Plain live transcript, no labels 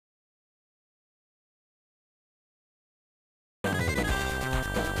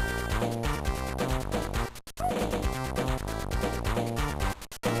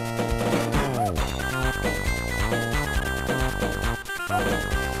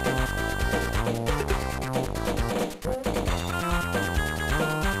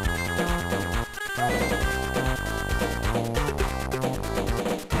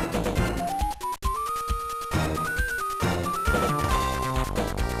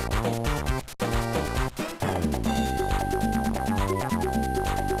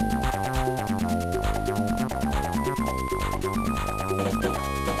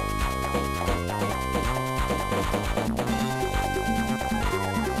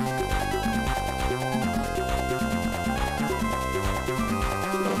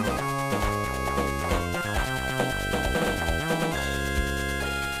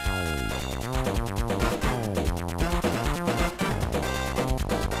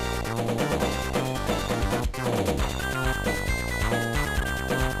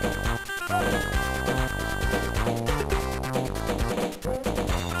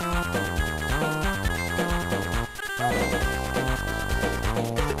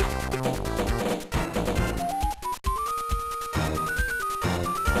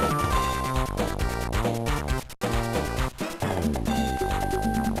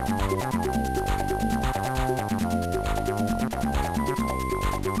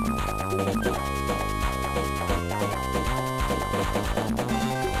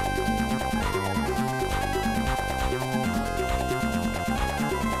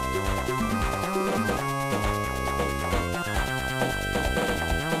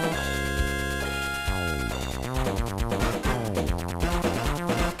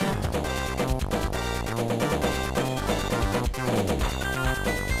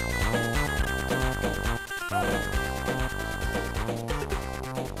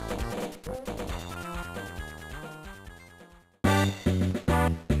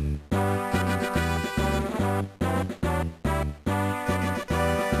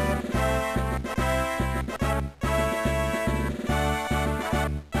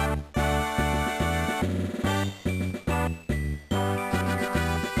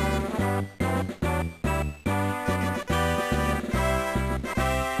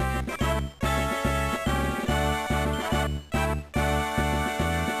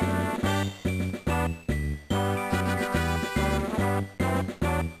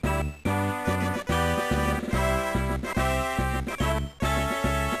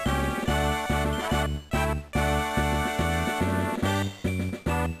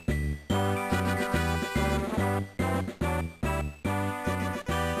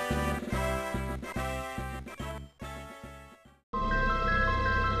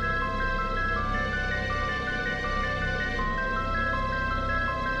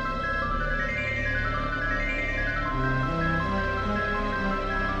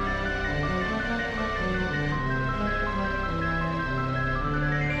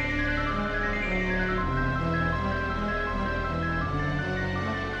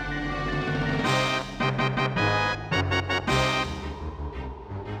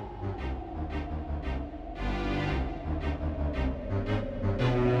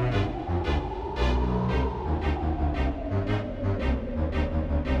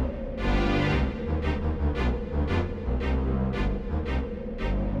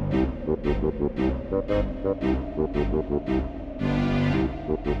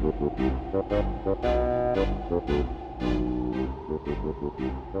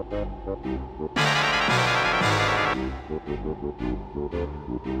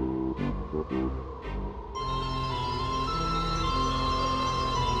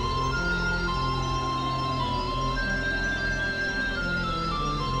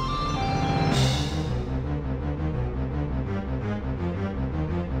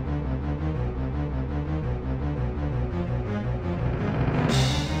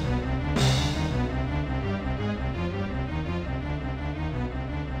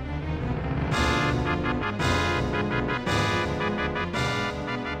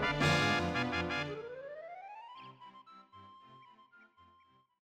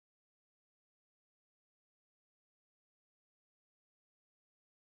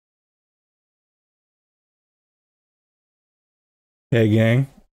Hey gang,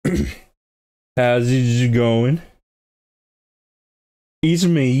 how's it going? It's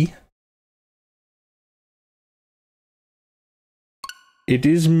me. It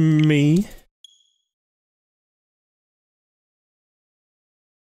is me.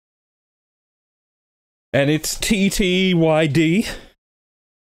 And it's TTYD.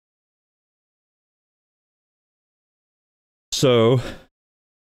 So,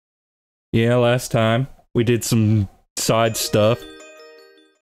 yeah, last time we did some side stuff.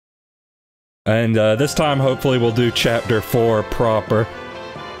 And this time, hopefully, we'll do Chapter 4 proper.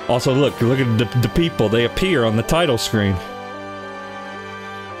 Also, look at the people. They appear on the title screen.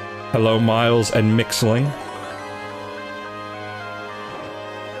 Hello, Miles and Mixling.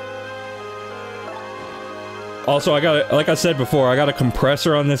 Also, like I said before, I got a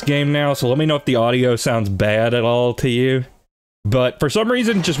compressor on this game now, so let me know if the audio sounds bad at all to you. But for some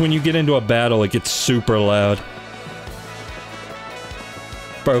reason, just when you get into a battle, it gets super loud.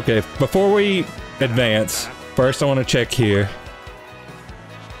 Okay, before we advance, first I want to check here.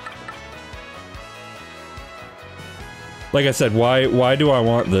 Like I said, why do I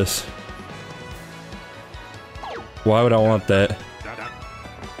want this? Why would I want that?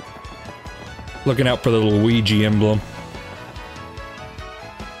 Looking out for the Luigi emblem.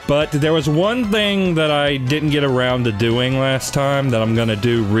 But there was one thing that I didn't get around to doing last time that I'm gonna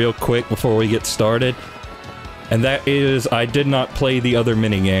do real quick before we get started. And that is, I did not play the other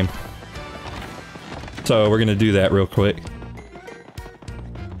minigame. So we're gonna do that real quick.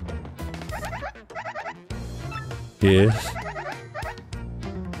 Yes.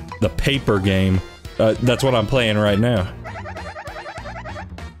 The paper game. That's what I'm playing right now.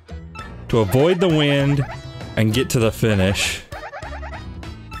 To avoid the wind and get to the finish.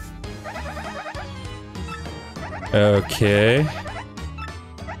 Okay.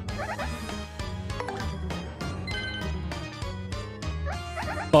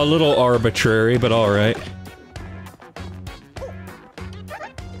 A little arbitrary, but alright.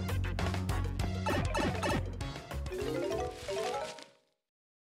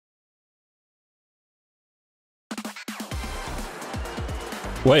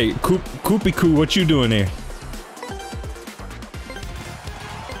 Wait, Koopy-Koo, what you doing here?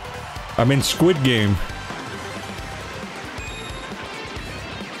 I'm in Squid Game.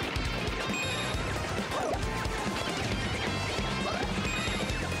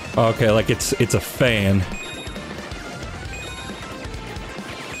 Okay, like it's a fan.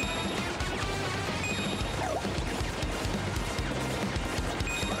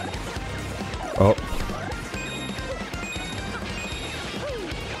 Oh.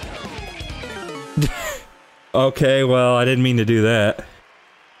 Okay, well, I didn't mean to do that.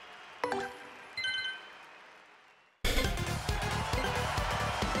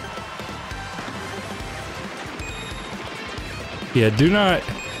 Yeah, do not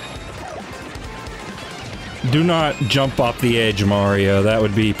jump off the edge, Mario. That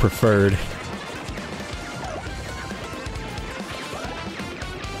would be preferred.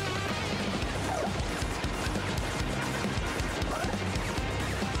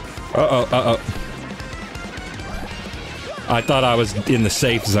 Uh-oh, uh-oh. I thought I was in the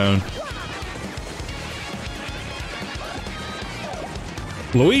safe zone.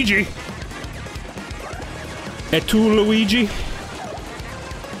 Luigi! Et tu, Luigi?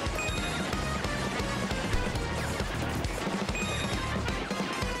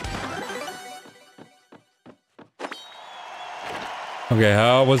 Okay,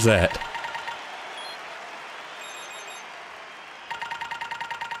 how was that?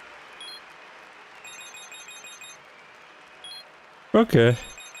 Okay.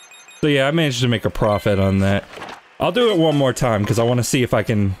 So yeah, I managed to make a profit on that. I'll do it one more time, because I want to see if I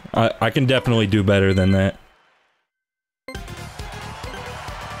can... I can definitely do better than that.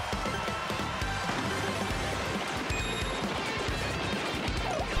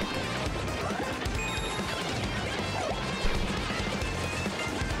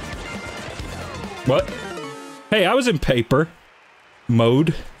 What? Hey, I was in paper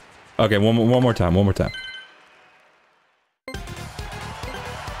mode. Okay, one more time, one more time.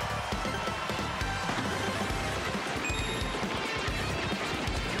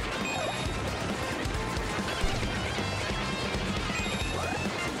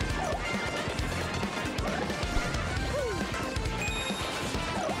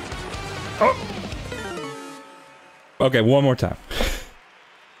 Oh! Okay, one more time.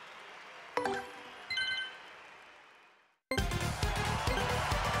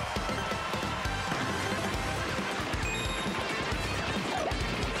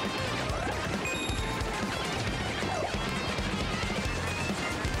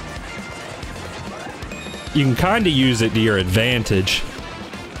 You can kind of use it to your advantage.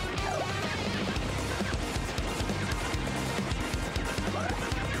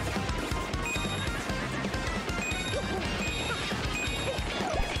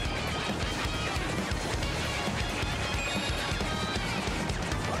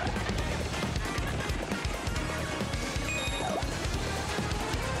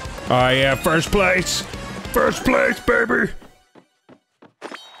 Oh yeah, first place! First place, baby!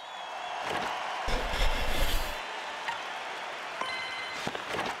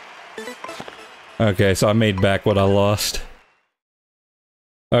 Okay, so I made back what I lost.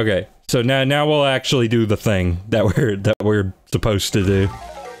 Okay, so now we'll actually do the thing that we're supposed to do.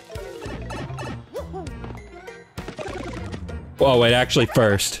 Oh wait, actually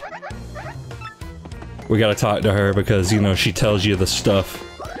first. We gotta talk to her because, you know, she tells you the stuff.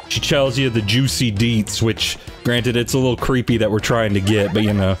 She tells you the juicy deets, which, granted, it's a little creepy that we're trying to get, but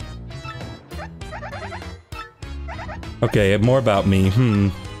you know. Okay, more about me,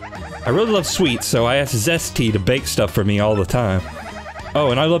 I really love sweets, so I ask Zesty to bake stuff for me all the time.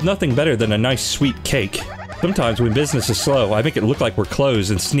 Oh, and I love nothing better than a nice sweet cake. Sometimes when business is slow, I make it look like we're closed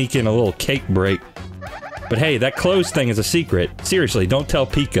and sneak in a little cake break. But hey, that closed thing is a secret. Seriously, don't tell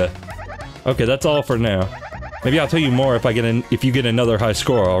Pika. Okay, that's all for now. Maybe I'll tell you more if you get another high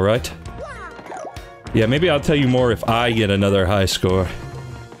score, alright? Yeah, maybe I'll tell you more if I get another high score.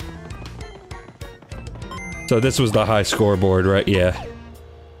 So this was the high scoreboard, right? Yeah.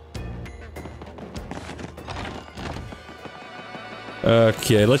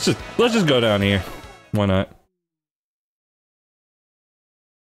 Okay, let's just go down here. Why not?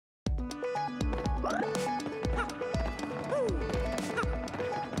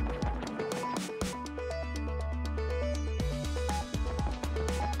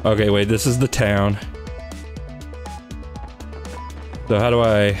 Okay, wait, this is the town. So how do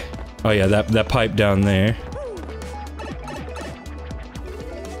I... Oh yeah, that pipe down there.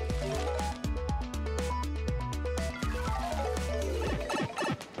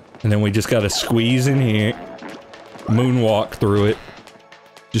 And then we just gotta squeeze in here. Moonwalk through it.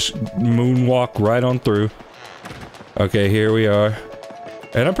 Just moonwalk right on through. Okay, here we are.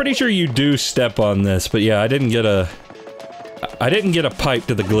 And I'm pretty sure you do step on this, but yeah, I didn't get a pipe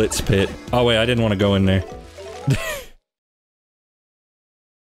to the glitz pit. Oh wait, I didn't want to go in there.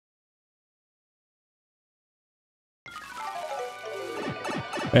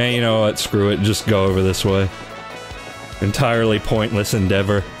 And you know what, screw it, just go over this way. Entirely pointless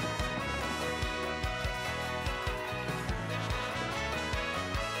endeavor.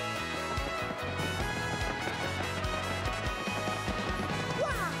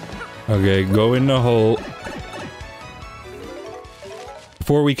 Okay, go in the hole.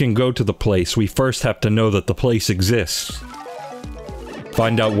 Before we can go to the place, we first have to know that the place exists.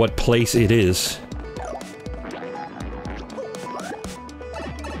 Find out what place it is.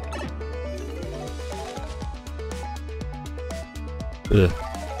 Ugh.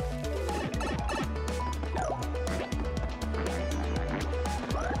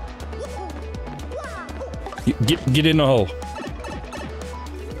 Get in the hole.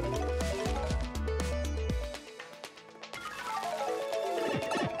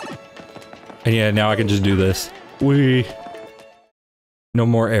 And yeah, now I can just do this. Whee! No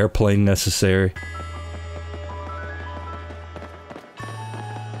more airplane necessary.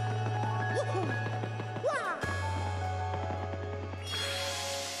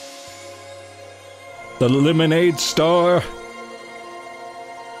 The lemonade star!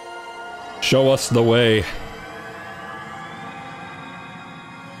 Show us the way.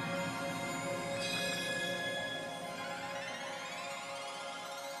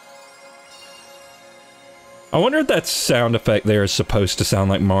 I wonder if that sound effect there is supposed to sound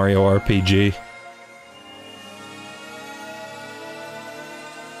like Mario RPG.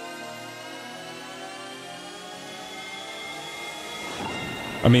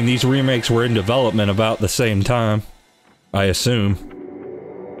 I mean, these remakes were in development about the same time, I assume.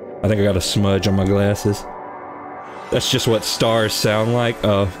 I think I got a smudge on my glasses. That's just what stars sound like.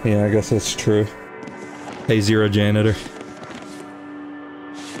 Oh, yeah, I guess that's true. Hey, Zero Janitor.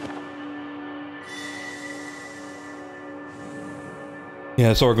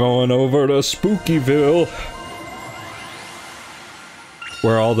 Yeah, so we're going over to Spookyville.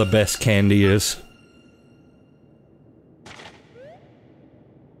 Where all the best candy is.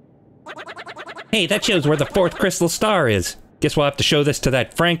 Hey, that shows where the 4th crystal star is. Guess we'll have to show this to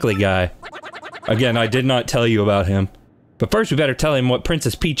that Frankly guy. Again, I did not tell you about him. But first we better tell him what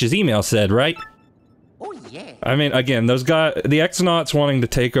Princess Peach's email said, right? Oh yeah. I mean, again, those guys, the Xnauts wanting to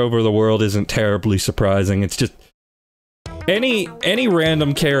take over the world isn't terribly surprising. It's just... Any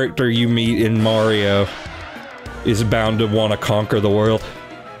random character you meet in Mario is bound to want to conquer the world.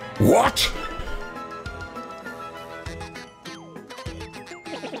 What?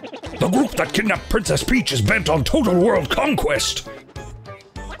 The group that kidnapped Princess Peach is bent on total world conquest!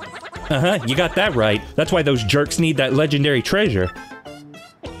 Uh-huh, you got that right. That's why those jerks need that legendary treasure.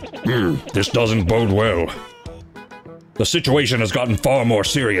 This doesn't bode well. The situation has gotten far more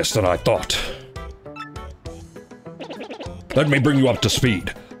serious than I thought. Let me bring you up to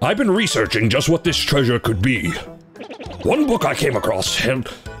speed. I've been researching just what this treasure could be. One book I came across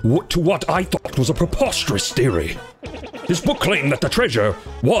held to what I thought was a preposterous theory. This book claimed that the treasure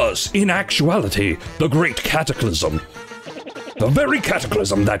was, in actuality, the Great Cataclysm. The very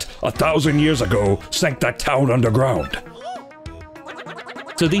cataclysm that, 1,000 years ago, sank that town underground.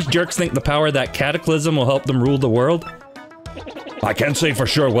 So these jerks think the power of that cataclysm will help them rule the world? I can't say for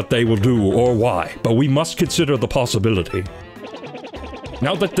sure what they will do or why, but we must consider the possibility.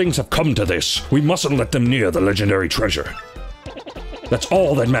 Now that things have come to this, we mustn't let them near the legendary treasure. That's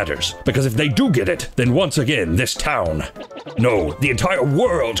all that matters, because if they do get it, then once again, this town, no, the entire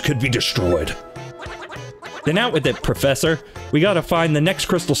world could be destroyed. Then out with it, Professor. We gotta find the next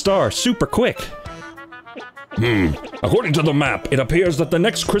crystal star super quick. According to the map, it appears that the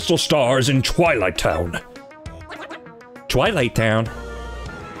next crystal star is in Twilight Town. Twilight Town?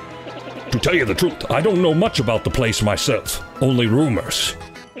 To tell you the truth, I don't know much about the place myself, only rumors.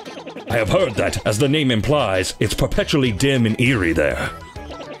 I have heard that, as the name implies, it's perpetually dim and eerie there.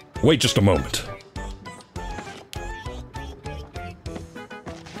 Wait just a moment.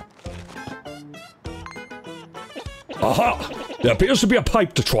 Aha! There appears to be a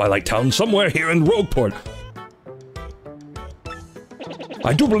pipe to Twilight Town somewhere here in Rogueport.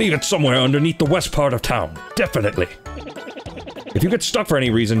 I do believe it's somewhere underneath the west part of town. Definitely. If you get stuck for any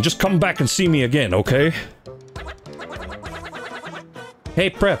reason, just come back and see me again, okay? Hey,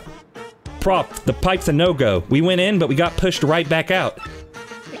 Prop, the pipe's a no-go. We went in, but we got pushed right back out.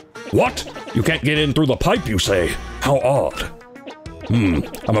 What? You can't get in through the pipe, you say? How odd.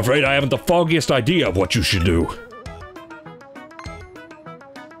 I'm afraid I haven't the foggiest idea of what you should do.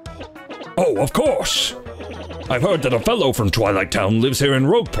 Oh, of course! I've heard that a fellow from Twilight Town lives here in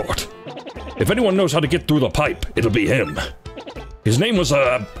Rogueport. If anyone knows how to get through the pipe, it'll be him. His name was,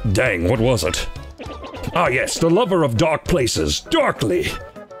 dang, what was it? Ah, yes, the lover of dark places, Darkly.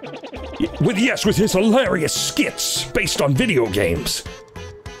 With his hilarious skits based on video games.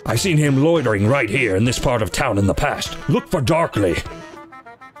 I've seen him loitering right here in this part of town in the past. Look for Darkly.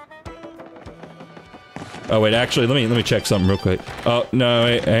 Oh, wait, actually, let me check something real quick. Oh, no,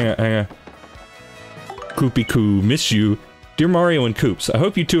 wait, hang on. Koopy Koo, miss you. Dear Mario and Koops, I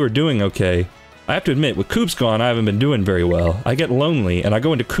hope you two are doing okay. I have to admit, with Koops gone, I haven't been doing very well. I get lonely, and I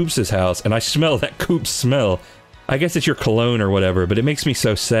go into Koops' house, and I smell that Koops smell. I guess it's your cologne or whatever, but it makes me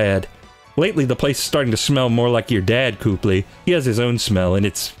so sad. Lately, the place is starting to smell more like your dad, Kooply. He has his own smell, and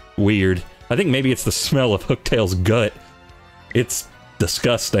it's weird. I think maybe it's the smell of Hooktail's gut. It's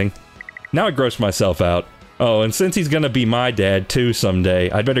disgusting. Now I gross myself out. Oh, and since he's gonna be my dad, too, someday,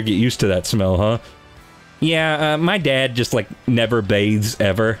 I'd better get used to that smell, huh? Yeah, my dad just, like, never bathes,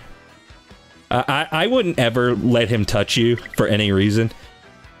 ever. I wouldn't ever let him touch you, for any reason.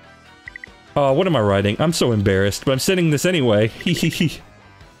 Oh, what am I writing? I'm so embarrassed, but I'm sending this anyway. Hehehe.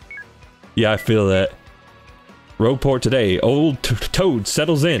 Yeah, I feel that. Rogueport today, old Toad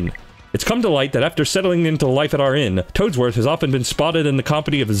settles in. It's come to light that after settling into life at our inn, Toadsworth has often been spotted in the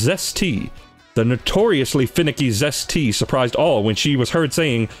company of Zest T. The notoriously finicky Zest T surprised all when she was heard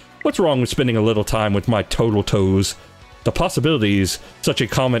saying, "What's wrong with spending a little time with my total toes?" The possibilities such a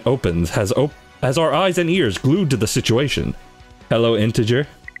comment opens has our eyes and ears glued to the situation. Hello, Integer.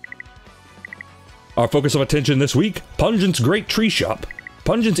 Our focus of attention this week, Pungent's Great Tree Shop.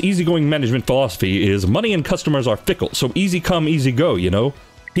 Pungent's easygoing management philosophy is money and customers are fickle, so easy come, easy go, you know?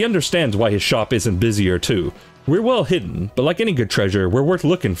 He understands why his shop isn't busier too. We're well hidden, but like any good treasure, we're worth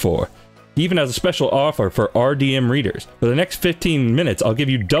looking for. He even has a special offer for RDM readers. For the next 15 minutes, I'll give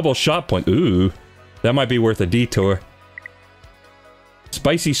you double shot point. Ooh, that might be worth a detour.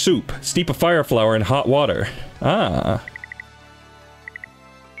 Spicy soup. Steep a fire flower in hot water. Ah.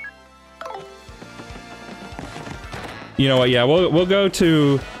 You know what, yeah, we'll go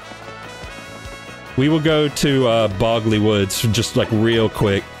to... We will go to, Bogley Woods, just, like, real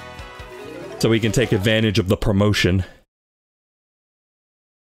quick. So we can take advantage of the promotion.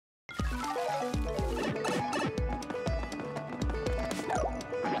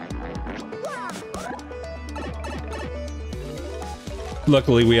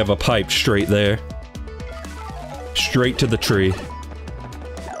 Luckily, we have a pipe straight there. Straight to the tree.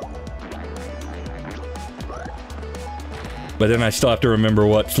 But then I still have to remember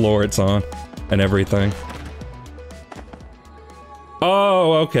what floor it's on, and everything.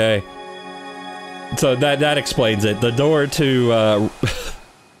 Oh, okay. So that explains it. The door to,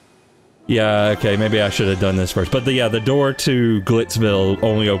 yeah, okay, maybe I should have done this first. But yeah, the door to Glitzville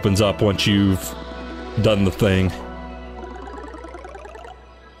only opens up once you've done the thing.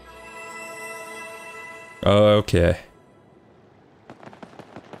 Okay.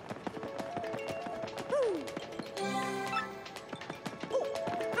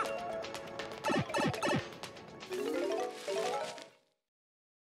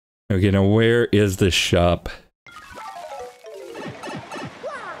 Okay, now where is this shop?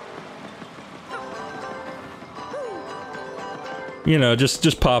 You know,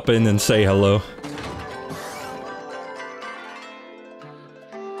 just pop in and say hello.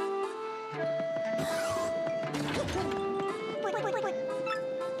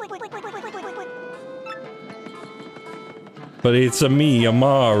 But it's a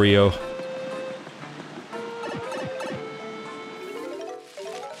Mario.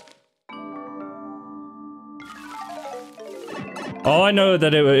 Oh, I know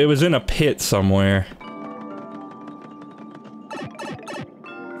that it was in a pit somewhere.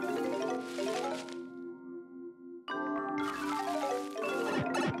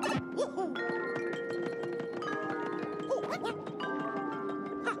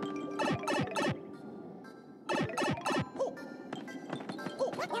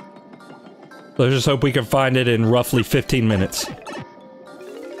 Let's just hope we can find it in roughly 15 minutes.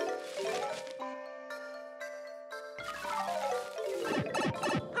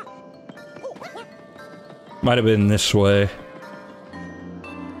 Might have been this way.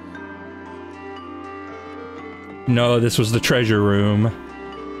 No, this was the treasure room.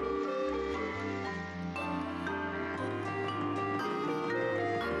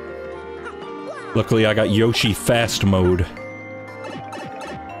 Luckily, I got Yoshi fast mode.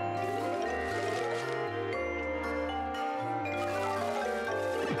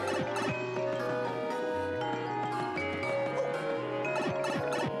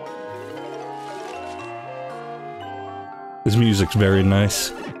 This music's very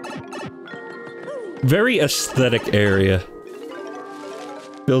nice. Very aesthetic area.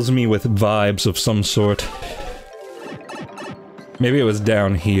 Fills me with vibes of some sort. Maybe it was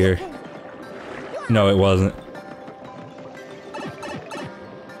down here. No, it wasn't.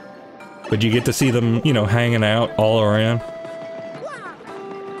 But you get to see them, you know, hanging out all around.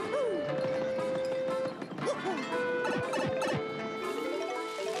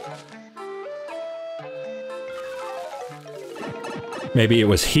 Maybe it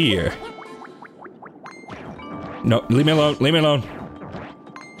was here. No, leave me alone, leave me alone.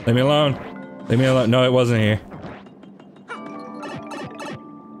 Leave me alone. Leave me alone. No, it wasn't here.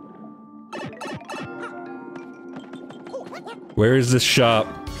 Where is this shop?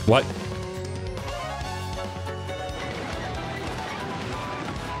 What?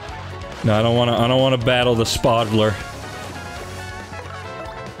 No, I don't wanna battle the Spodler.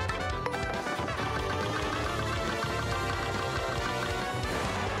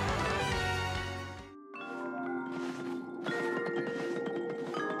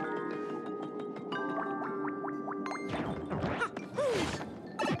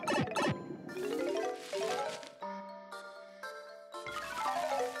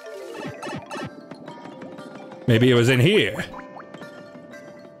 Maybe it was in here.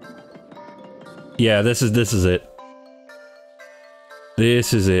 Yeah, this is it.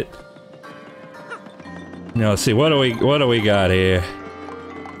 This is it. Now let's see, what do we got here?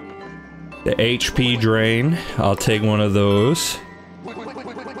 The HP drain. I'll take one of those.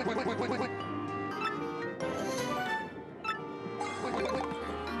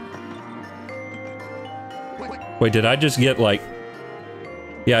 Wait, did I just get like...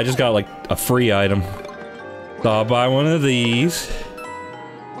 Yeah, I just got like a free item. So I'll buy one of these.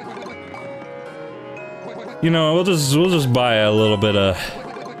 You know, we'll just buy a little bit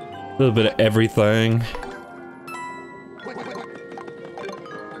little bit of everything.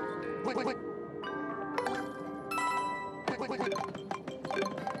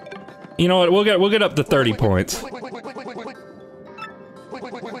 You know what? We'll get up to 30 points.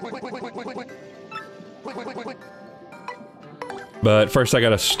 But first I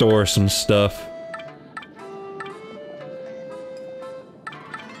gotta store some stuff.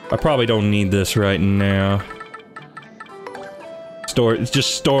 I probably don't need this right now.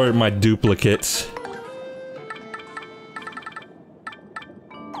 Just store my duplicates.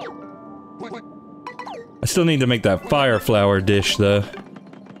 I still need to make that fire flower dish though.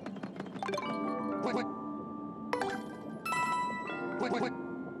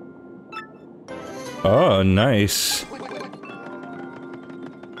 Oh, nice.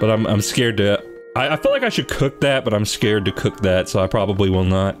 But I'm scared to... I feel like I should cook that, but I'm scared to cook that, so I probably will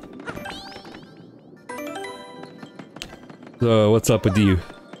not. So, what's up with you?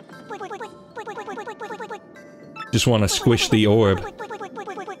 Just want to squish the orb.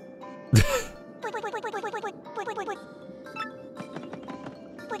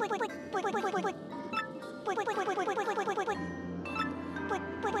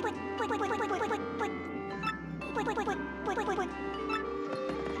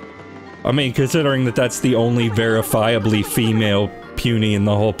 I mean, considering that that's the only verifiably female puny in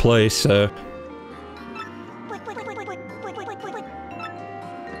the whole place, so...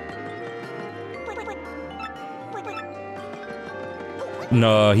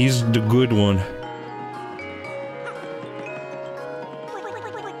 No, he's the good one.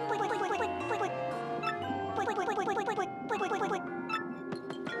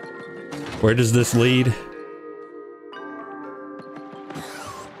 Where does this lead?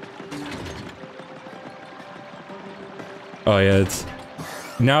 Oh yeah, it's...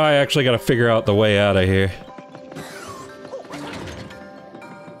 Now I actually gotta figure out the way out of here.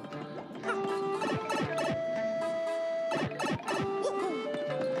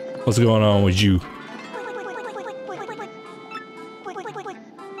 What's going on with you?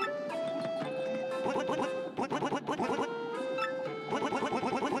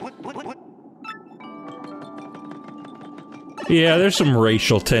 Yeah, there's some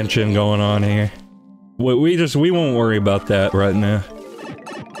racial tension going on here. We won't worry about that right now.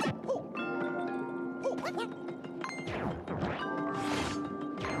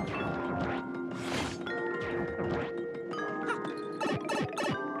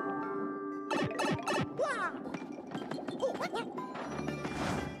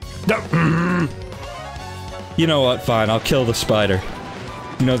 You know what, fine, I'll kill the spider.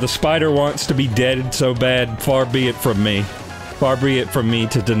 You know, the spider wants to be dead so bad, far be it from me. Far be it from me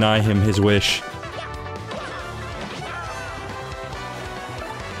to deny him his wish.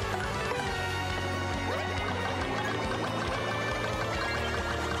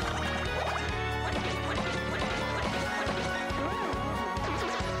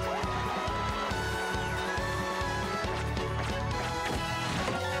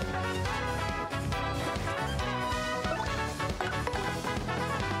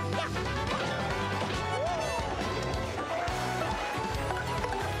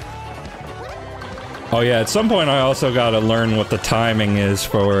 Oh yeah, at some point I also gotta learn what the timing is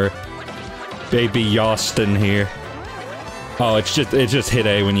for baby Yostin here. Oh, it just hit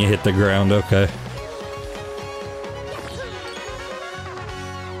A when you hit the ground, okay.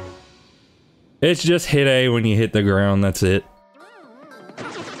 It's just hit A when you hit the ground, that's it.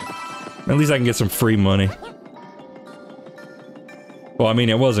 At least I can get some free money. Well, I mean,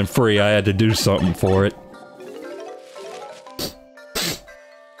 it wasn't free, I had to do something for it.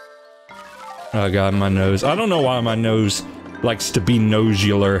 Oh god, my nose. I don't know why my nose likes to be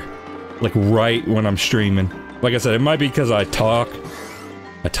nosular, like right when I'm streaming. Like I said, it might be because I talk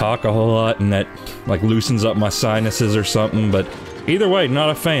a whole lot and that like loosens up my sinuses or something, but either way, not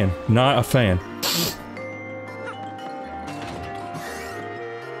a fan. Not a fan.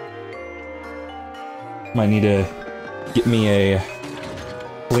 Might need to get me a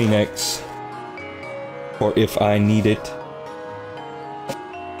Kleenex, or if I need it.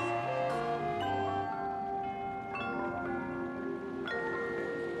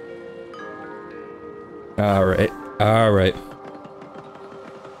 Alright, alright.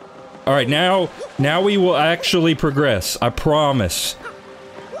 Alright, now we will actually progress. I promise.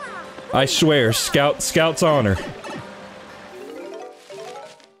 I swear, Scout's honor.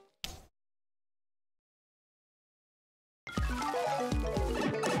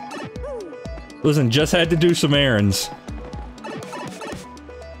 Listen, just had to do some errands.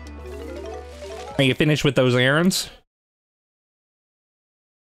 Are you finished with those errands?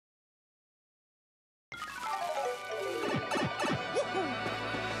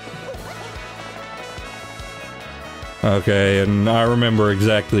 Okay, and I remember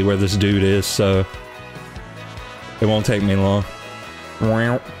exactly where this dude is, so it won't take me long.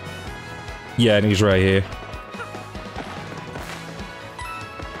 Yeah, and he's right here.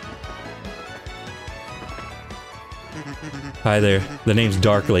 Hi there, the name's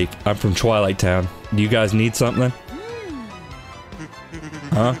Darkleek. I'm from Twilight Town. Do you guys need something?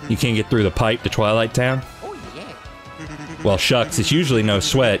 Huh? You can't get through the pipe to Twilight Town? Well, shucks, it's usually no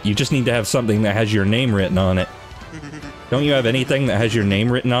sweat. You just need to have something that has your name written on it. Don't you have anything that has your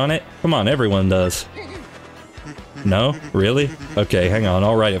name written on it? Come on, everyone does. No? Really? Okay, hang on,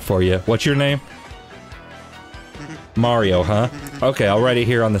 I'll write it for you. What's your name? Mario, huh? Okay, I'll write it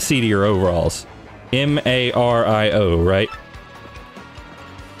here on the seat of your overalls. M-A-R-I-O, right?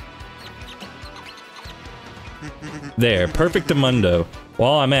 There, perfectamundo.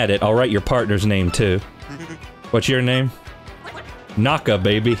 While I'm at it, I'll write your partner's name too. What's your name? Naka,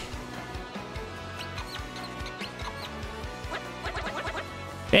 baby.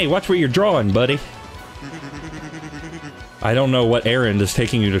 Hey, watch what you're drawing, buddy. I don't know what errand is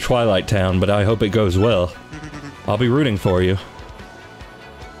taking you to Twilight Town, but I hope it goes well. I'll be rooting for you.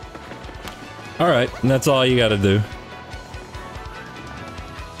 Alright, and that's all you gotta do.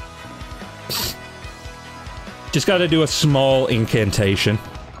 Just gotta do a small incantation.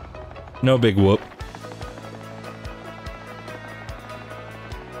 No big whoop.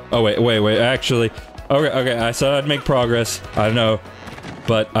 Oh, wait, actually... Okay, I said I'd make progress. I know.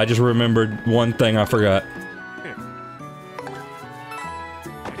 But I just remembered one thing I forgot.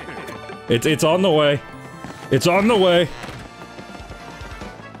 It's on the way. It's on the way.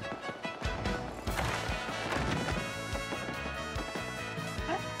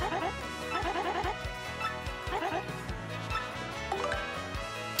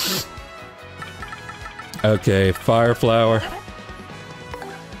 Okay, fire flower.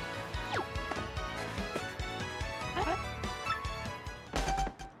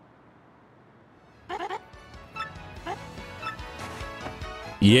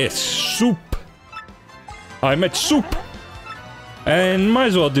 Yes, soup. I'm at soup. And might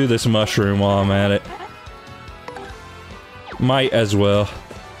as well do this mushroom while I'm at it. Might as well.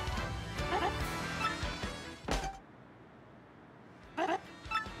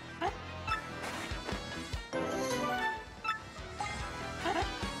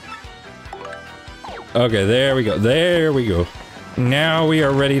 Okay, there we go. There we go. Now we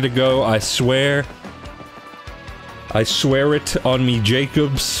are ready to go, I swear. I swear it on me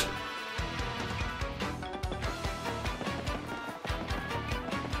Jacobs.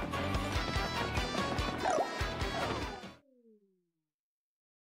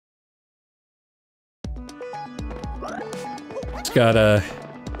 Just gotta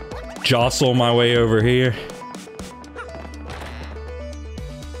jostle my way over here.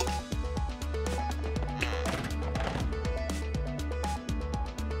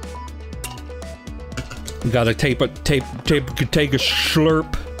 Gotta take a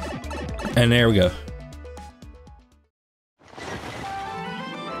slurp. And there we go.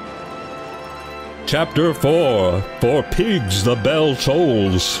 Chapter 4. For pigs the bell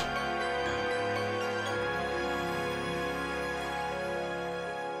tolls.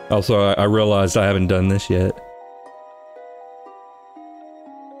 Also, I realized I haven't done this yet.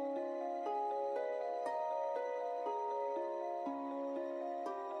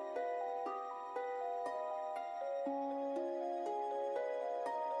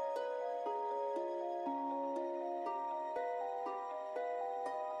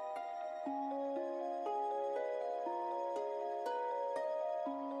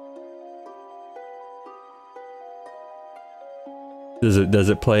 Does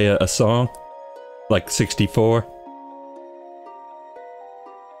it play a song? Like 64?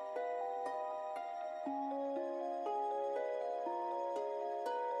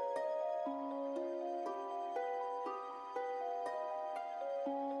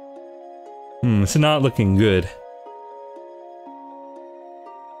 It's not looking good.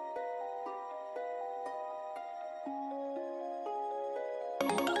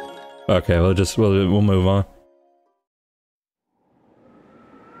 Okay, we'll move on.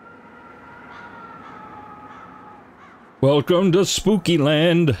 Welcome to Spooky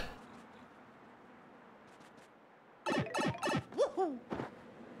Land.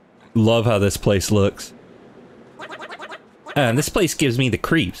 Love how this place looks. And this place gives me the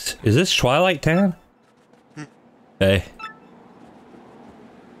creeps. Is this Twilight Town? Hey.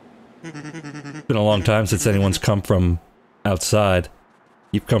 It's been a long time since anyone's come from outside.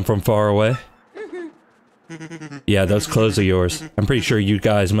 You've come from far away? Yeah, those clothes are yours. I'm pretty sure you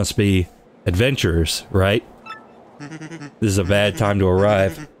guys must be adventurers, right? This is a bad time to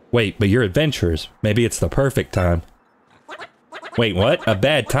arrive. Wait, but you're adventurers. Maybe it's the perfect time. Wait, what? A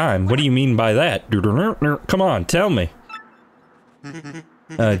bad time? What do you mean by that? Come on, tell me.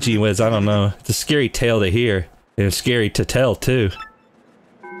 Gee whiz, I don't know. It's a scary tale to hear. And it's scary to tell, too.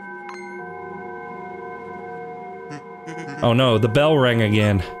 Oh no, the bell rang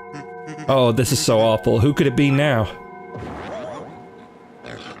again. Oh, this is so awful. Who could it be now?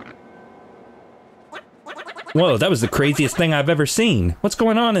 Whoa, that was the craziest thing I've ever seen. What's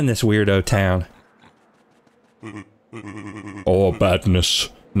going on in this weirdo town? Oh, badness.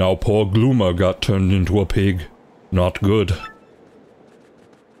 Now poor Gloomer got turned into a pig. Not good.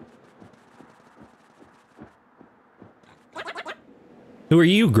 Who are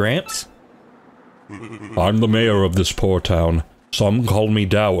you, Gramps? I'm the mayor of this poor town. Some call me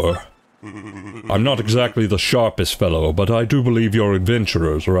Dower. I'm not exactly the sharpest fellow, but I do believe you're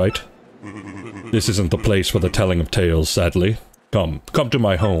adventurers, right? This isn't the place for the telling of tales, sadly. Come to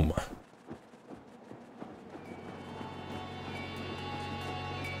my home.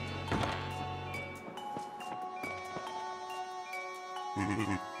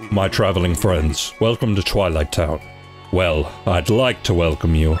 My traveling friends, welcome to Twilight Town. Well, I'd like to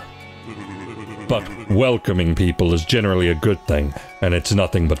welcome you. But welcoming people is generally a good thing, and it's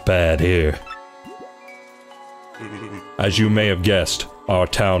nothing but bad here. As you may have guessed, our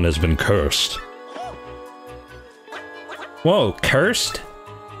town has been cursed. Whoa, cursed?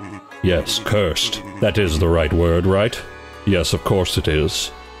 Yes, cursed. That is the right word, right? Yes, of course it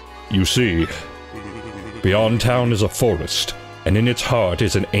is. You see, beyond town is a forest, and in its heart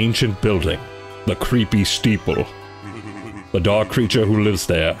is an ancient building, the creepy steeple. The dark creature who lives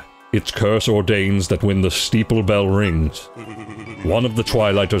there, its curse ordains that when the steeple bell rings, one of the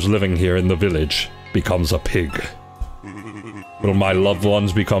Twilighters living here in the village becomes a pig. Will my loved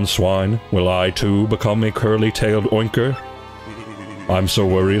ones become swine? Will I too become a curly-tailed oinker? I'm so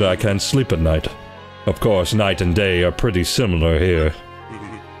worried I can't sleep at night. Of course, night and day are pretty similar here.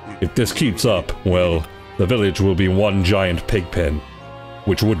 If this keeps up, well, the village will be one giant pig pen,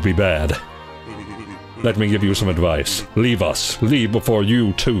 which would be bad. Let me give you some advice. Leave us. Leave before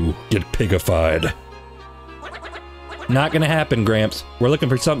you, too, get pigified. Not gonna happen, Gramps. We're looking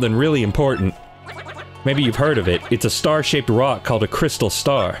for something really important. Maybe you've heard of it. It's a star-shaped rock called a crystal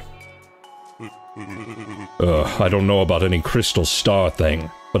star. I don't know about any crystal star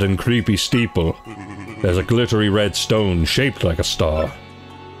thing, but in Creepy Steeple, there's a glittery red stone shaped like a star.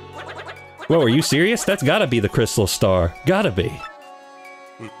 Whoa, are you serious? That's gotta be the crystal star. Gotta be.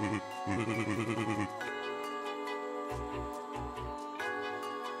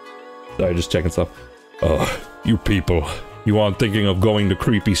 Sorry, just checking stuff. You people. You aren't thinking of going to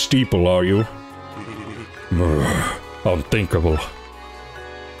Creepy Steeple, are you? Unthinkable.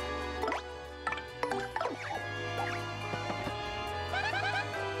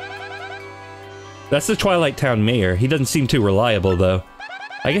 That's the Twilight Town mayor. He doesn't seem too reliable, though.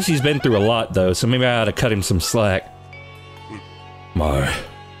 I guess he's been through a lot, though, so maybe I ought to cut him some slack.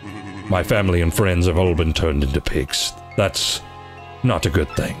 My family and friends have all been turned into pigs. That's not a good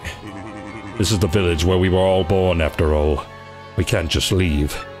thing. This is the village where we were all born, after all. We can't just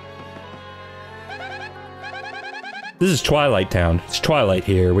leave. This is Twilight Town. It's Twilight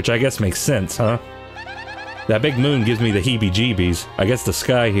here, which I guess makes sense, huh? That big moon gives me the heebie-jeebies. I guess the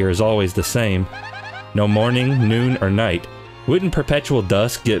sky here is always the same. No morning, noon, or night. Wouldn't perpetual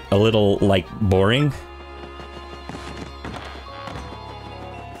dusk get a little, like, boring?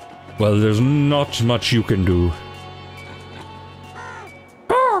 Well, there's not much you can do.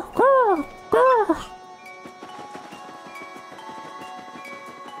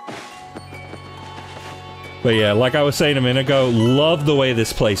 But yeah, like I was saying a minute ago, love the way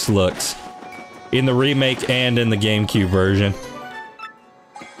this place looks. In the remake and in the GameCube version.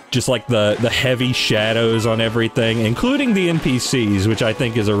 Just like the heavy shadows on everything, including the NPCs, which I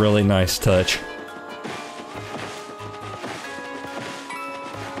think is a really nice touch.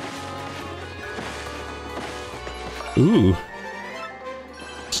 Ooh.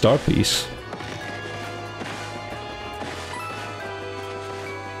 Star piece.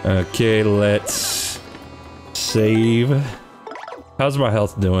 Okay, let's save. How's my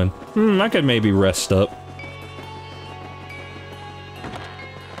health doing? I could maybe rest up.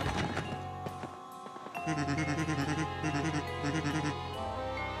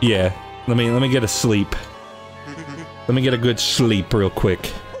 Yeah, let me get a sleep. Let me get a good sleep real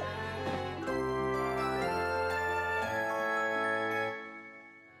quick.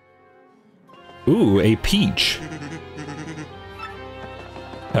 Ooh, a peach.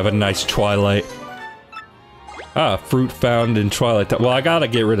 Have a nice twilight. Ah, fruit found in Twilight. Well, I gotta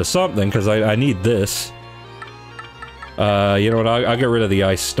get rid of something, because I need this. You know what, I'll get rid of the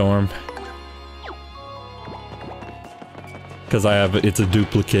ice storm. because it's a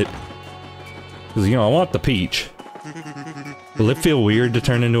duplicate. Because, you know, I want the peach. Will it feel weird to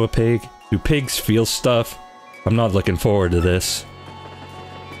turn into a pig? Do pigs feel stuff? I'm not looking forward to this.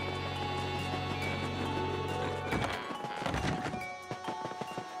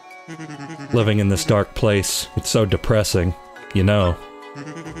 Living in this dark place, it's so depressing. You know.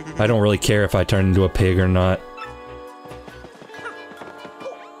 I don't really care if I turn into a pig or not.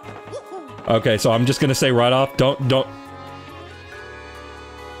 Okay, so I'm just gonna say right off, don't...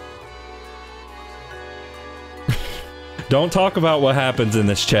 Don't talk about what happens in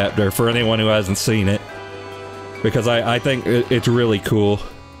this chapter for anyone who hasn't seen it. Because I think it's really cool.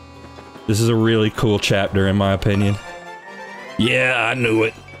 This is a really cool chapter in my opinion. Yeah, I knew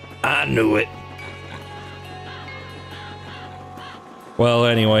it. I knew it. Well,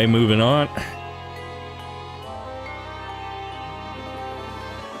 anyway, moving on.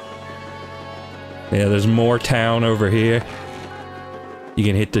 Yeah, there's more town over here. You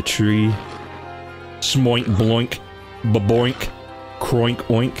can hit the tree. Smoink bloink. Baboink. Croink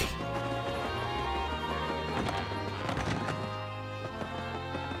oink.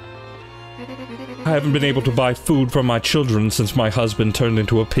 I haven't been able to buy food for my children since my husband turned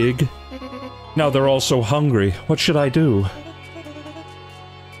into a pig. Now they're all so hungry. What should I do?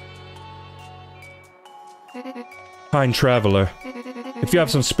 Kind traveler, if you have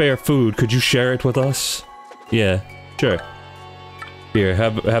some spare food, could you share it with us? Yeah, sure. Here,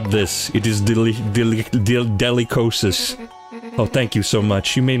 have this. It is delicosis. Oh, thank you so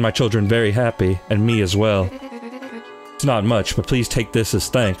much. You made my children very happy, and me as well. It's not much, but please take this as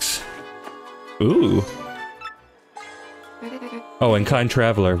thanks. Ooh. Oh, and kind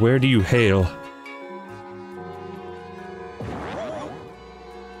traveler, where do you hail?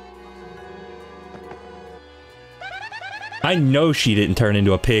 I know she didn't turn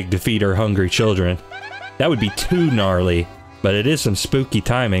into a pig to feed her hungry children. That would be too gnarly, but it is some spooky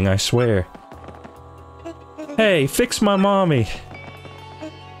timing, I swear. Hey, fix my mommy.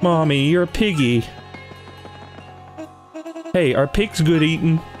 Mommy, you're a piggy. Hey, are pigs good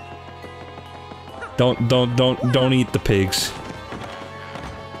eating? Don't eat the pigs.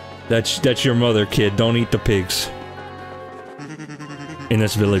 That's your mother, kid. Don't eat the pigs. In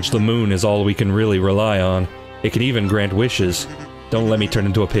this village, the moon is all we can really rely on. It can even grant wishes. Don't let me turn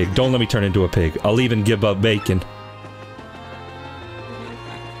into a pig. Don't let me turn into a pig. I'll even give up bacon.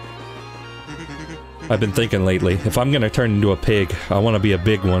 I've been thinking lately, if I'm gonna turn into a pig, I want to be a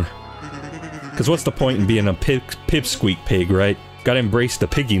big one. Cause what's the point in being a pipsqueak pig, right? Gotta embrace the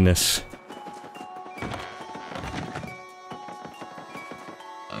pigginess.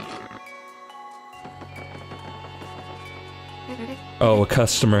 Oh, a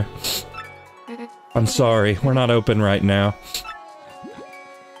customer. I'm sorry, we're not open right now.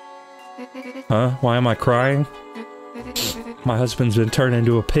 Huh? Why am I crying? My husband's been turned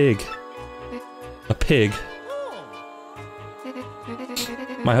into a pig. A pig?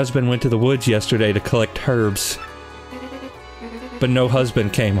 My husband went to the woods yesterday to collect herbs. But no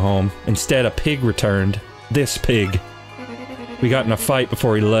husband came home. Instead, a pig returned. This pig. We got in a fight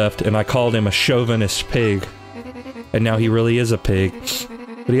before he left, and I called him a chauvinist pig. And now he really is a pig.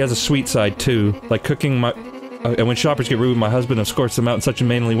 But he has a sweet side too, like cooking my... and when shoppers get rude, my husband escorts them out in such a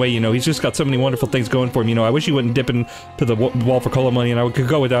manly way, you know, he's just got so many wonderful things going for him, you know, I wish he wouldn't dip into the wall for cola money and I could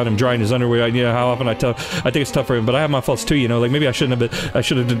go without him drying his underwear, you know, how often I think it's tough for him, but I have my faults too, you know, like maybe I shouldn't have been, I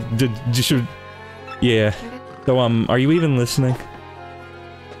should have, yeah. So, are you even listening?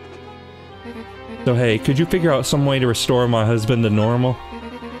 So hey, could you figure out some way to restore my husband to normal?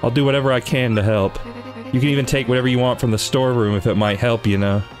 I'll do whatever I can to help. You can even take whatever you want from the storeroom if it might help, you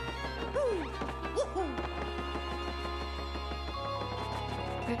know.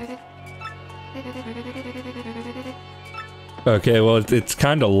 Okay, well, it's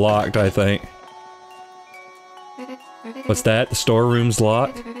kinda locked, I think. What's that? The storeroom's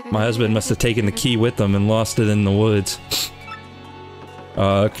locked? My husband must have taken the key with him and lost it in the woods.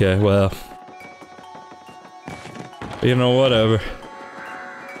 Oh, okay, well... You know, whatever.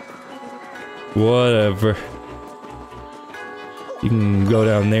 Whatever. You can go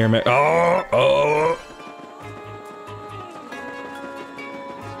down there, man. Oh! Oh!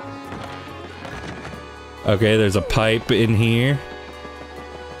 Okay, there's a pipe in here.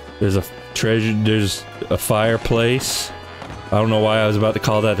 There's a treasure, there's a fireplace. I don't know why I was about to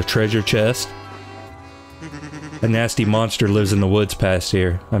call that a treasure chest. A nasty monster lives in the woods past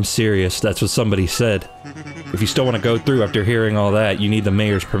here. I'm serious, that's what somebody said. If you still want to go through after hearing all that, you need the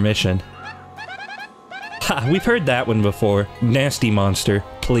mayor's permission. Ha! We've heard that one before. Nasty monster,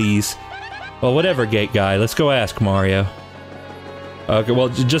 please. Well, whatever, gate guy. Let's go ask Mario. Okay, well,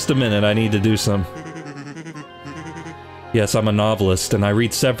 just a minute. I need to do some... Yes, I'm a novelist, and I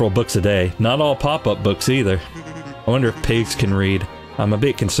read several books a day. Not all pop-up books, either. I wonder if pigs can read. I'm a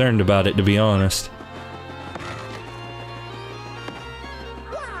bit concerned about it, to be honest.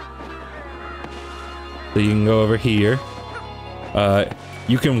 So you can go over here.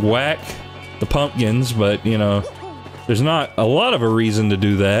 You can whack the pumpkins, but, you know, there's not a lot of a reason to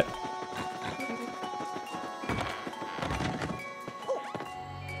do that.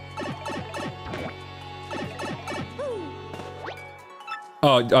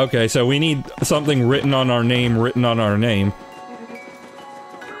 Oh, okay, so we need something written on our name,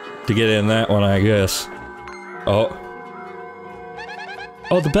 to get in that one, I guess. Oh.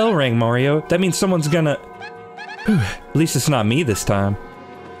 Oh, the bell rang, Mario. That means someone's gonna... Whew, at least it's not me this time.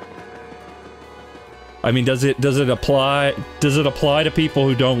 I mean, does it apply to people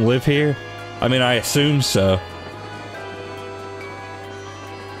who don't live here? I mean, I assume so.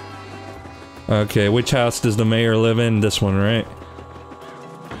 Okay, which house does the mayor live in? This one, right?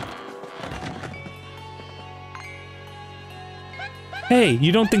 Hey,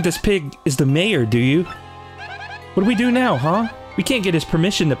 you don't think this pig is the mayor, do you? What do we do now, huh? We can't get his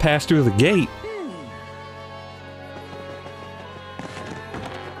permission to pass through the gate.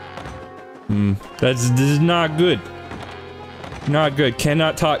 This is not good. Not good.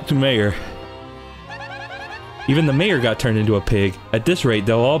 Cannot talk to mayor. Even the mayor got turned into a pig. At this rate,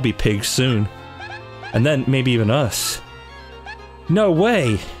 they'll all be pigs soon. And then, maybe even us. No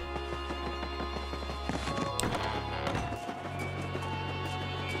way!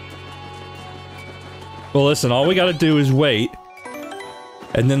 Well, listen, all we gotta do is wait.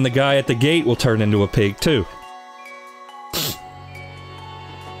 And then the guy at the gate will turn into a pig, too.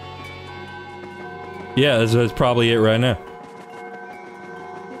 Yeah, that's probably it right now.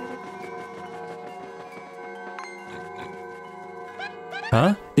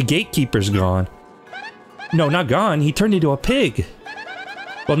 Huh? The gatekeeper's gone. No, not gone. He turned into a pig.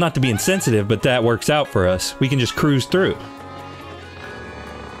 Well, not to be insensitive, but that works out for us. We can just cruise through.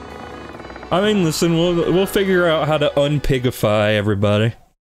 I mean, listen, we'll figure out how to unpigify everybody.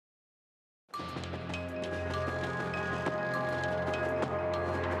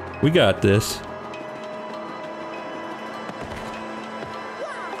 We got this.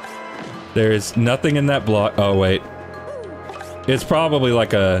 There's nothing in that block. Oh, wait. It's probably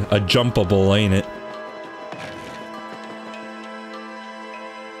like a jumpable, ain't it?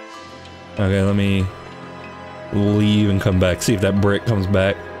 Okay, let me leave and come back. See if that brick comes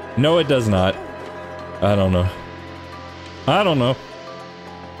back. No, it does not. I don't know. I don't know.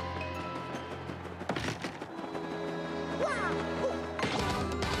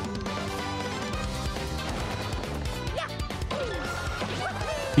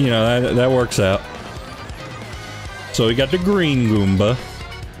 You know, that works out. So we got the green Goomba.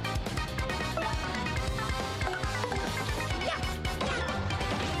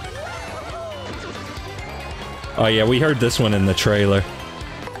 Oh yeah, we heard this one in the trailer.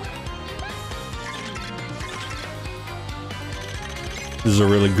 This is a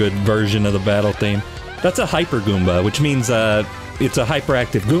really good version of the battle theme. That's a Hyper Goomba, which means, it's a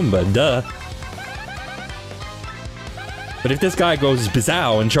hyperactive Goomba, duh. But if this guy goes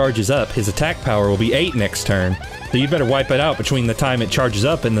Bizow and charges up, his attack power will be 8 next turn. So you better wipe it out between the time it charges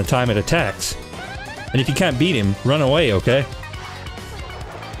up and the time it attacks. And if you can't beat him, run away, okay?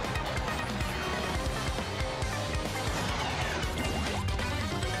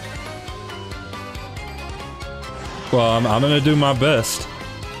 Well, I'm gonna do my best.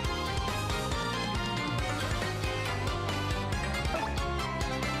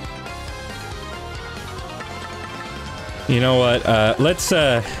 You know what, let's,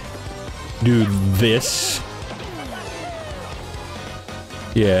 do this.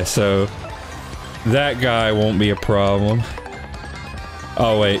 Yeah, so... that guy won't be a problem.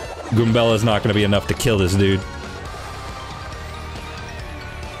 Oh wait, Goombella's not gonna be enough to kill this dude.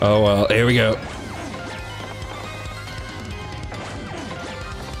 Oh well, here we go.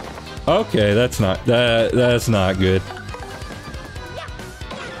 Okay, that's not good.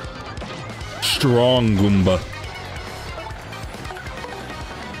 Strong Goomba.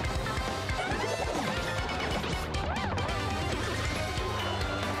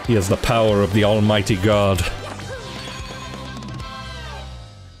 He has the power of the Almighty God.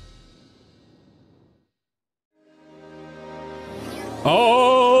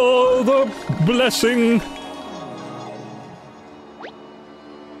 Oh, the blessing!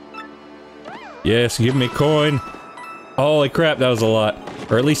 Yes, give me coin. Holy crap, that was a lot.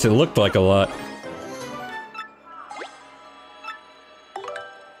 Or at least it looked like a lot.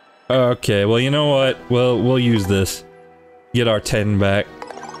 Okay, well, you know what? We'll use this. Get our 10 back.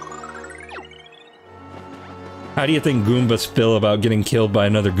 How do you think Goombas feel about getting killed by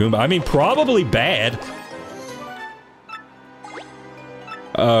another Goomba? I mean, probably bad.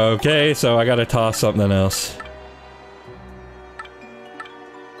 Okay, so I gotta toss something else.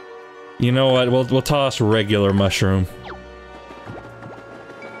 You know what? We'll toss regular mushroom.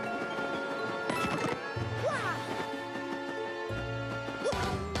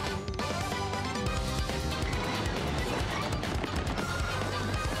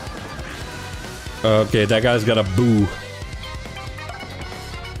 Okay, that guy's got a boo.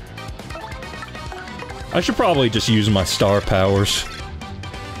 I should probably just use my star powers.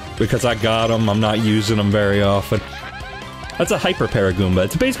 Because I got them, I'm not using them very often. That's a Hyper Paragoomba.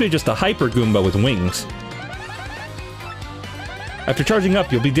 It's basically just a Hyper Goomba with wings. After charging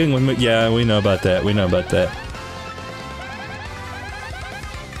up, you'll be dealing with... Yeah, we know about that. We know about that.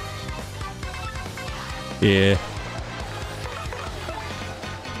 Yeah.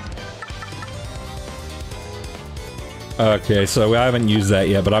 Okay, so I haven't used that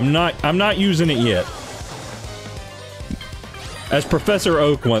yet, but I'm not using it yet. As Professor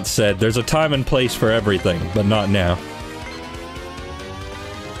Oak once said, there's a time and place for everything, but not now.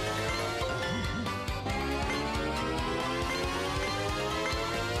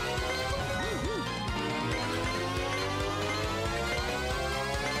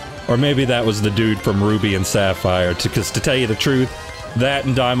 Or maybe that was the dude from Ruby and Sapphire, because to tell you the truth, that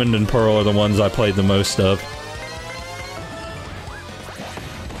and Diamond and Pearl are the ones I played the most of.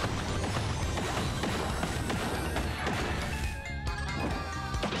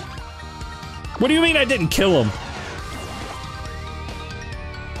 What do you mean I didn't kill him?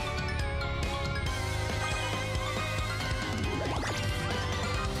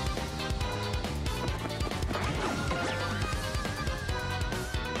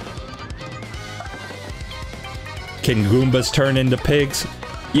 Can Goombas turn into pigs?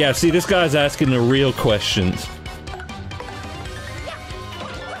 Yeah, see, this guy's asking the real questions.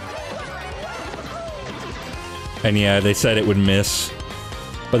 And yeah, they said it would miss.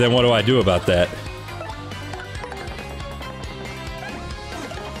 But then what do I do about that?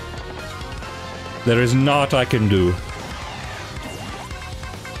 There is naught I can do.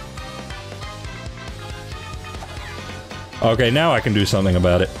 Okay, now I can do something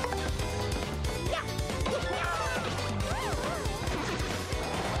about it.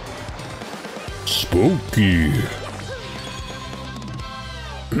 Spooky.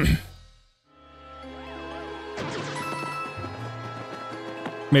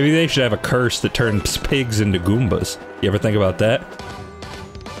 Maybe they should have a curse that turns pigs into Goombas. You ever think about that?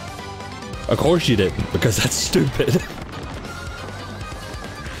 Of course you didn't, because that's stupid.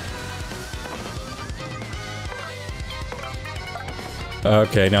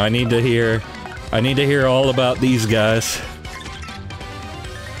 Okay, now I need to hear all about these guys.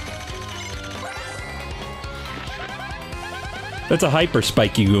 That's a hyper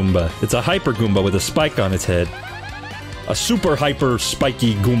spiky Goomba. It's a hyper Goomba with a spike on its head. A super hyper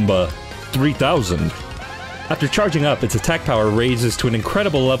spiky Goomba 3000. After charging up, its attack power raises to an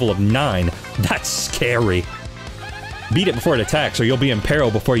incredible level of 9. That's scary. Beat it before it attacks or you'll be in peril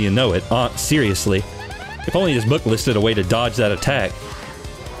before you know it. Seriously. If only this book listed a way to dodge that attack.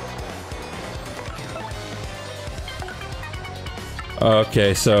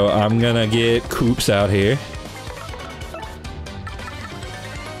 Okay, so I'm gonna get Koops out here.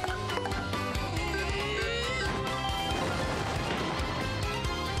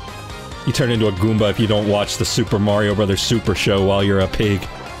 You turn into a Goomba if you don't watch the Super Mario Bros. Super Show while you're a pig.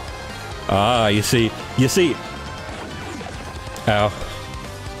 Ah, you see. Ow.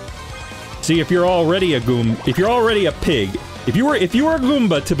 See, if you're already a pig, if you were a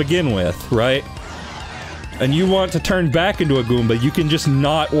Goomba to begin with, right? And you want to turn back into a Goomba, you can just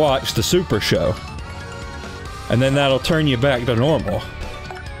not watch the Super Show. And then that'll turn you back to normal.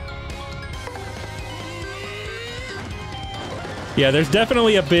 Yeah, there's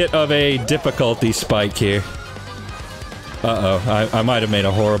definitely a bit of a difficulty spike here. Uh-oh, I might have made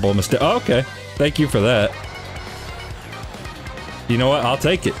a horrible mistake. Oh, okay, thank you for that. You know what? I'll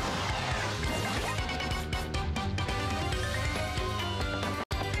take it.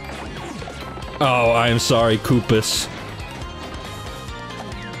 Oh, I am sorry, Koopas.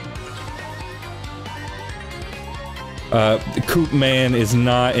 Koop Man is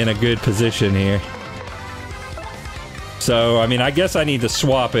not in a good position here. So, I mean, I guess I need to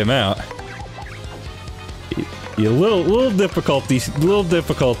swap him out. A little difficulty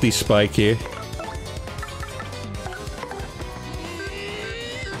spike here.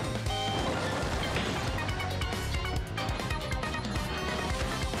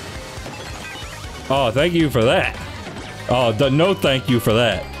 Oh, thank you for that. Oh, no thank you for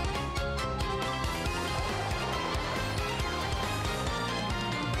that.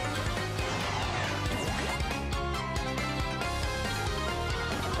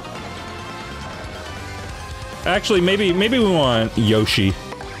 Actually, maybe we want Yoshi.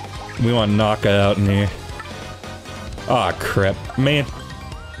 We want Knockout in here. Aw, crap. Man.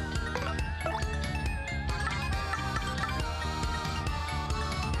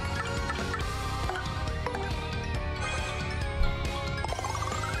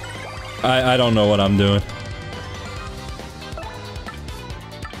 I don't know what I'm doing.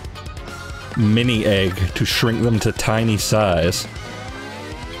 Mini egg to shrink them to tiny size.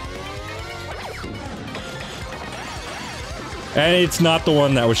 And it's not the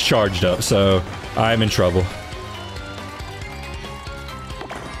one that was charged up, so I'm in trouble.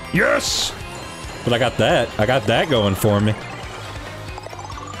 Yes! But I got that going for me.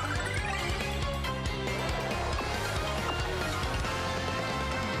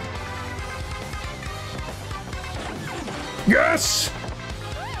 Yes!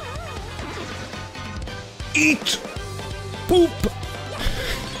 Eat! Poop!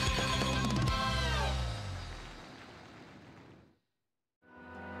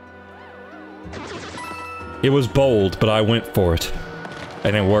 It was bold, but I went for it.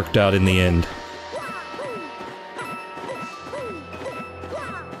 And it worked out in the end.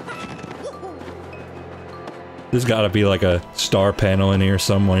 There's gotta be like a star panel in here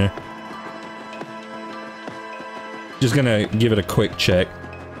somewhere. Just gonna give it a quick check.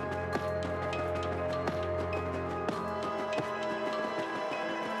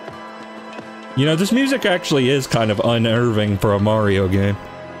 You know, this music actually is kind of unnerving for a Mario game.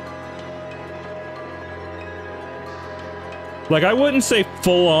 Like, I wouldn't say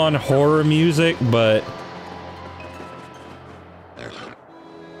full-on horror music, but...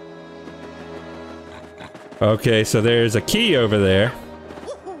 Okay, so there's a key over there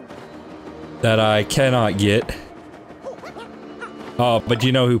that I cannot get. Oh, but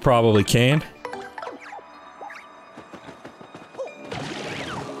you know who probably can?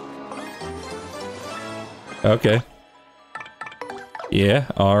 Okay. Yeah,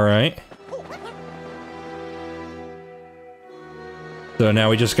 alright. So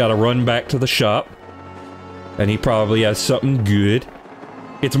now we just gotta run back to the shop. And he probably has something good.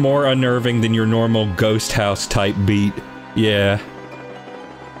 It's more unnerving than your normal ghost house type beat. Yeah.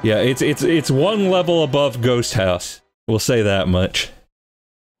 Yeah, it's one level above Ghost House. We'll say that much.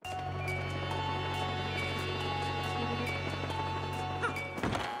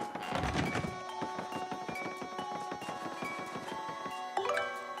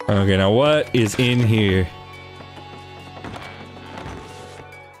 Okay, now what is in here?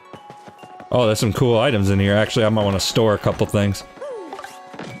 Oh, there's some cool items in here. Actually, I might want to store a couple things.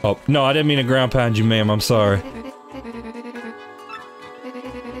 Oh, no, I didn't mean to ground pound you, ma'am. I'm sorry.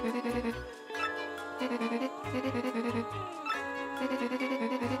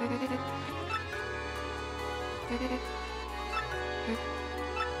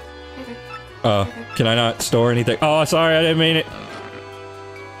 Can I not store anything? Oh, sorry, I didn't mean it.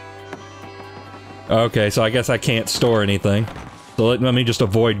 Okay, so I guess I can't store anything. So let me just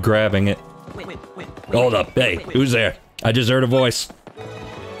avoid grabbing it. Hold up. Hey, who's there? I just heard a voice.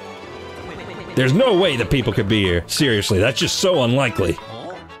 There's no way that people could be here. Seriously, that's just so unlikely.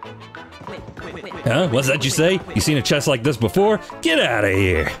 Huh? What's that you say? You seen a chest like this before? Get out of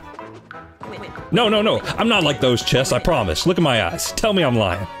here. No, no, no. I'm not like those chests, I promise. Look at my eyes. Tell me I'm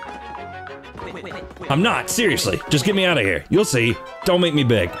lying. I'm not, seriously. Just get me out of here. You'll see. Don't make me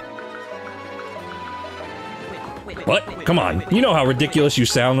beg. What? Come on. You know how ridiculous you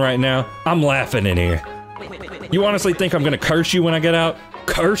sound right now? I'm laughing in here. You honestly think I'm gonna curse you when I get out?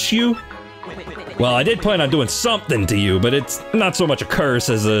 Curse you? Well, I did plan on doing something to you, but it's not so much a curse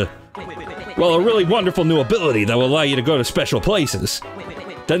as a... well, a really wonderful new ability that will allow you to go to special places.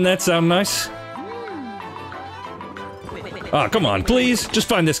 Doesn't that sound nice? Ah, come on, please. Just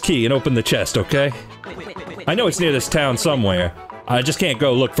find this key and open the chest, okay? I know it's near this town somewhere. I just can't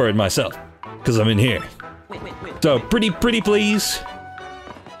go look for it myself, because I'm in here. So, pretty please.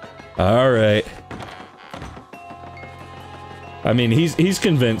 Alright. I mean, he's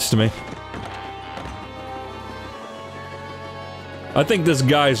convinced me. I think this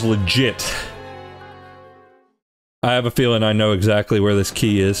guy's legit. I have a feeling I know exactly where this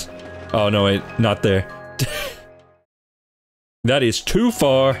key is. Oh, no, wait, not there. That is too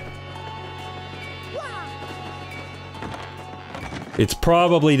far. It's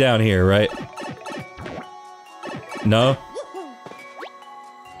probably down here, right? No?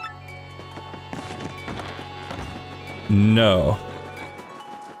 No.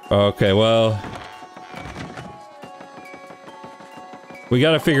 Okay, well... we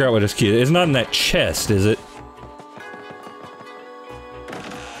gotta figure out what his key is. It's not in that chest, is it?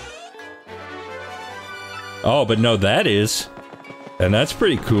 Oh, but no, that is. And that's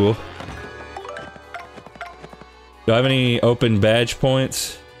pretty cool. Do I have any open badge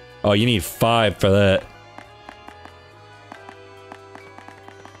points? Oh, you need 5 for that.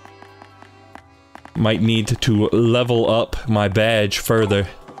 Might need to level up my badge further.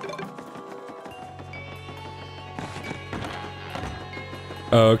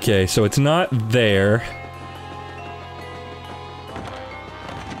 Okay, so it's not there.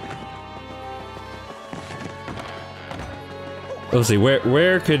 Let's see,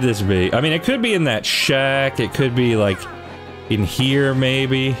 where could this be? I mean, it could be in that shack, it could be, like, in here,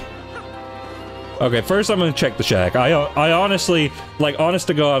 maybe. Okay, first I'm gonna check the shack. I honestly, like, honest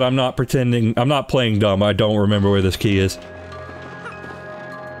to God, I'm not pretending, I'm not playing dumb, I don't remember where this key is.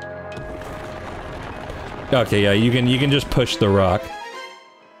 Okay, yeah, you can just push the rock.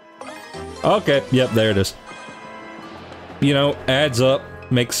 Okay, yep, there it is. You know, adds up,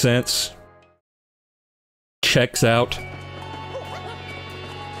 makes sense. Checks out.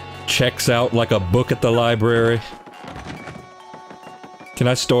 Checks out like a book at the library. Can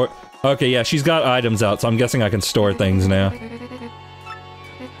I store? Okay, yeah, she's got items out, so I'm guessing I can store things now.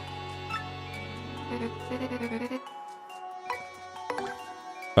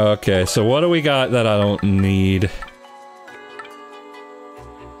 Okay, so what do we got that I don't need?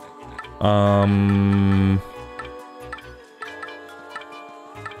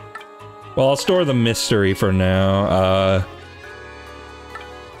 Well, I'll store the mystery for now,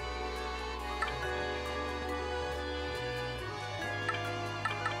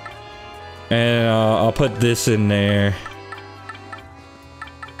 and I'll put this in there.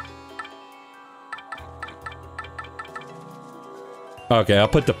 Okay, I'll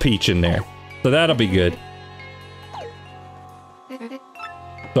put the peach in there. So that'll be good.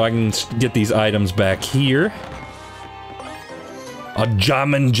 So I can get these items back here. A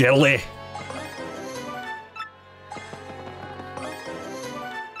jam and jelly.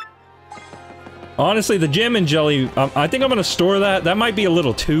 Honestly, the jam and jelly, I think I'm gonna store that. That might be a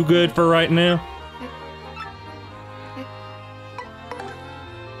little too good for right now.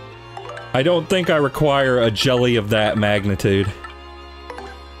 I don't think I require a jelly of that magnitude.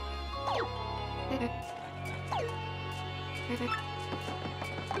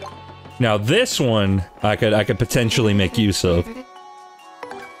 Now this one, I could potentially make use of.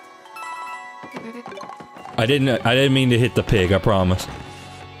 I didn't mean to hit the pig, I promise.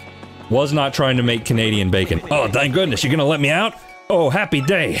 Was not trying to make Canadian bacon. Oh, thank goodness, you're gonna let me out? Oh, happy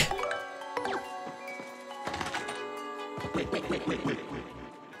day.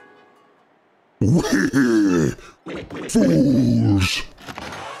 Fools!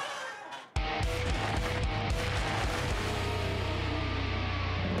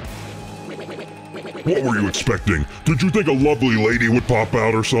 What were you expecting? Did you think a lovely lady would pop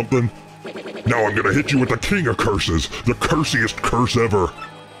out or something? Now I'm gonna hit you with the king of curses, the cursiest curse ever.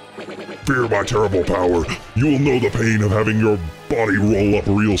 Fear my terrible power. You will know the pain of having your body roll up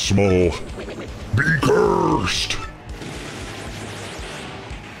real small. Be cursed!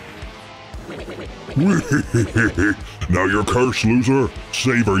 Now you're cursed, loser.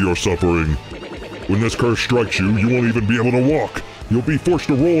 Savor your suffering. When this curse strikes you, you won't even be able to walk. You'll be forced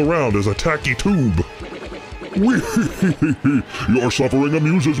to roll around as a tacky tube. Your suffering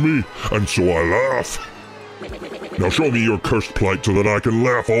amuses me, and so I laugh. Now show me your cursed plight so that I can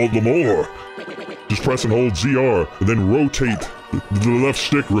laugh all the more. Just press and hold ZR, and then rotate the left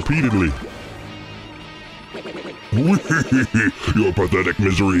stick repeatedly. Your pathetic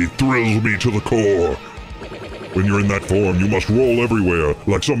misery thrills me to the core. When you're in that form, you must roll everywhere,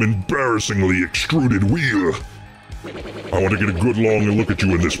 like some embarrassingly extruded wheel. I want to get a good long look at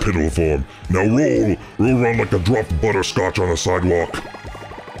you in this piddle form. Now roll around like a dropped butterscotch on a sidewalk.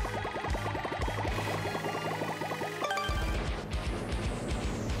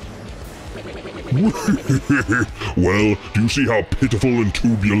 Well, do you see how pitiful and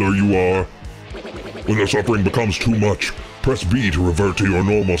tubular you are? When the suffering becomes too much, press B to revert to your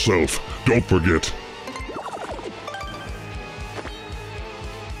normal self. Don't forget.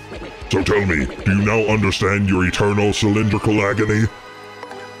 So tell me, do you now understand your eternal cylindrical agony?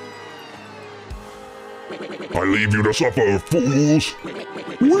 I leave you to suffer, fools!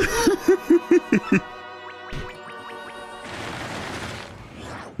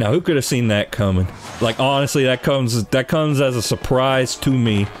 Now, who could have seen that coming? Like, honestly, that comes as a surprise to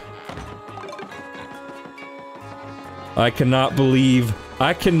me. I cannot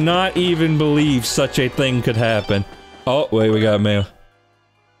even believe such a thing could happen. Oh, wait, we got mail.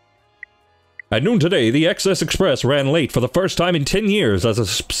 At noon today, the XS Express ran late for the first time in 10 years as a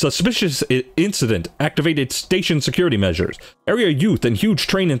suspicious incident activated station security measures. Area youth and huge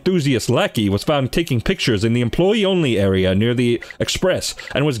train enthusiast Lackey was found taking pictures in the employee-only area near the Express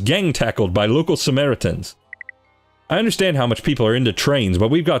and was gang-tackled by local Samaritans. I understand how much people are into trains, but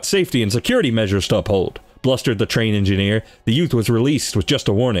we've got safety and security measures to uphold, blustered the train engineer. The youth was released with just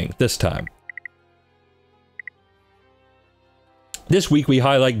a warning, this time. This week we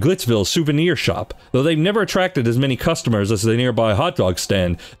highlight Glitzville's souvenir shop. Though they've never attracted as many customers as the nearby hot dog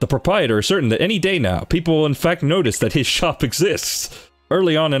stand, the proprietor is certain that any day now, people will in fact notice that his shop exists.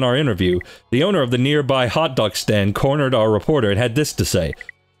 Early on in our interview, the owner of the nearby hot dog stand cornered our reporter and had this to say.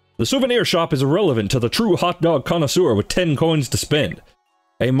 The souvenir shop is irrelevant to the true hot dog connoisseur with 10 coins to spend.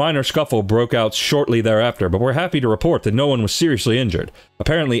 A minor scuffle broke out shortly thereafter, but we're happy to report that no one was seriously injured.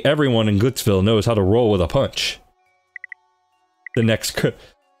 Apparently everyone in Glitzville knows how to roll with a punch. The next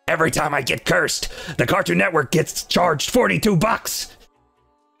every time I get cursed, the Cartoon Network gets charged 42 bucks!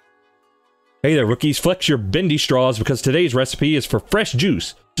 Hey there, rookies, flex your bendy straws because today's recipe is for fresh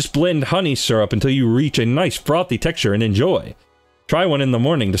juice. Just blend honey syrup until you reach a nice frothy texture and enjoy. Try one in the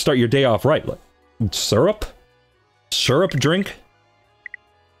morning to start your day off right. Syrup? Syrup drink?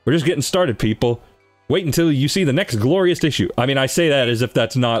 We're just getting started, people. Wait until you see the next glorious issue. I mean, I say that as if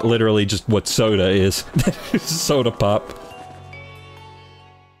that's not literally just what soda is. Soda pop.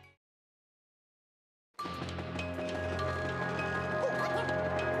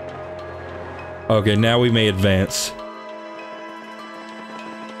 Okay, now we may advance.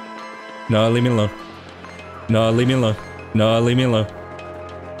 No, leave me alone. No, leave me alone. No, leave me alone.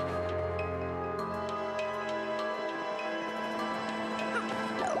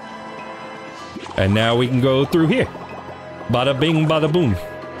 And now we can go through here. Bada bing, bada boom.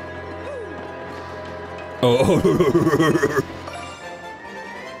 Oh.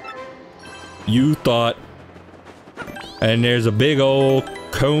 You thought. And there's a big old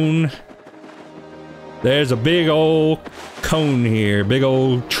cone. There's a big old cone here. Big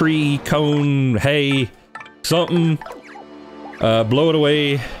old tree, cone, hay, something. Blow it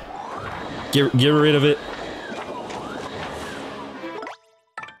away. Get rid of it.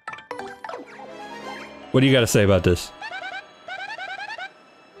 What do you gotta say about this?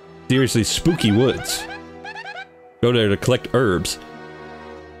 Seriously, spooky woods. Go there to collect herbs.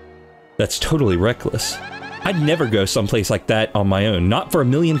 That's totally reckless. I'd never go someplace like that on my own. Not for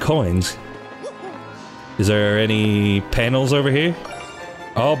 1,000,000 coins. Is there any panels over here?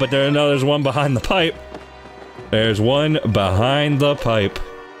 Oh, but there's one behind the pipe. There's one behind the pipe.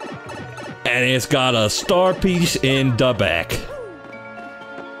 And it's got a star piece in the back.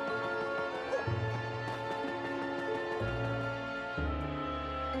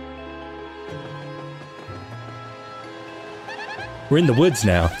 We're in the woods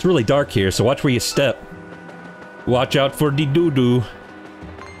now. It's really dark here, so watch where you step. Watch out for the doo-doo.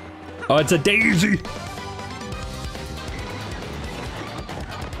 Oh, it's a daisy!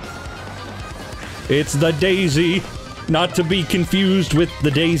 It's the daisy! Not to be confused with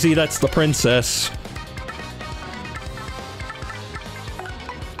the daisy that's the princess.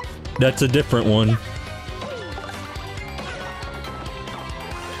 That's a different one.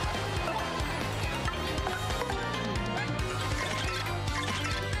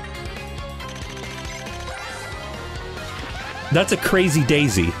 That's a crazy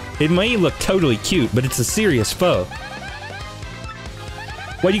daisy. It may look totally cute, but it's a serious foe.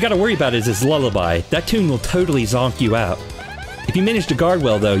 What you gotta worry about is his lullaby. That tune will totally zonk you out. If you manage to guard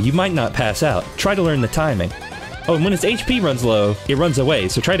well though, you might not pass out. Try to learn the timing. Oh, and when its HP runs low, it runs away,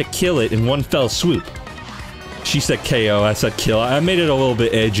 so try to kill it in one fell swoop. She said KO, I said kill. I made it a little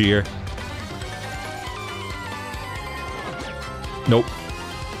bit edgier. Nope.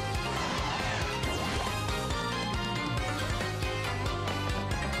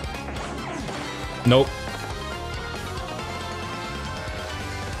 Nope.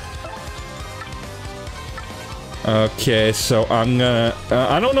 Okay, so I'm gonna...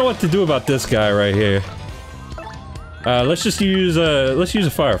 I don't know what to do about this guy right here. Let's just use a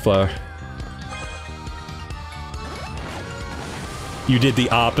fire flower. You did the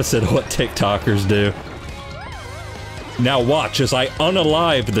opposite of what TikTokers do. Now watch as I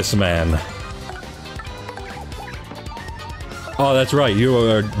unalive this man. Oh, that's right, you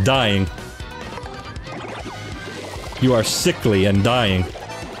are dying. You are sickly and dying.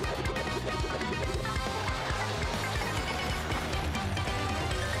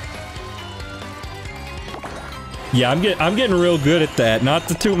 Yeah, I'm getting real good at that. Not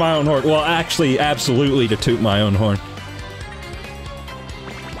to toot my own horn. Well, actually, absolutely to toot my own horn.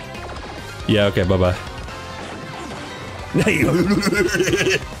 Yeah, okay, bye-bye.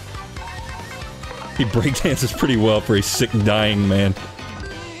 He breakdances pretty well for a sick, dying man.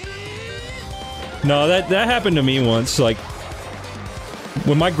 No, that happened to me once, like...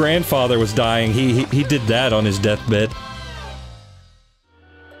 When my grandfather was dying, he did that on his deathbed.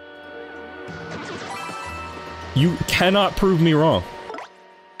 You cannot prove me wrong.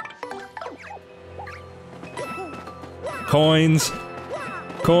 Coins.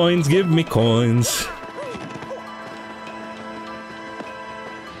 Coins, give me coins.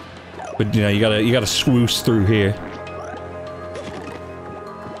 But you know, you gotta swoosh through here.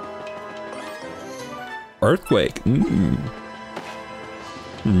 Earthquake.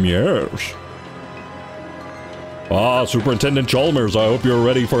 Yes. Ah, Superintendent Chalmers, I hope you're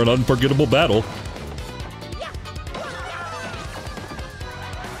ready for an unforgettable battle.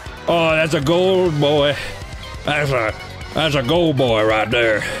 Oh, that's a gold boy. That's a gold boy right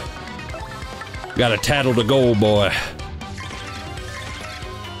there. Gotta tattle the gold boy.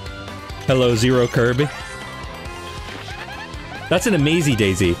 Hello, Zero Kirby. That's an amazing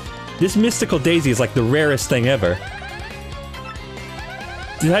daisy. This mystical daisy is like the rarest thing ever.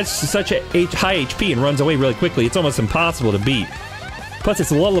 It has such a high HP and runs away really quickly, it's almost impossible to beat. Plus,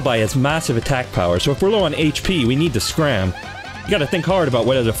 its lullaby has massive attack power, so if we're low on HP, we need to scram. You gotta think hard about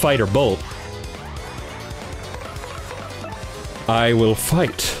whether to fight or bolt. I will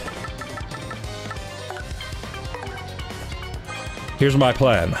fight. Here's my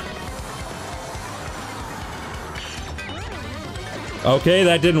plan. Okay,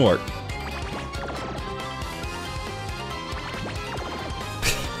 that didn't work.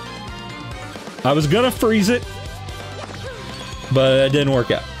 I was gonna freeze it, but it didn't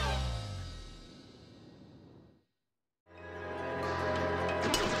work out.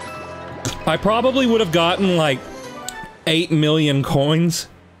 I probably would have gotten like 8 million coins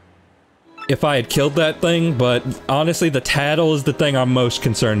if I had killed that thing, but honestly, the tattle is the thing I'm most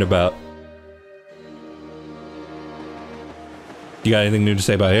concerned about. You got anything new to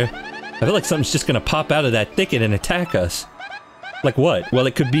say about here? I feel like something's just gonna pop out of that thicket and attack us. Like what? Well,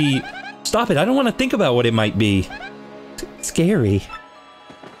 it could be... Stop it, I don't want to think about what it might be. It's scary.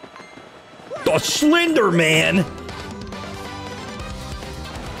 The Slender Man!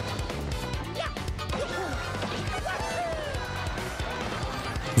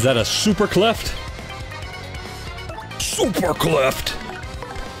 Is that a super cleft? Super cleft!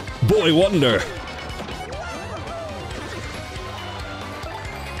 Boy wonder!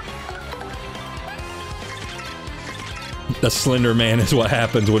 The Slender Man is what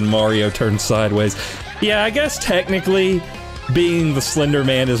happens when Mario turns sideways. Yeah, I guess technically, being the Slender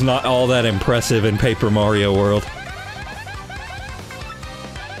Man is not all that impressive in Paper Mario World.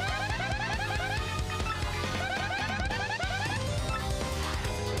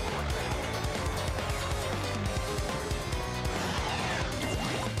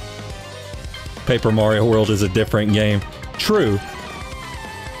 Paper Mario World is a different game. True.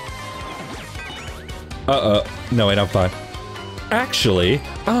 No wait, I'm fine. Actually,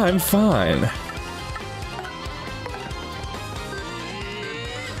 I'm fine.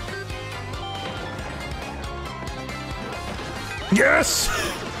 Yes!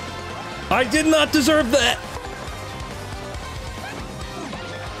 I did not deserve that!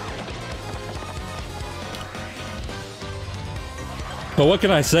 But what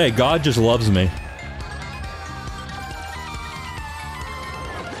can I say? God just loves me.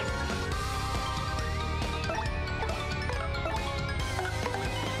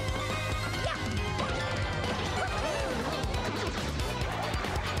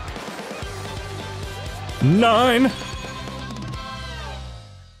 Nine.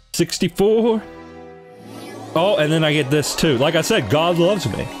 64. Oh, and then I get this too. Like I said, God loves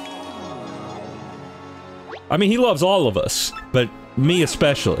me. I mean, he loves all of us, but me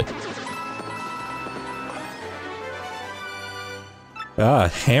especially. Ah,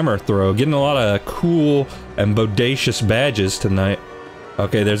 hammer throw. Getting a lot of cool and bodacious badges tonight.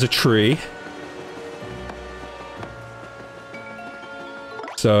 Okay, there's a tree.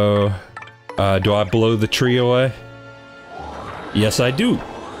 So, do I blow the tree away? Yes, I do.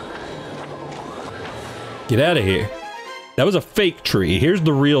 Get out of here. That was a fake tree. Here's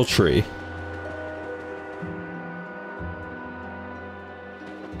the real tree.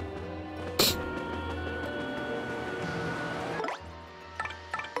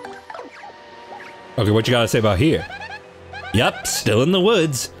 Okay, what you gotta say about here? Yep, still in the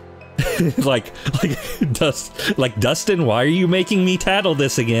woods. like Dustin, why are you making me tattle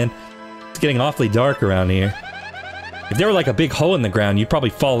this again? It's getting awfully dark around here. If there were like a big hole in the ground, you'd probably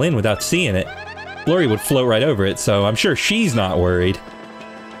fall in without seeing it. Glory would float right over it, so I'm sure she's not worried.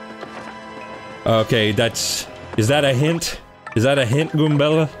 Okay, that's... Is that a hint? Is that a hint,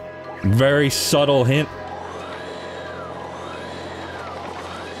 Goombella? Very subtle hint.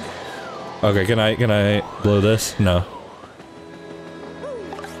 Okay, can I blow this? No.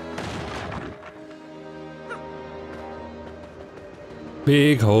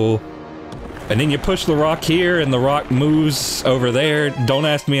 Big hole. And then you push the rock here, and the rock moves over there. Don't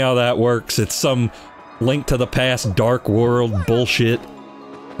ask me how that works. It's some Link to the Past Dark World bullshit.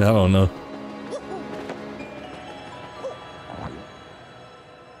 I don't know.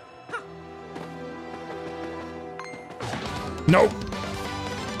 Nope.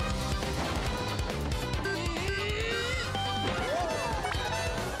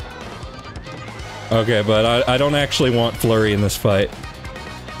 Okay, but I don't actually want Flurry in this fight.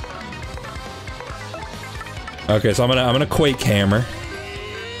 Okay, so I'm gonna Quake Hammer.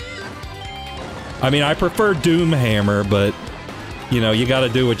 I mean, I prefer Doom Hammer, but you know, you gotta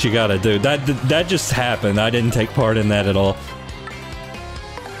do what you gotta do. That just happened. I didn't take part in that at all.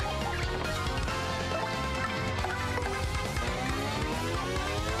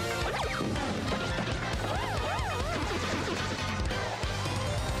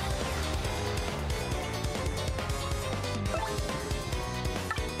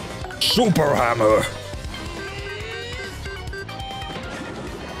 Super Hammer!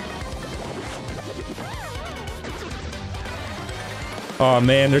 Aw,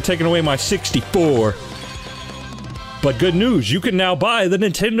 man, they're taking away my 64. But good news, you can now buy the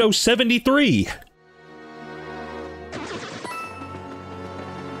Nintendo 73.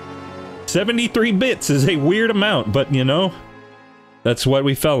 73 bits is a weird amount, but you know, that's what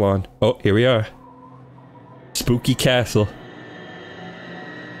we fell on. Oh, here we are. Spooky Castle.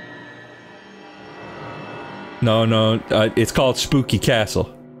 No, it's called Spooky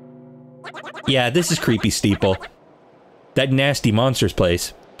Castle. Yeah, this is Creepy Steeple. That nasty monster's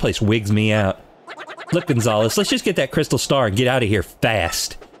place wigs me out. Look, Gonzalez, let's just get that crystal star and get out of here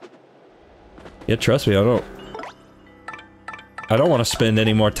fast. Yeah, trust me, I don't want to spend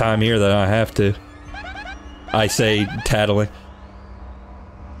any more time here than I have to. I say, tattling.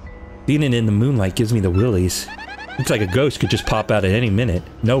 Being in the moonlight gives me the willies. Looks like a ghost could just pop out at any minute.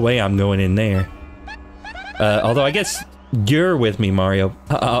 No way I'm going in there. Although I guess you're with me, Mario.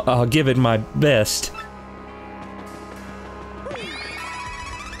 I'll give it my best.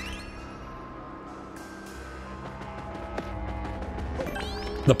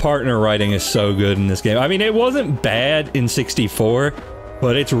 The partner writing is so good in this game. I mean, it wasn't bad in 64,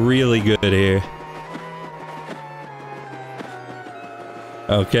 but it's really good here.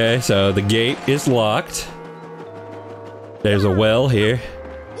 Okay, so the gate is locked. There's a well here.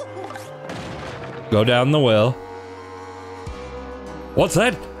 Go down the well. What's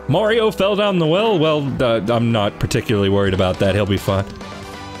that? Mario fell down the well? Well, I'm not particularly worried about that. He'll be fine.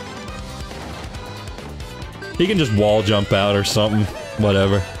 He can just wall jump out or something.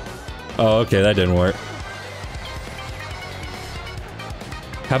 Whatever. Oh, okay, that didn't work.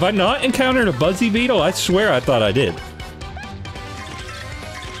 Have I not encountered a Buzzy Beetle? I swear I thought I did.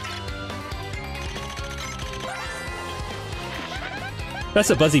 That's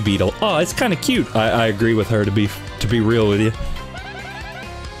a Buzzy Beetle. Oh, it's kind of cute. I agree with her, to be real with you.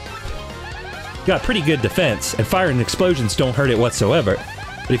 Got pretty good defense, and fire and explosions don't hurt it whatsoever.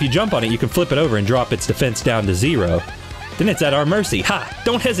 But if you jump on it, you can flip it over and drop its defense down to 0. Then it's at our mercy. Ha!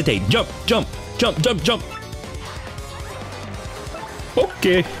 Don't hesitate. Jump, jump, jump, jump, jump.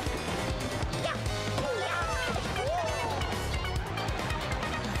 Okay.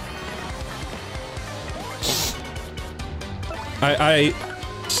 I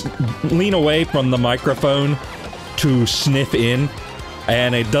lean away from the microphone to sniff in,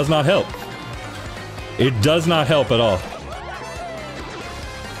 and it does not help. It does not help at all.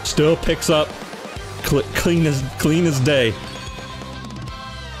 Still picks up clean as day.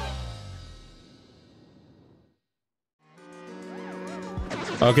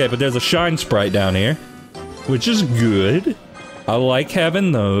 Okay, but there's a shine sprite down here, which is good. I like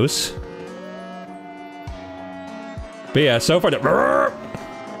having those. But yeah, so far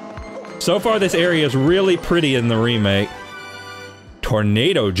this area is really pretty in the remake.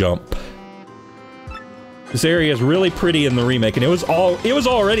 Tornado jump. This area is really pretty in the remake, and it was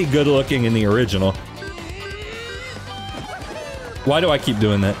already good looking in the original. Why do I keep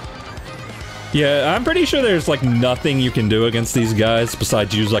doing that? Yeah, I'm pretty sure there's like nothing you can do against these guys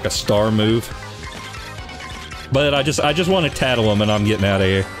besides use like a star move. But I just want to tattle them and I'm getting out of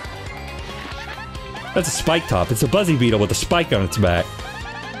here. That's a spike top. It's a Buzzy Beetle with a spike on its back.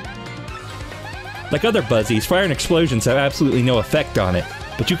 Like other Buzzies, fire and explosions have absolutely no effect on it,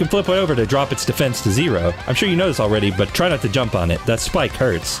 but you can flip it over to drop its defense to 0. I'm sure you know this already, but try not to jump on it. That spike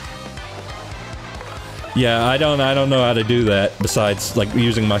hurts. Yeah, I don't know how to do that besides like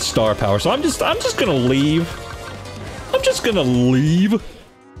using my star power. So I'm just gonna leave. I'm just gonna leave.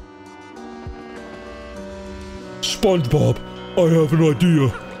 SpongeBob, I have an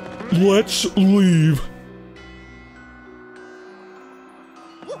idea. Let's leave.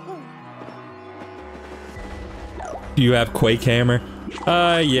 Do you have Quake Hammer?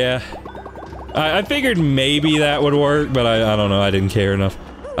 Yeah. I figured maybe that would work, but I don't know, I didn't care enough.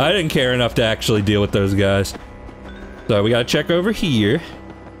 I didn't care enough to actually deal with those guys. So we gotta check over here.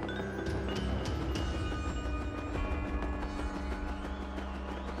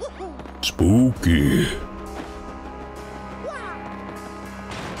 Spooky.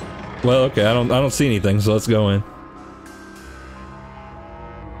 Well, okay, I don't see anything, so let's go in.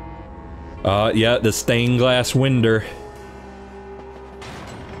 Yeah, the stained glass window.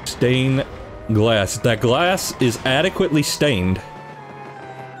 Stained glass. That glass is adequately stained.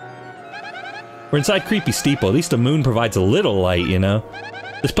 We're inside Creepy Steeple. At least the moon provides a little light, you know?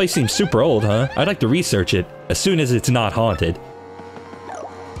 This place seems super old, huh? I'd like to research it, as soon as it's not haunted.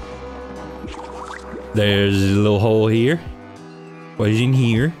 There's a little hole here. What is in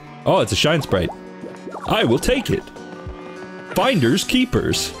here? Oh, it's a shine sprite. I will take it. Finders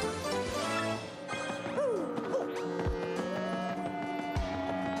keepers.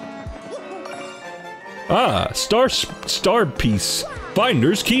 Ah, star piece.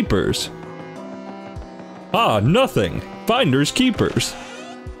 Finders keepers. Ah, nothing. Finders keepers.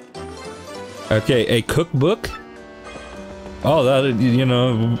 Okay, a cookbook. Oh, that, you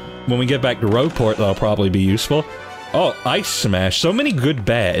know, when we get back to Roadport, that'll probably be useful. Oh, Ice Smash. So many good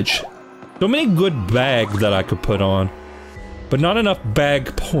badge. So many good bag that I could put on. But not enough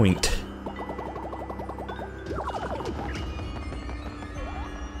bag point.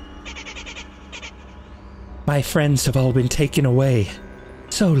 My friends have all been taken away.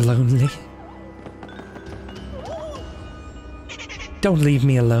 So lonely. Don't leave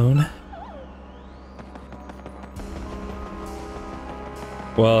me alone.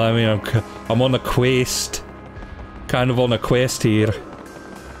 Well, I mean, I'm on a quest. Kind of on a quest here.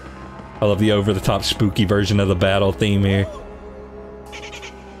 I love the over-the-top spooky version of the battle theme here.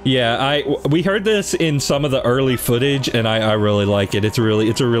 Yeah, we heard this in some of the early footage, and I really like it. It's a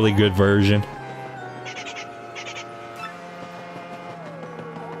really good version.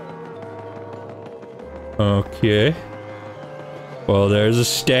 Okay. Well, there's a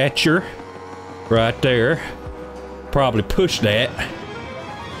statue right there. Probably push that.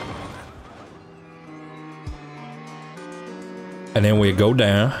 And then we go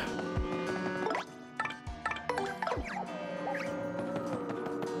down.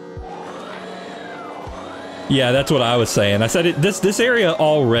 Yeah, that's what I was saying. I said this area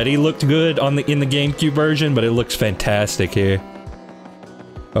already looked good in the GameCube version, but it looks fantastic here.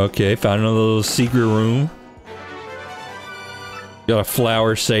 Okay, found another little secret room. Got a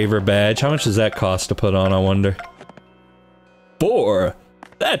flower saver badge. How much does that cost to put on, I wonder? 4!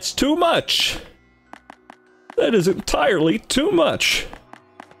 That's too much! That is entirely too much.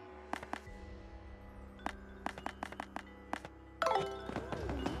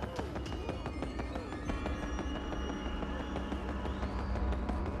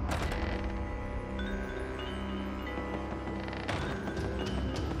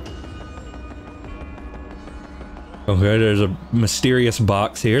 Okay, there's a mysterious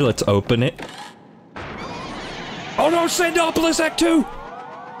box here. Let's open it. Oh no, Sandopolis Act 2!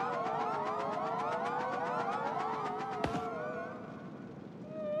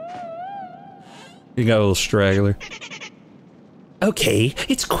 You got a little straggler. Okay,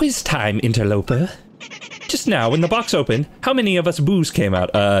 it's quiz time, interloper. Just now, when the box opened, how many of us boos came out?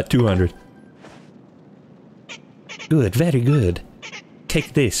 200. Good, very good.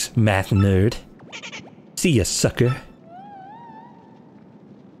 Take this, math nerd. See ya, sucker.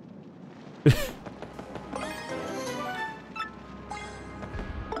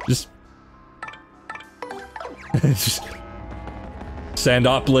 Just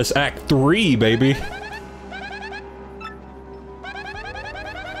Sandopolis Act 3, baby.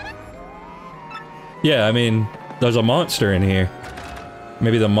 Yeah, I mean, there's a monster in here.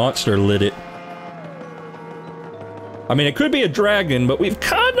 Maybe the monster lit it. I mean, it could be a dragon, but we've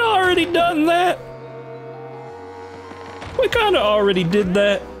kinda already done that. We kinda already did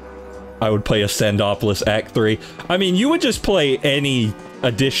that. I would play a Sandopolis Act 3. I mean, you would just play any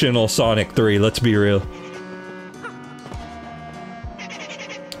additional Sonic 3, let's be real.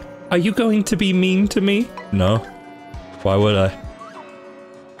 Are you going to be mean to me? No. Why would I?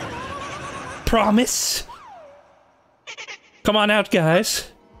 Promise? Come on out, guys.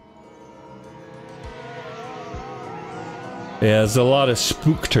 Yeah, there's a lot of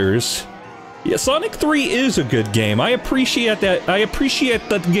spookters. Yeah, Sonic 3 is a good game. I appreciate that. I appreciate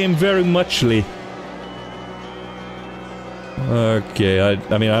that game very muchly. Okay,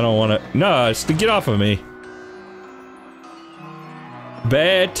 I mean, I don't want to... No, it's to get off of me.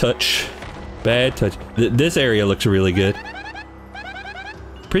 Bad touch. Bad touch. This area looks really good.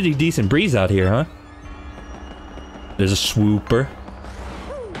 Pretty decent breeze out here, huh? there's a swooper.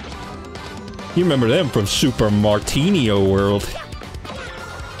 You remember them from Super Martinio World.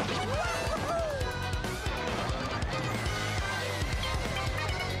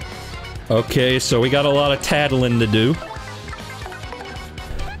 Okay, so we got a lot of tattling to do.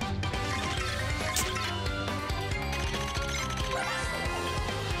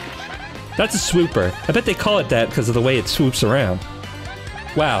 That's a swooper. I bet they call it that because of the way it swoops around.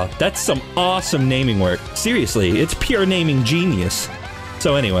 Wow, that's some awesome naming work. Seriously, it's pure naming genius.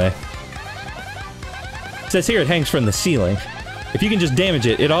 So anyway. It says here it hangs from the ceiling. If you can just damage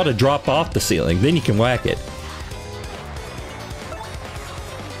it, it ought to drop off the ceiling. Then you can whack it.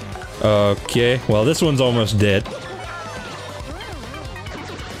 Okay, well this one's almost dead.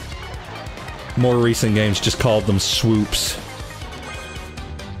 More recent games just called them swoops.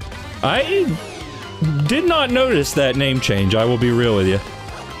 I did not notice that name change, I will be real with you.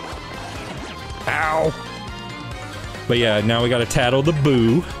 Ow! But yeah, now we gotta tattle the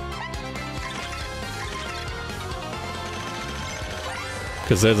boo.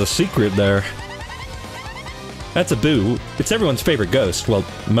 Because there's a secret there. That's a boo. It's everyone's favorite ghost. Well,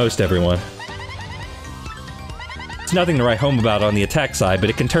 most everyone. It's nothing to write home about on the attack side, but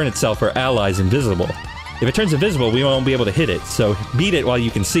it can turn itself or allies invisible. If it turns invisible, we won't be able to hit it, so beat it while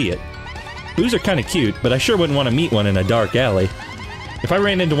you can see it. Boos are kinda cute, but I sure wouldn't want to meet one in a dark alley. If I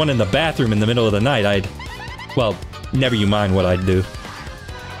ran into one in the bathroom in the middle of the night, I'd... well, never you mind what I'd do.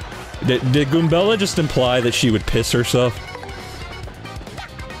 Did Goombella just imply that she would piss herself?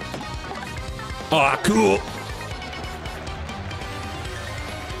 Aw, cool!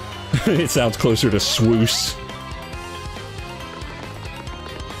 It sounds closer to swoosh.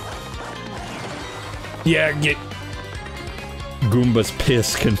 Yeah, get... Goomba's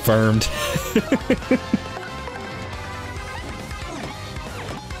piss confirmed.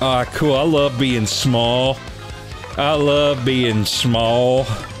 Ah, cool. I love being small. I love being small.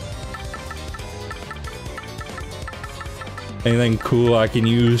 Anything cool I can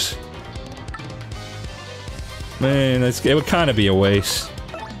use? Man, it would kind of be a waste.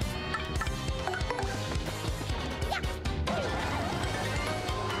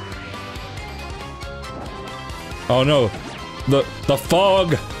 Oh no, the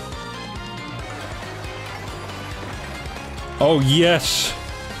fog! Oh yes!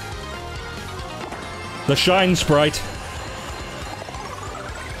 The shine sprite!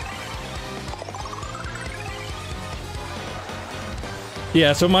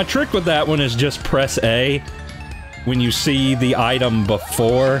 Yeah, so my trick with that one is just press A when you see the item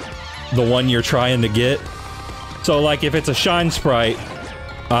before the one you're trying to get. So like if it's a shine sprite,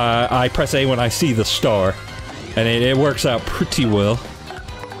 I press A when I see the star. And it works out pretty well.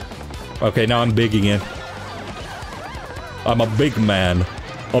 Okay, now I'm big again. I'm a big man.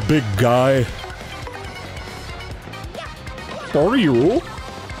 A big guy. Are you?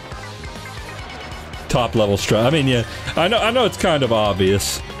 Top level strat. I mean, yeah. I know it's kind of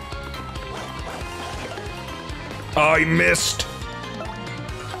obvious. I missed!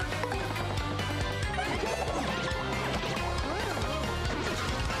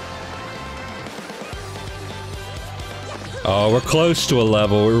 Oh, we're close to a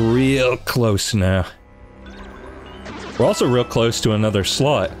level. We're real close now. We're also real close to another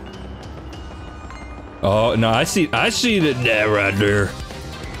slot. Oh, no, I see it there, right there.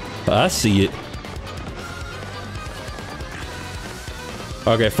 I see it.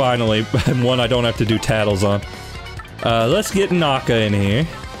 Okay, finally, one I don't have to do tattles on. Let's get Naka in here.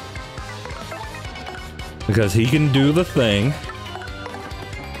 Because he can do the thing.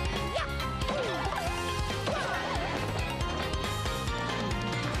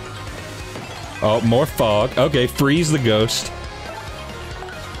 Oh, more fog. Okay, freeze the ghost.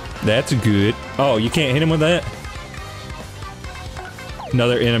 That's good. Oh, you can't hit him with that?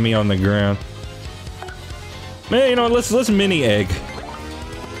 Another enemy on the ground. Man, you know what, let's mini egg.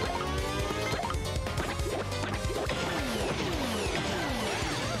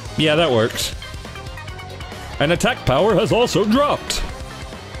 Yeah, that works. And attack power has also dropped.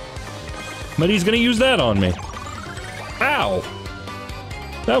 But he's gonna use that on me. Ow!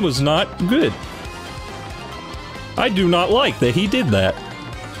 That was not good. I do not like that he did that.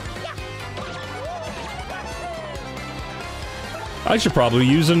 I should probably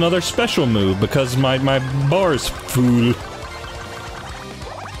use another special move because my bar's full.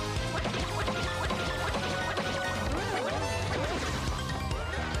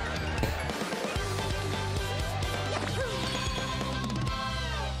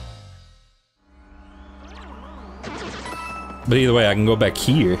 But either way, I can go back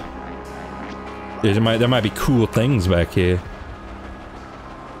here. There might be cool things back here.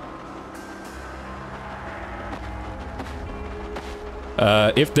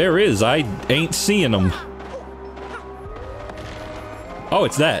 If there is, I ain't seeing them. Oh,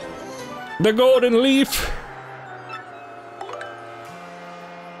 it's that. The golden leaf!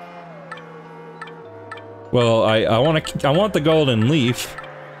 Well, I want the golden leaf.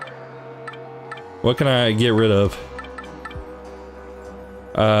 What can I get rid of?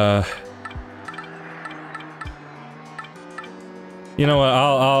 You know what,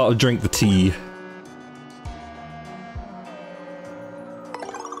 I'll drink the tea.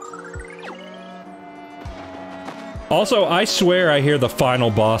 Also, I swear I hear the final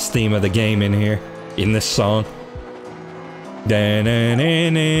boss theme of the game in here, in this song.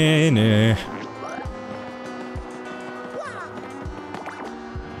 Da-na-na-na-na.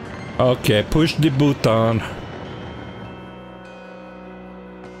 Okay, push the button.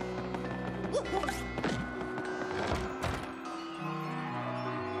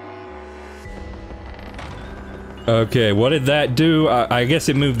 Okay, what did that do? I guess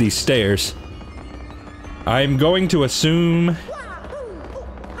it moved these stairs. I'm going to assume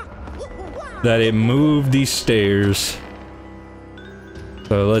that it moved these stairs.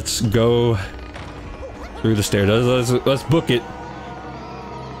 So let's go through the stairs. Let's book it.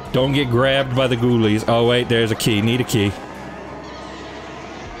 Don't get grabbed by the ghoulies. Oh wait, there's a key. Need a key.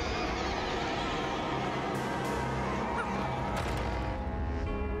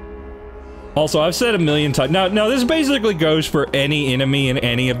 Also, I've said a million times. Now this basically goes for any enemy in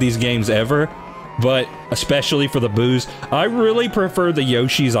any of these games ever. But, especially for the boos, I really prefer the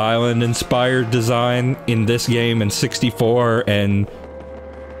Yoshi's Island inspired design in this game in 64, and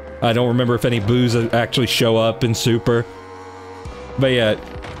I don't remember if any boos actually show up in Super. But yeah,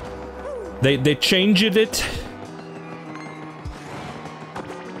 they changed it.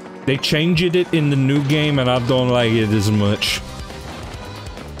 They changed it in the new game, and I don't like it as much.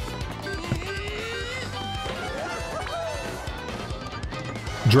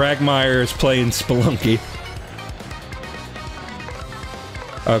 Dragmire is playing Spelunky.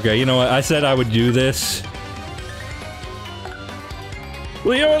 Okay, you know what? I said I would do this.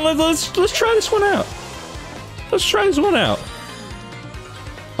 Well, you know what? Let's try this one out. Let's try this one out.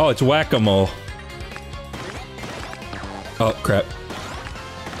 Oh, it's whack-a-mole. Oh, crap.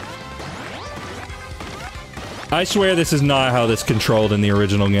 I swear this is not how this controlled in the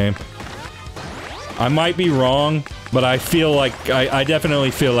original game. I might be wrong, but I feel like, I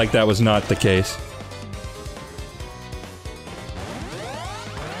definitely feel like that was not the case.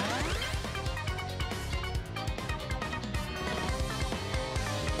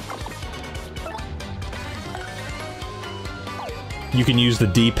 You can use the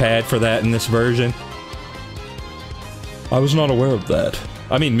D-pad for that in this version. I was not aware of that.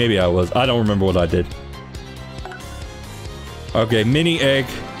 I mean, maybe I was. I don't remember what I did. Okay, mini egg.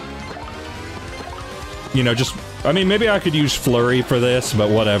 You know, just... I mean, maybe I could use Flurry for this, but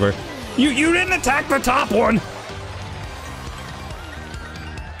whatever. You didn't attack the top one!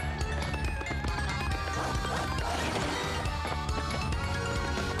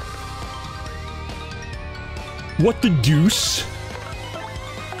 What the deuce?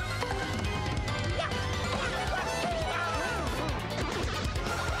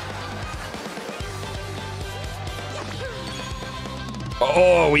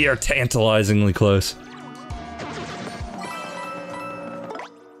 Oh, we are tantalizingly close.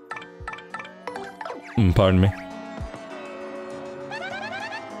 Pardon me.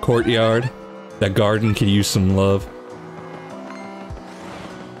 Courtyard. That garden could use some love.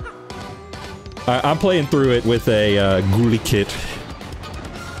 I'm playing through it with a ghoulie kit.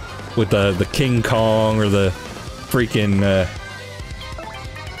 With the King Kong or the freaking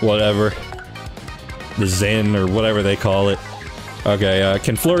whatever. The Zen or whatever they call it. Okay,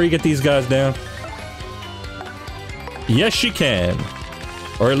 can Flurry get these guys down? Yes, she can.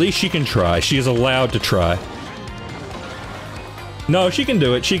 Or at least she can try. She is allowed to try. No, she can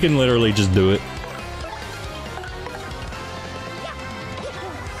do it. She can literally just do it.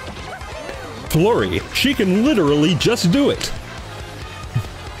 Flurry, she can literally just do it.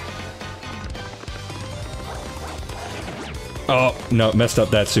 Oh, no, messed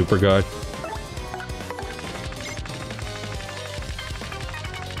up that super guard.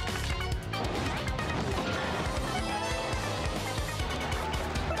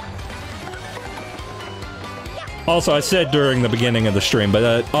 Also, I said during the beginning of the stream,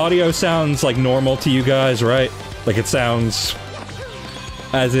 but audio sounds like normal to you guys, right? Like it sounds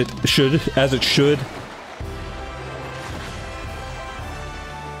as it should,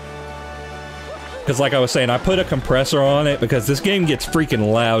 Because like I was saying, I put a compressor on it because this game gets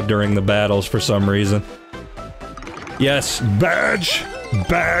freaking loud during the battles for some reason. Yes, badge!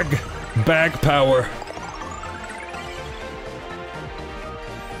 Bag power.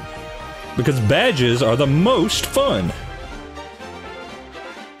 Because badges are the most fun.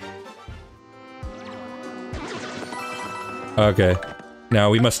 Okay. Now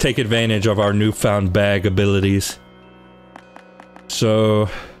we must take advantage of our newfound bag abilities. So...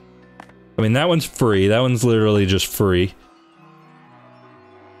 I mean, that one's free. That one's literally just free.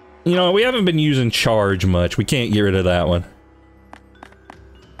 You know, we haven't been using charge much. We can't get rid of that one.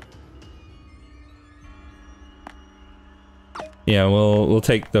 Yeah, we'll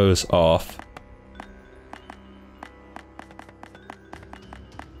take those off.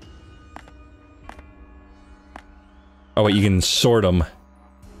 Oh wait, you can sort them.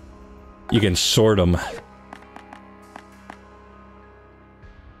 You can sort them.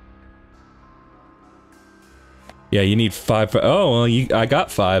 Yeah, you need 5 for— oh, well, I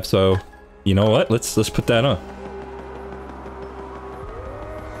got 5, so... You know what? Let's put that on.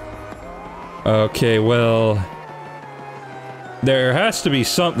 Okay, well... There has to be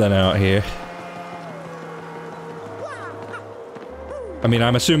something out here. I mean,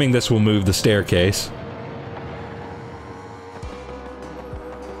 I'm assuming this will move the staircase.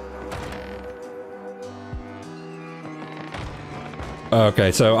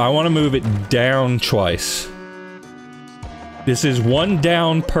 Okay, so I want to move it down twice. This is 1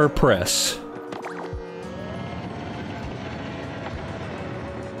 down per press.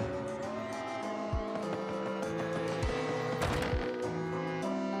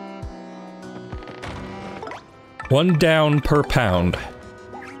 One down per pound.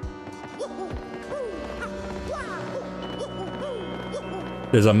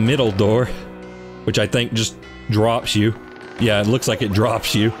 There's a middle door, which I think just drops you. Yeah, it looks like it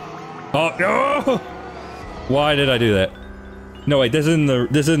drops you. Oh, no! Why did I do that? No, wait, this isn't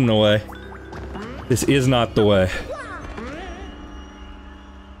the way. This is not the way.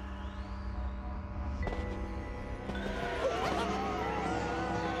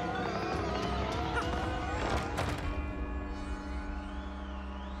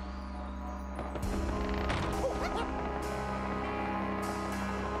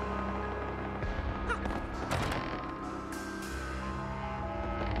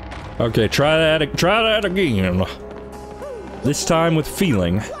 Okay, try that again. This time with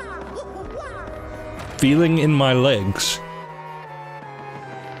feeling. Feeling in my legs.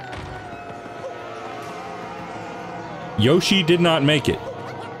 Yoshi did not make it.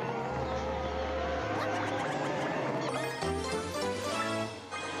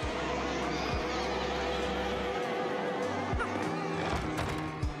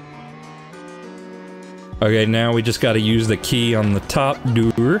 Okay, now we just gotta use the key on the top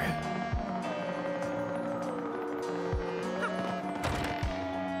door.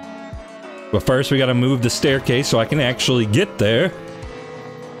 But first we gotta move the staircase so I can actually get there.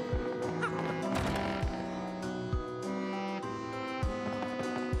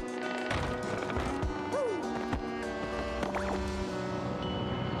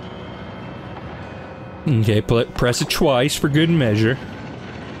 Okay, press it twice for good measure.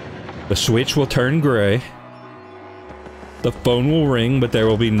 The switch will turn gray. The phone will ring, but there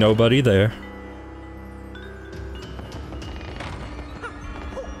will be nobody there.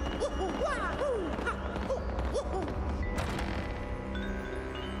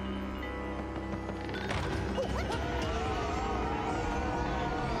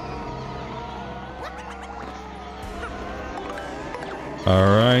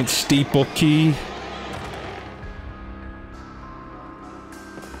 Alright, steeple key.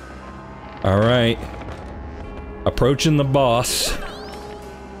 Alright. Approaching the boss.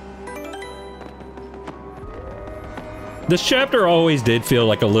 This chapter always did feel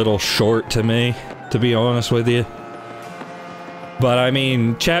like a little short to me, to be honest with you. But I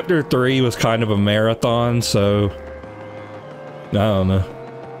mean, chapter 3 was kind of a marathon, so... I don't know.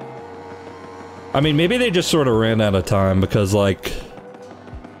 I mean, maybe they just sort of ran out of time because, like...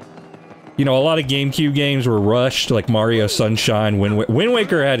 You know, a lot of GameCube games were rushed, like Mario Sunshine. Wind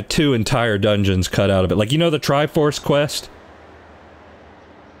Waker had 2 entire dungeons cut out of it. Like, you know the Triforce quest?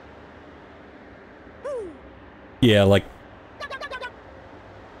 Yeah, like...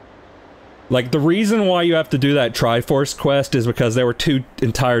 Like, the reason why you have to do that Triforce quest is because there were 2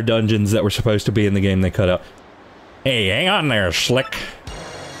 entire dungeons that were supposed to be in the game they cut out. Hey, hang on there, Slick.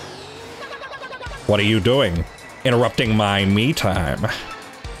 What are you doing? Interrupting my me time.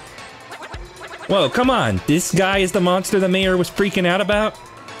 Whoa, come on! This guy is the monster the mayor was freaking out about?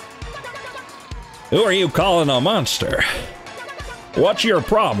 Who are you calling a monster? What's your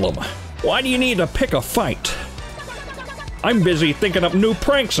problem? Why do you need to pick a fight? I'm busy thinking up new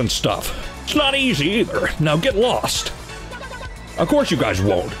pranks and stuff. It's not easy either. Now get lost. Of course you guys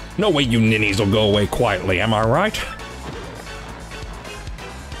won't. No way you ninnies will go away quietly, am I right?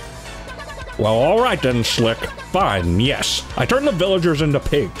 Well, alright then, Slick. Fine, yes. I turn the villagers into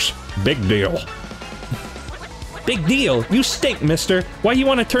pigs. Big deal. Big deal? You stink, mister. Why you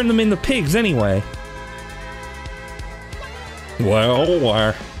want to turn them into pigs anyway?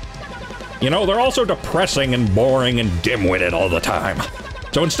 Well, you know, they're all so depressing and boring and dim-witted all the time.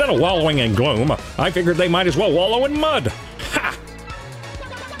 So instead of wallowing in gloom, I figured they might as well wallow in mud. Ha!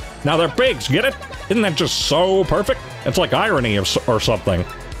 Now they're pigs, get it? Isn't that just so perfect? It's like irony or something.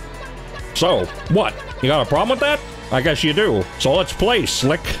 So, what? You got a problem with that? I guess you do. So let's play,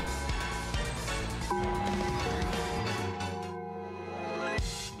 Slick.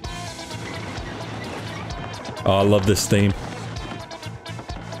 Oh, I love this theme.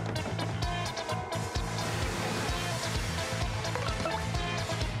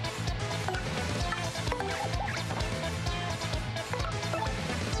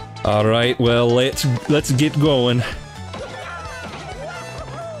 All right, well, let's get going.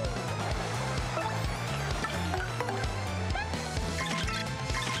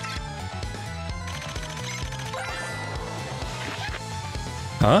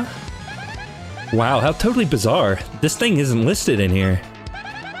 Huh? Wow, how totally bizarre. This thing isn't listed in here.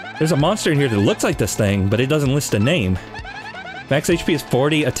 There's a monster in here that looks like this thing, but it doesn't list a name. Max HP is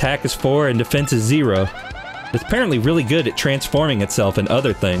 40, attack is 4, and defense is 0. It's apparently really good at transforming itself and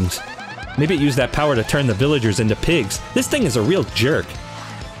other things. Maybe it used that power to turn the villagers into pigs. This thing is a real jerk.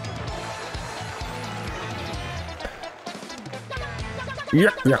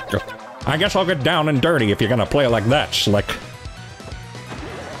 Yuck. I guess I'll get down and dirty if you're gonna play like that, Slick.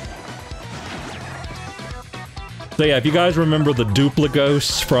 So yeah, if you guys remember the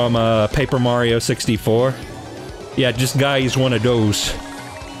Duplighosts from Paper Mario 64, yeah, this guy is one of those.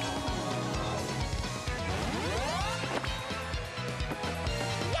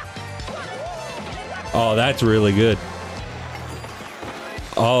 Oh, that's really good.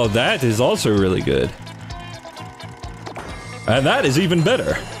 Oh, that is also really good. And that is even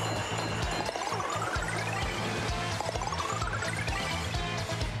better.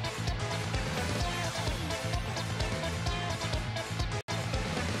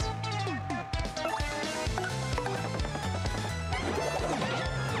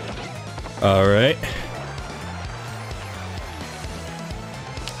 All right.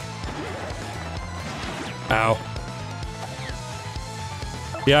 Ow.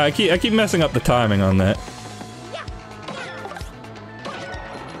 Yeah, I keep messing up the timing on that.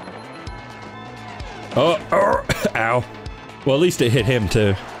 Oh, ow. Well, at least it hit him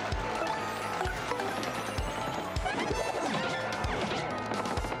too.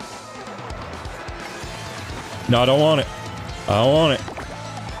 No, I don't want it. I don't want it.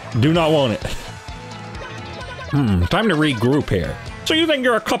 Do not want it. Time to regroup here. So you think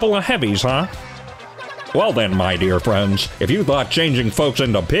you're a couple of heavies, huh? Well then, my dear friends, if you thought changing folks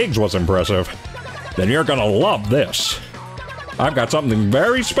into pigs was impressive, then you're gonna love this. I've got something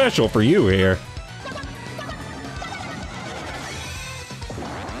very special for you here.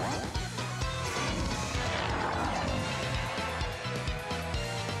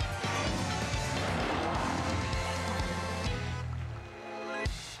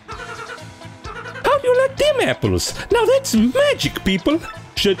 How do you like them apples? Now that's magic, people!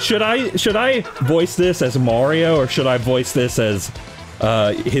 Should I voice this as Mario, or should I voice this as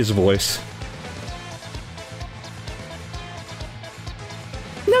his voice?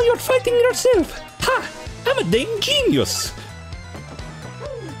 Now you're fighting yourself! Ha! I'm a dang genius!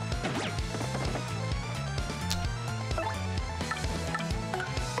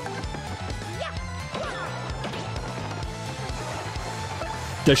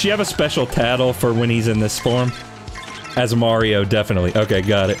 Does she have a special tattle for when he's in this form? As Mario, definitely. Okay,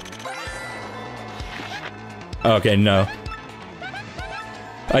 got it. Okay, no.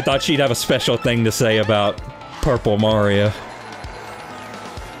 I thought she'd have a special thing to say about Purple Mario.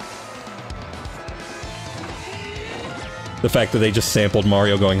 The fact that they just sampled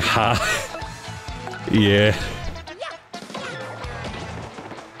Mario going, ha! Yeah.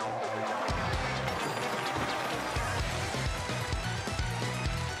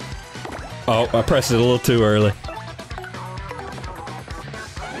 Oh, I pressed it a little too early.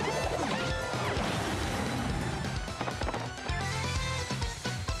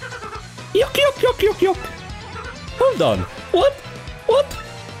 Yuck. Hold on. What?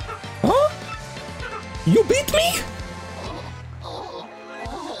 Huh? You beat me?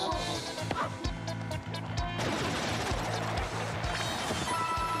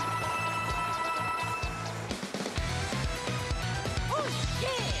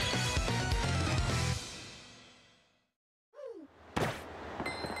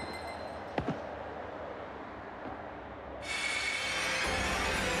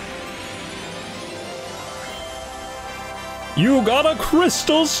 You got a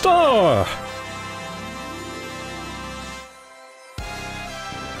crystal star!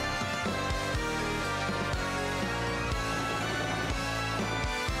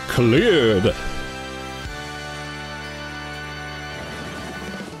 Cleared!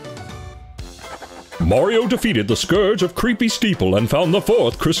 Mario defeated the Scourge of Creepy Steeple and found the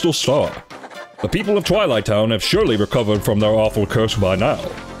 4th crystal star. The people of Twilight Town have surely recovered from their awful curse by now.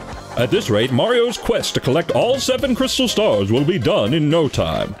 At this rate, Mario's quest to collect all 7 crystal stars will be done in no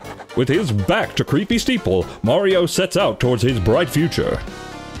time. With his back to Creepy Steeple, Mario sets out towards his bright future.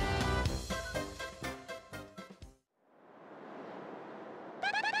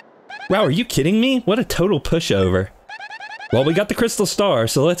 Wow, are you kidding me? What a total pushover. Well, we got the crystal star,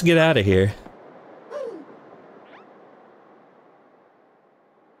 so let's get out of here.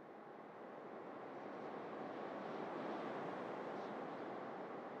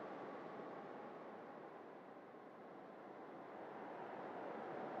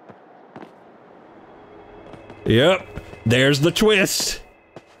 Yep, there's the twist.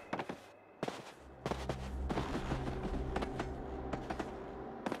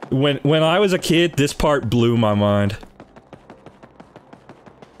 When I was a kid, this part blew my mind.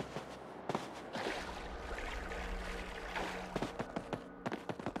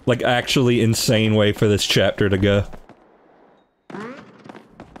 Like, actually insane way for this chapter to go.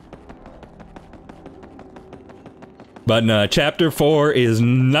 But no, chapter 4 is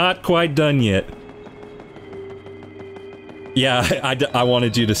not quite done yet. Yeah, I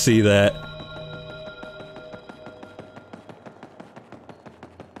wanted you to see that.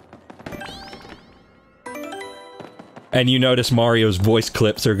 And you notice Mario's voice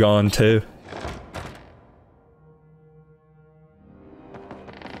clips are gone too.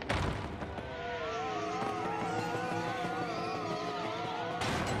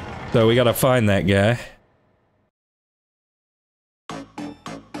 So we gotta find that guy.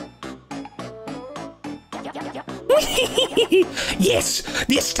 Yes,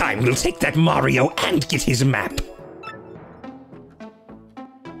 this time we'll take that Mario and get his map.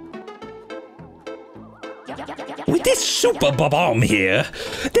 With this super bomb here,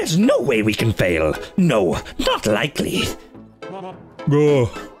 there's no way we can fail. No, not likely. Go.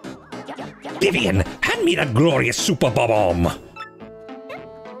 Vivian, hand me that glorious super bomb.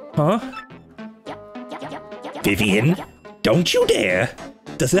 Huh? Vivian, don't you dare.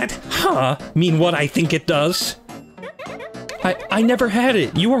 Does that "huh" mean what I think it does? I never had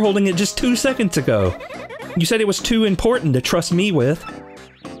it. You were holding it just 2 seconds ago. You said it was too important to trust me with.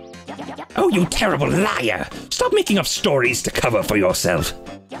 Oh, you terrible liar! Stop making up stories to cover for yourself.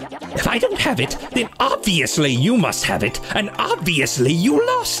 If I don't have it, then obviously you must have it, and obviously you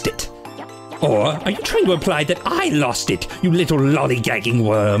lost it. Or are you trying to imply that I lost it, you little lollygagging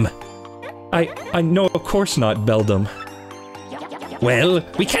worm? I know, of course not, Beldum. Well,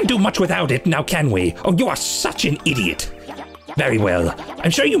 we can't do much without it, now can we? Oh, you are such an idiot. Very well. I'm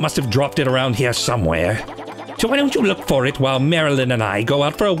sure you must have dropped it around here somewhere. So why don't you look for it while Marilyn and I go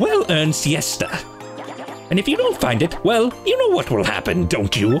out for a well-earned siesta? And if you don't find it, well, you know what will happen,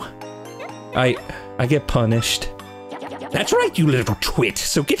 don't you? I get punished. That's right, you little twit,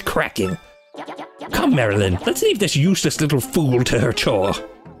 so get cracking. Come, Marilyn, let's leave this useless little fool to her chore.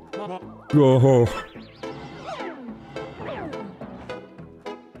 Go.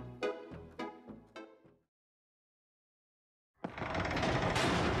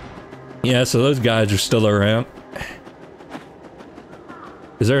 Yeah, so those guys are still around.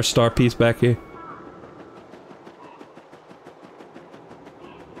 Is there a star piece back here?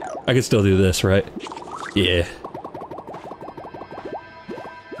 I can still do this, right? Yeah.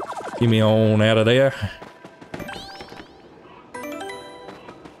 Get me on out of there.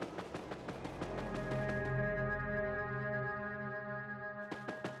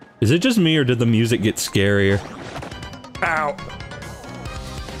 Is it just me, or did the music get scarier? Ow!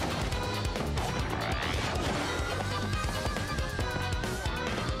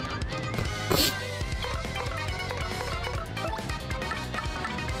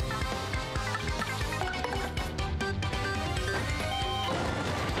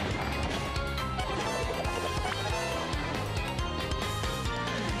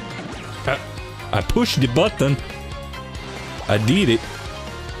 I pushed the button. I did it.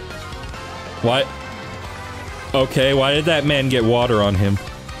 What? Okay, why did that man get water on him?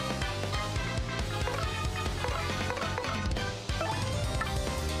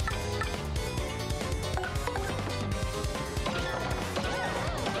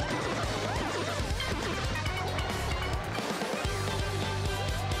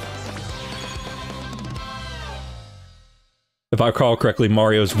 If I recall correctly,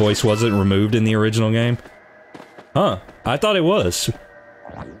 Mario's voice wasn't removed in the original game. Huh. I thought it was.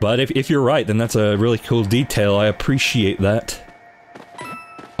 But if you're right, then that's a really cool detail. I appreciate that.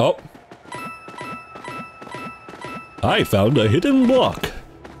 Oh. I found a hidden block.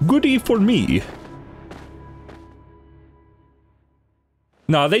 Goodie for me.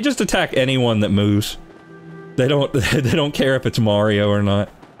 No, they just attack anyone that moves. They don't care if it's Mario or not.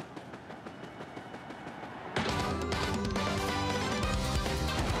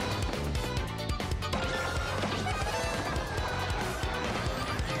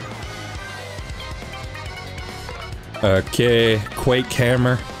 Okay, Quake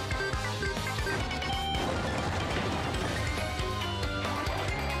Hammer.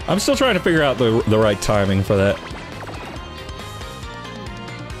 I'm still trying to figure out the right timing for that.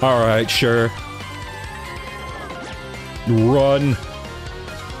 Alright, sure. Run.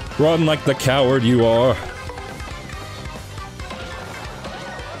 Run like the coward you are.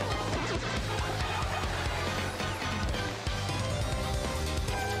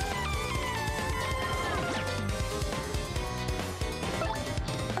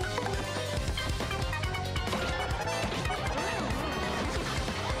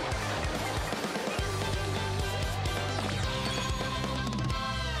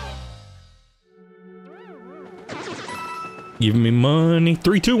 Give me money.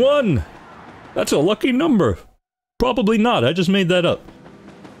 3, 2, 1! That's a lucky number. Probably not, I just made that up.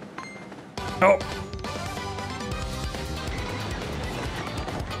 Oh.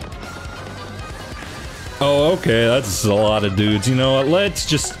 Oh, okay, that's a lot of dudes. You know what, let's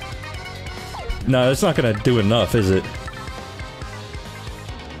just... No, that's not gonna do enough, is it?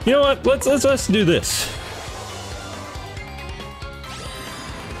 You know what, let's do this.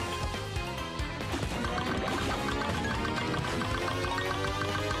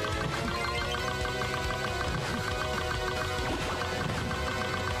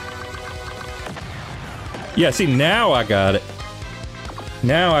 Yeah, see, now I got it.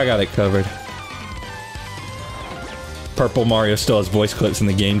 Now I got it covered. Purple Mario still has voice clips in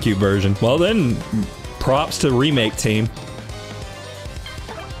the GameCube version. Well then, props to remake team.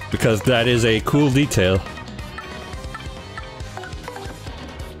 Because that is a cool detail.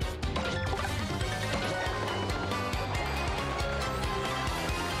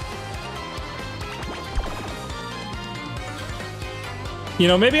 You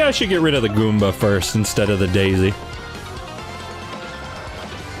know, maybe I should get rid of the Goomba first instead of the Daisy.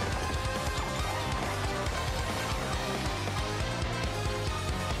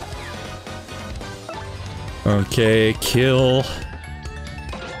 Okay, kill.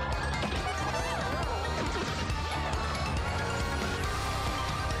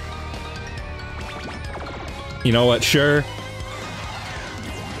 You know what, sure.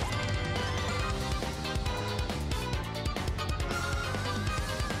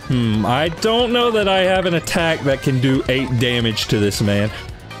 I don't know that I have an attack that can do 8 damage to this man.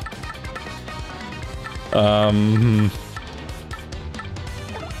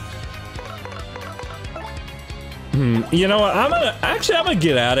 You know what, I'm gonna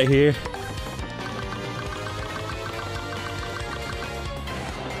get out of here.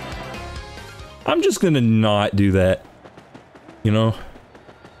 I'm just gonna not do that. You know?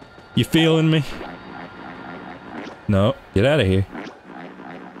 You feeling me? No, get out of here.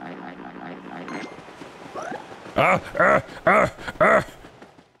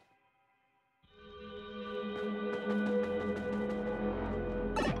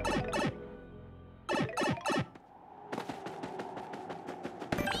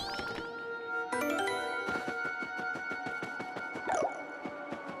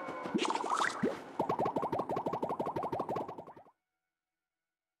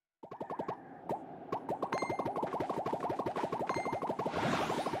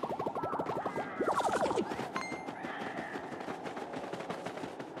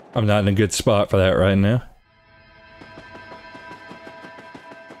 I'm not in a good spot for that right now.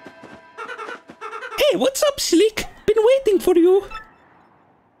 Hey, what's up, Slick? Been waiting for you.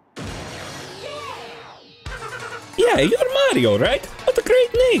 Yeah, you're Mario, right? What a great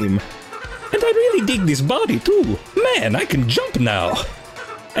name. And I really dig this body, too. Man, I can jump now.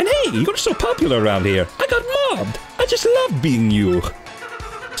 And hey, you're so popular around here. I got mobbed. I just love being you.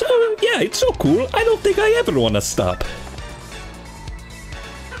 So, yeah, it's so cool. I don't think I ever want to stop.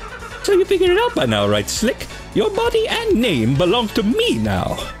 So you figured it out by now, right, Slick? Your body and name belong to me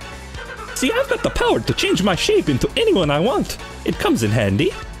now. See, I've got the power to change my shape into anyone I want. It comes in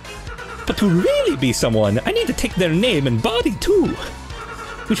handy. But to really be someone, I need to take their name and body too.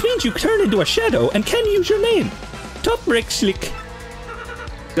 Which means you turn into a shadow and can use your name. Tough break, Slick.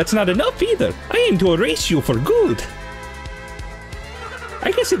 That's not enough either. I aim to erase you for good.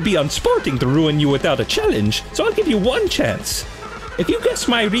 I guess it'd be unsporting to ruin you without a challenge, so I'll give you one chance. If you guess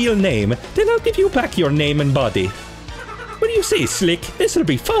my real name, then I'll give you back your name and body. What do you say, Slick? This'll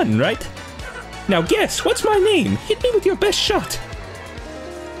be fun, right? Now guess, what's my name? Hit me with your best shot.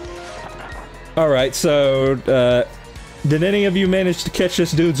 Alright, so, did any of you manage to catch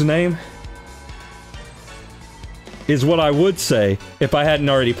this dude's name? Is what I would say if I hadn't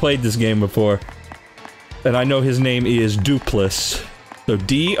already played this game before. And I know his name is Dupless. So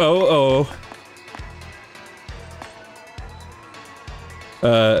D-O-O...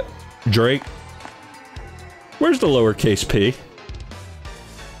 Drake. Where's the lowercase p?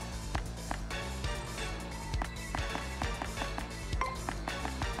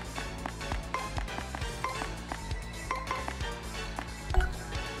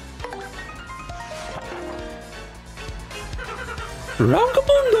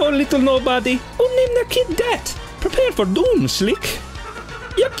 Ronkabundo, little nobody. Who named their kid that? Prepare for doom, Slick.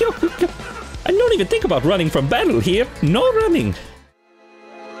 Yuck, yuck, yuck, yuck. I don't even think about running from battle here. No running.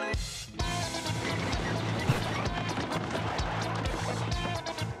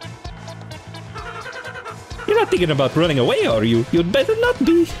 You're not thinking about running away, are you? You'd better not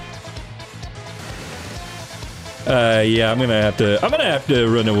be. Yeah, I'm gonna have to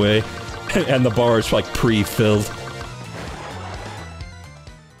run away. And the bar is like pre-filled.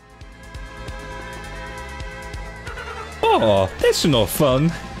 Oh, that's no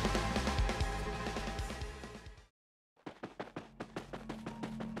fun.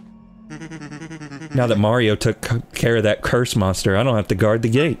 Now that Mario took care of that curse monster, I don't have to guard the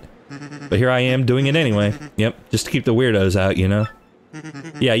gate. But here I am doing it anyway. Yep, just to keep the weirdos out, you know?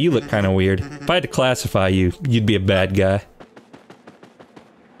 Yeah, you look kinda weird. If I had to classify you, you'd be a bad guy.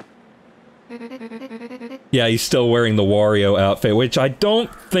 Yeah, he's still wearing the Wario outfit, which I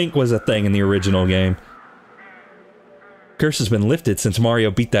don't think was a thing in the original game. Curse has been lifted since Mario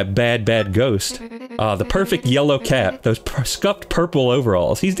beat that bad ghost. Ah, the perfect yellow cap, those scuffed purple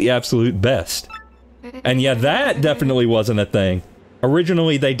overalls, he's the absolute best. And yeah, that definitely wasn't a thing.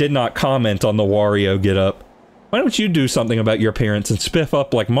 Originally, they did not comment on the Wario get-up. Why don't you do something about your appearance and spiff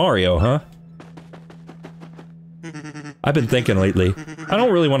up like Mario, huh? I've been thinking lately, I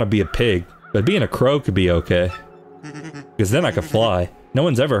don't really want to be a pig, but being a crow could be okay. Because then I could fly. No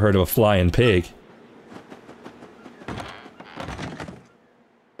one's ever heard of a flying pig.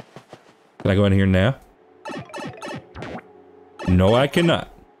 Can I go in here now? No, I cannot.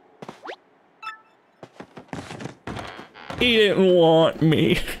 He didn't want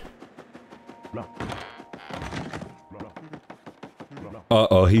me.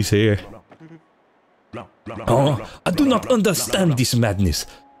 Uh-oh, he's here. Oh, I do not understand this madness.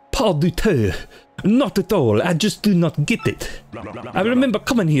 Pas du tout. Not at all, I just do not get it. I remember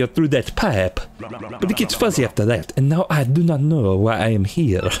coming here through that pipe, but it gets fuzzy after that, and now I do not know why I am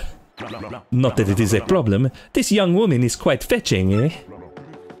here. Not that it is a problem. This young woman is quite fetching, eh?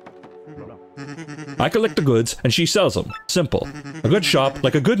 I collect the goods, and she sells them. Simple. A good shop,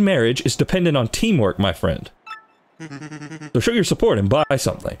 like a good marriage, is dependent on teamwork, my friend. So show your support and buy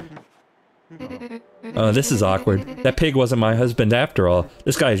something. This is awkward. That pig wasn't my husband after all.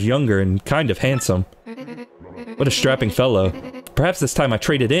 This guy is younger and kind of handsome. What a strapping fellow. Perhaps this time I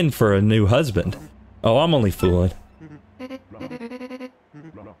traded in for a new husband. Oh, I'm only fooling.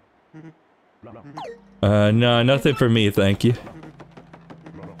 No, nothing for me, thank you.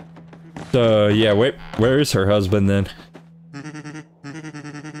 So, yeah, where is her husband then?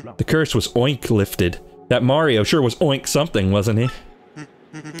 The curse was oink lifted. That Mario sure was oink something, wasn't he?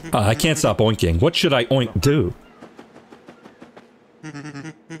 I can't stop oinking. What should I oink do?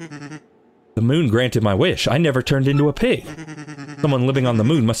 The moon granted my wish. I never turned into a pig. Someone living on the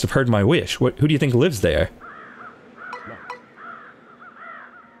moon must have heard my wish. Who do you think lives there?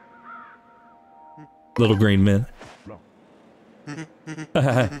 Little green man.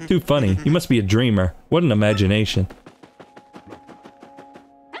 Too funny. You must be a dreamer. What an imagination.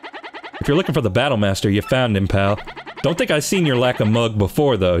 If you're looking for the Battle Master, you found him, pal. Don't think I've seen your lack of mug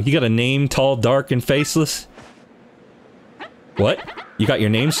before, though. You got a name, tall, dark, and faceless? What? You got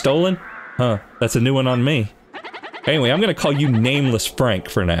your name stolen? Huh, that's a new one on me. Anyway, I'm gonna call you Nameless Frank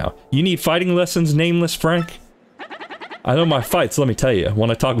for now. You need fighting lessons, Nameless Frank? I know my fights, let me tell you.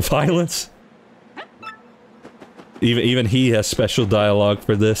 Wanna talk violence? Even he has special dialogue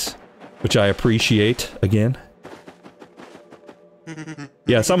for this, which I appreciate, again.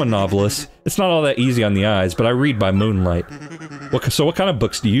 Yes, I'm a novelist. It's not all that easy on the eyes, but I read by moonlight. So what kind of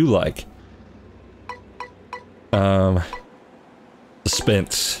books do you like?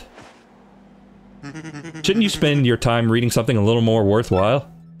 Suspense. Shouldn't you spend your time reading something a little more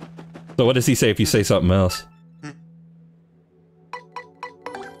worthwhile? So what does he say if you say something else?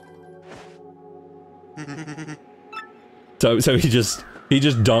 So he just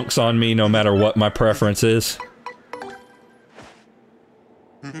dunks on me no matter what my preference is.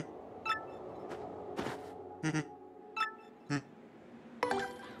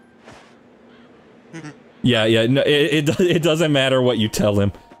 Yeah, no, it doesn't matter what you tell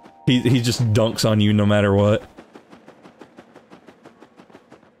him. He just dunks on you no matter what.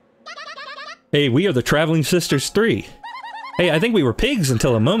 Hey, we are the Traveling Sisters 3. Hey, I think we were pigs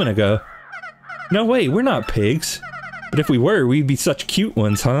until a moment ago. No way, we're not pigs. But if we were, we'd be such cute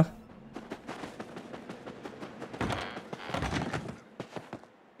ones, huh?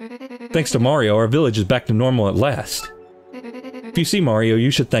 Thanks to Mario, our village is back to normal at last. If you see Mario,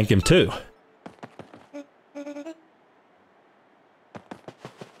 you should thank him too.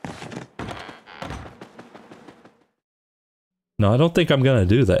 No, I don't think I'm gonna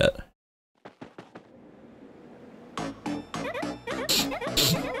do that.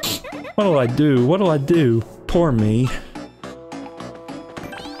 What'll I do? What'll I do? Poor me.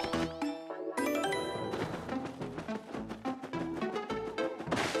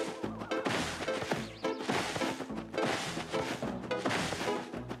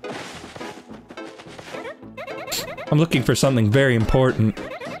 I'm looking for something very important.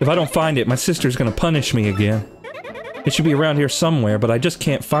 If I don't find it, my sister's gonna punish me again. It should be around here somewhere, but I just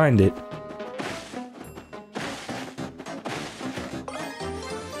can't find it.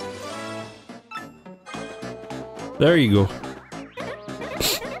 There you go.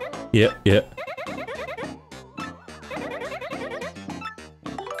 Yep.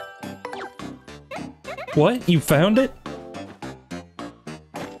 What? You found it?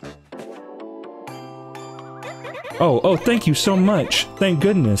 Oh, thank you so much. Thank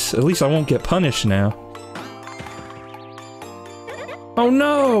goodness. At least I won't get punished now. Oh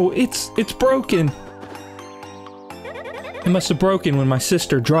no! It's broken! It must have broken when my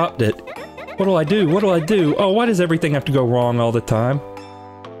sister dropped it. What'll I do? What'll I do? Oh, why does everything have to go wrong all the time?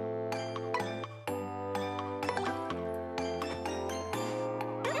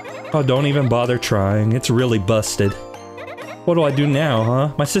 Oh, don't even bother trying. It's really busted. What do I do now,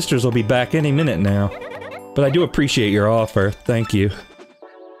 huh? My sisters will be back any minute now. But I do appreciate your offer. Thank you.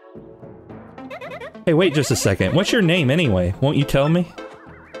 Hey, wait just a second. What's your name anyway? Won't you tell me?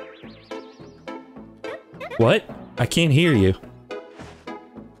 What? I can't hear you.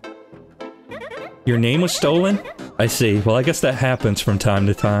 Your name was stolen? I see. Well, I guess that happens from time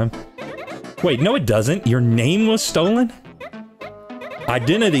to time. Wait, no it doesn't. Your name was stolen?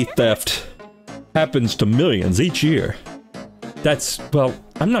 Identity theft happens to millions each year. That's, well,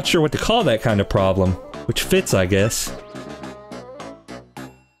 I'm not sure what to call that kind of problem. Which fits, I guess.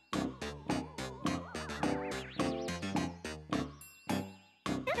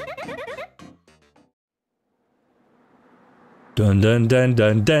 Dun dun dun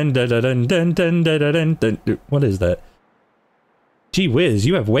dun dun dun dun dun dun dun dun. What is that? Gee whiz,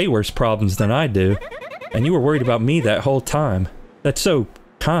 you have way worse problems than I do. And you were worried about me that whole time. That's so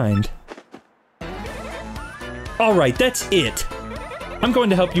kind. Alright, that's it. I'm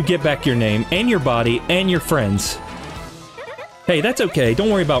going to help you get back your name, and your body, and your friends. Hey, that's okay. Don't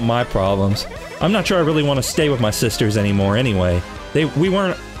worry about my problems. I'm not sure I really want to stay with my sisters anymore anyway. We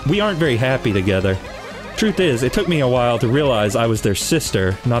aren't very happy together. Truth is, it took me a while to realize I was their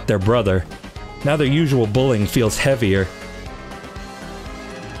sister, not their brother. Now their usual bullying feels heavier.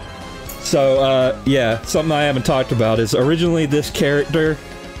 So, yeah, something I haven't talked about is originally this character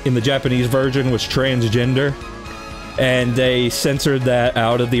in the Japanese version was transgender. And they censored that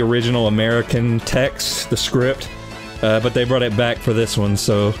out of the original American text, the script. But they brought it back for this one,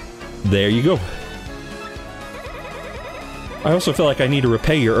 so there you go. I also feel like I need to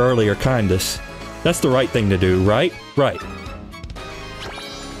repay your earlier kindness. That's the right thing to do, right? Right.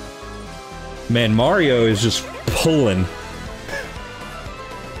 Man, Mario is just pulling.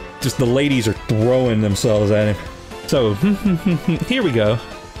 Just the ladies are throwing themselves at him. So, here we go.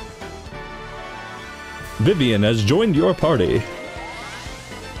 Vivian has joined your party.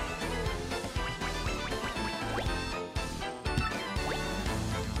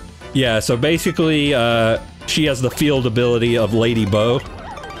 Yeah, so basically, she has the field ability of Lady Bow.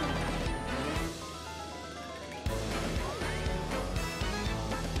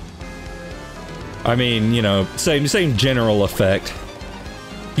 I mean, you know, same general effect.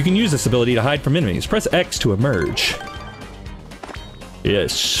 You can use this ability to hide from enemies. Press X to emerge.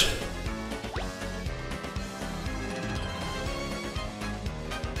 Yes.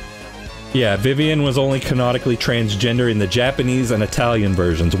 Yeah, Vivian was only canonically transgender in the Japanese and Italian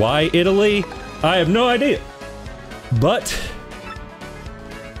versions. Why Italy? I have no idea. But...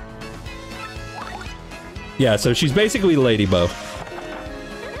 yeah, so she's basically Lady Bow.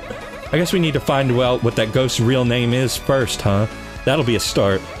 I guess we need to find out what that ghost's real name is first, huh? That'll be a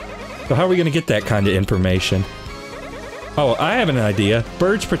start. So how are we gonna get that kind of information? Oh, I have an idea.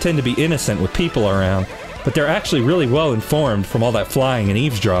 Birds pretend to be innocent with people around, but they're actually really well informed from all that flying and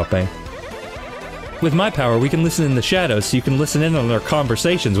eavesdropping. With my power, we can listen in the shadows so you can listen in on their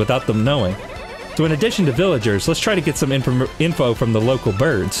conversations without them knowing. So in addition to villagers, let's try to get some info from the local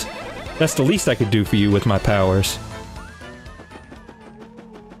birds. That's the least I could do for you with my powers.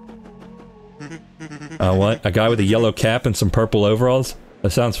 What? A guy with a yellow cap and some purple overalls?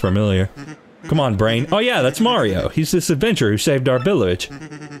 That sounds familiar. Come on, brain. Oh yeah, that's Mario. He's this adventurer who saved our village.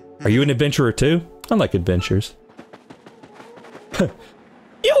 Are you an adventurer too? I like adventures.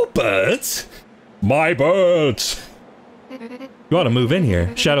 You birds! My birds! You ought to move in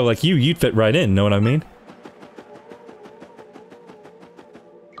here. Shadow like you'd fit right in, know what I mean?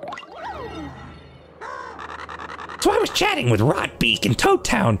 So I was chatting with Rodbeak in Toad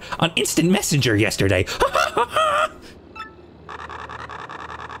Town on Instant Messenger yesterday.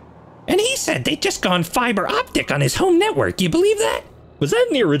 And he said they'd just gone fiber optic on his home network. You believe that? Was that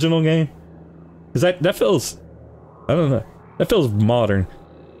in the original game? Cause that feels... I don't know. That feels modern.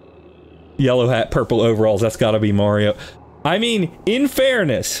 Yellow hat, purple overalls, that's gotta be Mario. I mean, in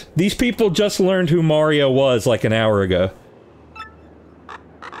fairness, these people just learned who Mario was like an hour ago.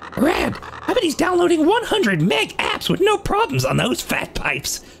 Rad! I bet he's downloading 100 meg apps with no problems on those fat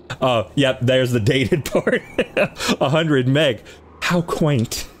pipes. Oh, yep, there's the dated part. 100 meg. How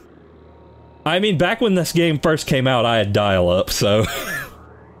quaint. I mean, back when this game first came out, I had dial-up, so...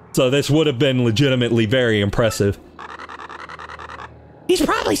 so this would have been legitimately very impressive. He's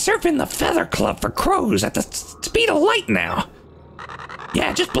probably surfing the Feather Club for crows at the speed of light now.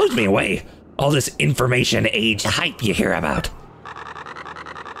 Yeah, it just blows me away. All this information age hype you hear about.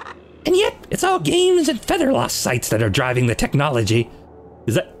 And yet, it's all games and feather loss sites that are driving the technology.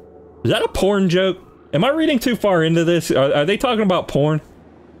 Is that a porn joke? Am I reading too far into this? Are they talking about porn?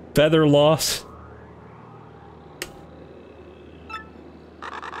 Feather loss?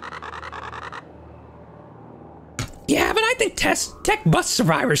 Yeah, but I think tech bust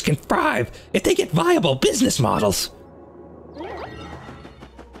survivors can thrive if they get viable business models.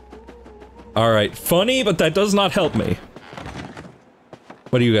 Alright, funny, but that does not help me.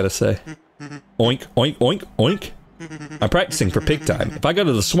 What do you gotta say? Oink, oink, oink, oink. I'm practicing for pig time. If I go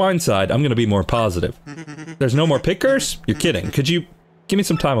to the swine side, I'm gonna be more positive. There's no more pickers? You're kidding. Could you give me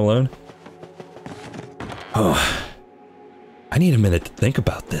some time alone? Oh, I need a minute to think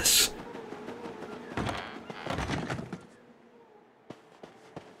about this.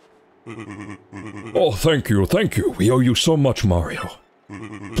 Oh, thank you, thank you. We owe you so much, Mario.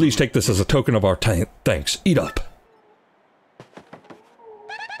 Please take this as a token of our thanks. Eat up.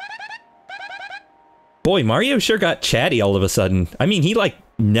 Boy, Mario sure got chatty all of a sudden. I mean, he, like,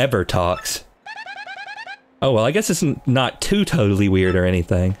 never talks. Oh, well, I guess it's not too totally weird or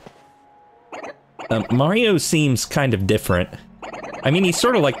anything. Mario seems kind of different. I mean, he's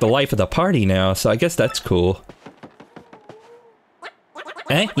sort of like the life of the party now, so I guess that's cool.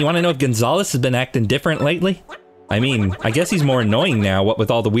 Eh? You want to know if Gonzalez has been acting different lately? I mean, I guess he's more annoying now, what with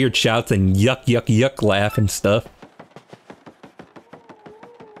all the weird shouts and yuck, yuck, yuck laugh and stuff.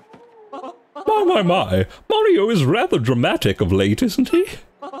 My, Mario is rather dramatic of late, isn't he?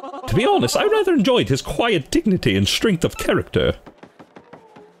 To be honest, I rather enjoyed his quiet dignity and strength of character.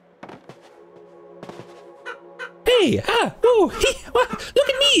 Hey,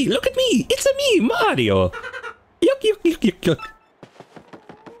 look at me, it's a me, Mario. Yuck, yuck, yuck, yuck, yuck.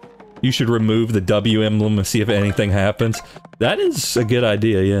 You should remove the W emblem and see if anything happens. That is a good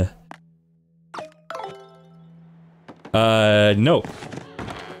idea, yeah. No.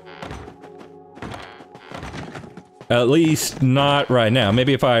 At least not right now.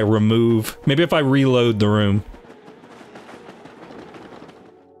 Maybe if I reload the room.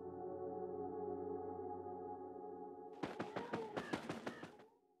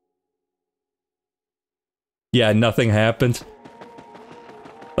 Yeah, nothing happens.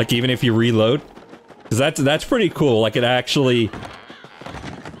 Like, even if you reload? Because that's pretty cool. Like, it actually...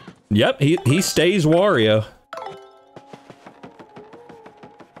 Yep, he stays Wario.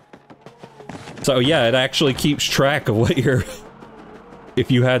 So, yeah, it actually keeps track of what you're...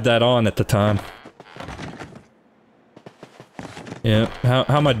 if you had that on at the time. Yeah, how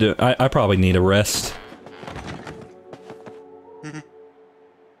am I doing? I probably need a rest.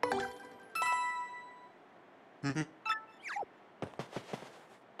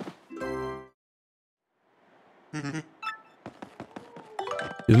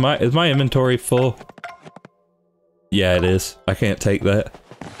 Is my inventory full? Yeah, it is. I can't take that.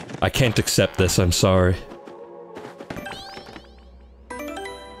 I can't accept this, I'm sorry.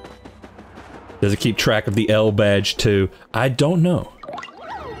 Does it keep track of the L badge too? I don't know.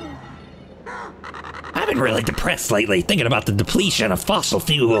 I've been really depressed lately, thinking about the depletion of fossil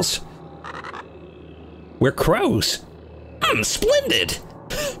fuels. We're crows. Splendid!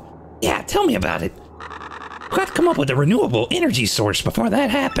 Yeah, tell me about it. We've got to come up with a renewable energy source before that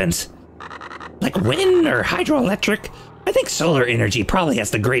happens. Like wind or hydroelectric. I think solar energy probably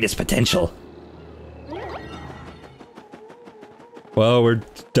has the greatest potential. Well, we're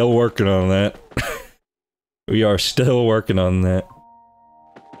still working on that. We are still working on that.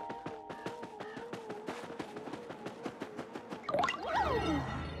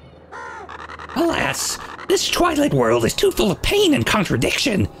 Alas, this twilight world is too full of pain and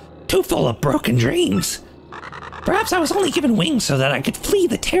contradiction. Too full of broken dreams. Perhaps I was only given wings so that I could flee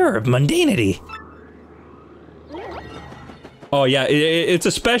the terror of mundanity. Oh yeah, it's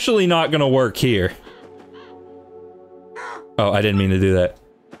especially not gonna work here. Oh, I didn't mean to do that.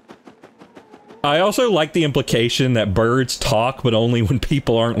 I also like the implication that birds talk, but only when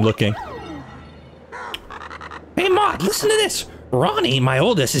people aren't looking. Hey Maud, listen to this. Ronnie, my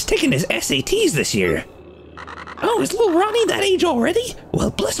oldest, is taking his SATs this year. Oh, is little Ronnie that age already? Well,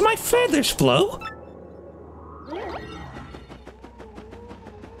 bless my feathers, Flo.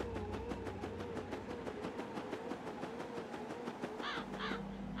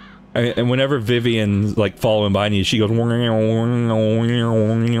 And whenever Vivian's like following by you, she goes.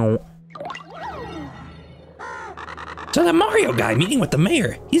 So the Mario guy meeting with the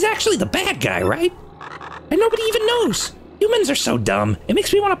mayor, he's actually the bad guy, right? And nobody even knows. Humans are so dumb, it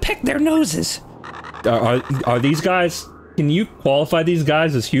makes me want to peck their noses. Are these guys? Can you qualify these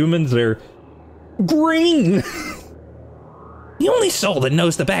guys as humans? They're green. The only soul that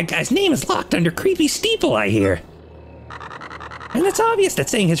knows the bad guy's name is locked under creepy steeple, I hear. And it's obvious that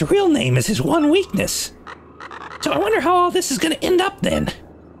saying his real name is his one weakness. So I wonder how all this is gonna end up then.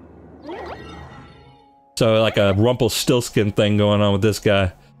 So like a Rumpelstiltskin thing going on with this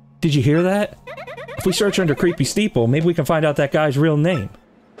guy. Did you hear that? If we search under Creepy Steeple, maybe we can find out that guy's real name.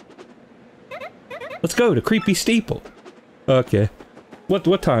 Let's go to Creepy Steeple. Okay.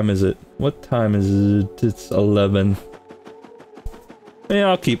 What time is it? What time is it? It's 11. Yeah,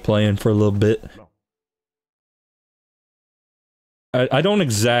 I'll keep playing for a little bit. I don't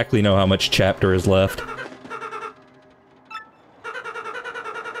exactly know how much chapter is left.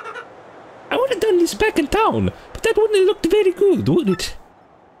 I would have done this back in town, but that wouldn't have looked very good, would it?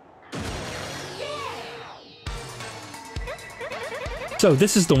 So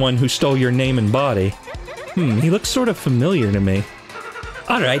this is the one who stole your name and body. He looks sort of familiar to me.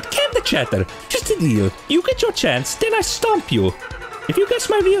 Alright, can the chatter. Just a deal. You get your chance, then I stomp you. If you guess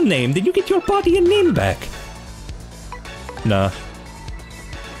my real name, then you get your body and name back. Nah.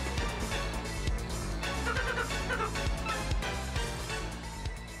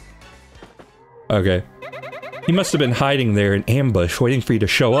 Okay. He must have been hiding there in ambush, waiting for you to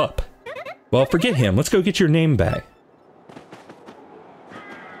show up. Well, forget him. Let's go get your name back.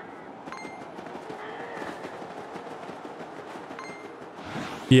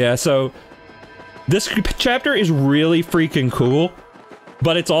 Yeah, so this chapter is really freaking cool,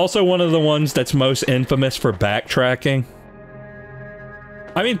 but it's also one of the ones that's most infamous for backtracking.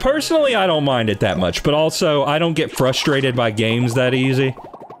 I mean, personally, I don't mind it that much, but also, I don't get frustrated by games that easy.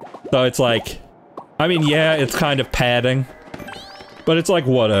 So it's like, I mean, yeah, it's kind of padding, but it's like,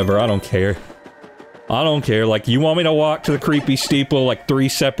 whatever, I don't care. I don't care, like, you want me to walk to the creepy steeple like 3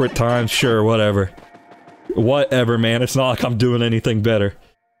 separate times? Sure, whatever. Whatever, man, it's not like I'm doing anything better.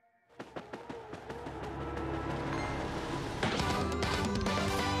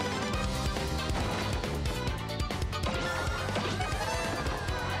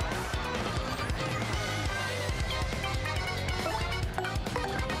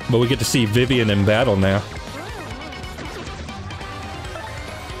 But we get to see Vivian in battle now.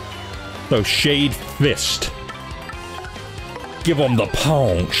 So, Shade Fist. Give him the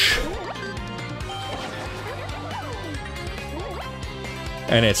punch.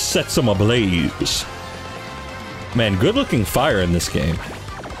 And it sets him ablaze. Man, good looking fire in this game.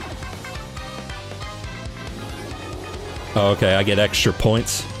 Oh, okay, I get extra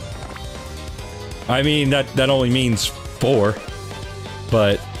points. I mean, that only means 4.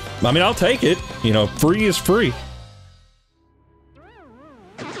 But, I mean, I'll take it. You know, free is free.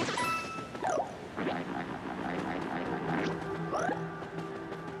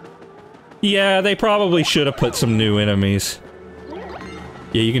 Yeah, they probably should have put some new enemies.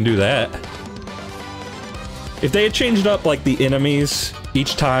 Yeah, you can do that. If they had changed up, like, the enemies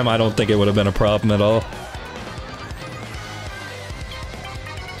each time, I don't think it would have been a problem at all.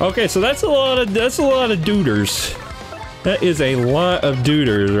 Okay, so that's a lot of duders. That is a lot of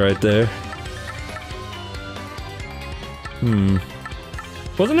duders right there.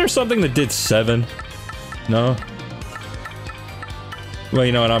 Wasn't there something that did 7? No? Well,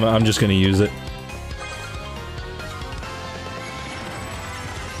 you know what, I'm just gonna use it.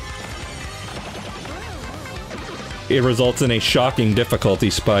 It results in a shocking difficulty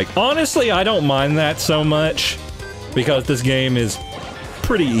spike. Honestly, I don't mind that so much, because this game is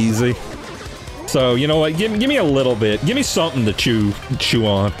pretty easy. So, you know what, give me a little bit. Give me something to chew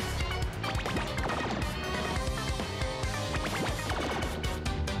on.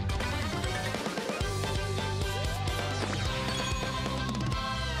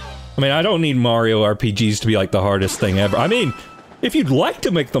 I mean, I don't need Mario RPGs to be like the hardest thing ever. I mean, if you'd like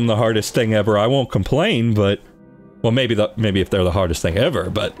to make them the hardest thing ever, I won't complain, but... Well, maybe if they're the hardest thing ever,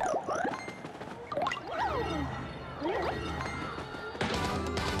 but...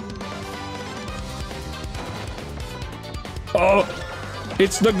 Oh!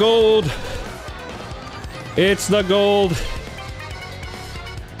 It's the gold! It's the gold!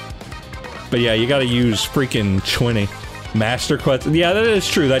 But yeah, you gotta use freaking 20. Master Quest. Yeah, that is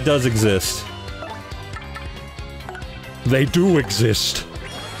true. That does exist. They do exist.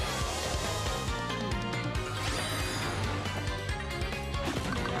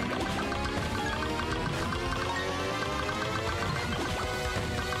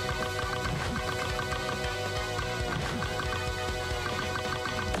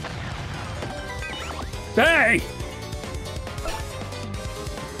 Hey!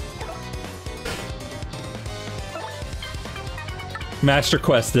 Master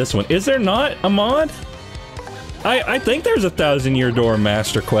Quest, this one. Is there not a mod? I think there's a 1000-Year Door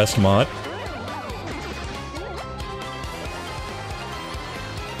Master Quest mod.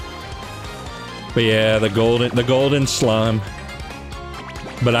 But yeah, the golden slime.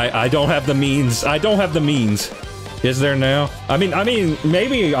 But I don't have the means. I don't have the means. Is there now? I mean,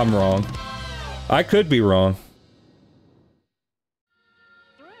 maybe I'm wrong. I could be wrong.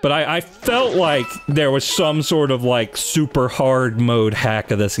 But I felt like there was some sort of, like, super hard mode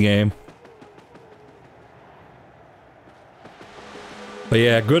hack of this game. But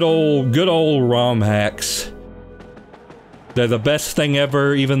yeah, good old ROM hacks. They're the best thing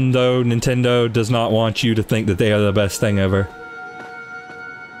ever, even though Nintendo does not want you to think that they are the best thing ever.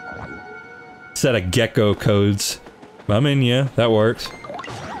 Set of gecko codes. I mean, yeah, that works.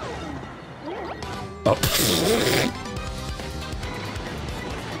 Oh.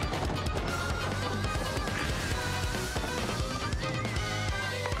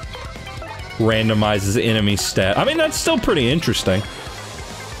 Randomizes enemy stat. I mean, that's still pretty interesting.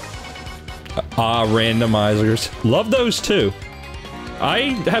 Randomizers. Love those too. I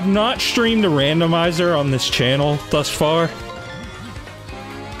have not streamed a randomizer on this channel thus far.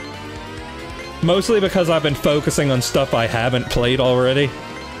 Mostly because I've been focusing on stuff I haven't played already.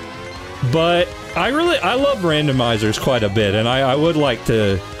 But I love randomizers quite a bit, and I would like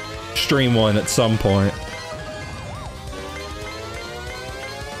to stream one at some point.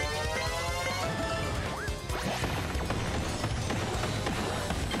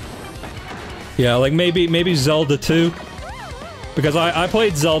 Yeah, like maybe Zelda 2. Because I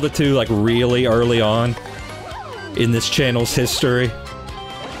played Zelda 2 like really early on in this channel's history.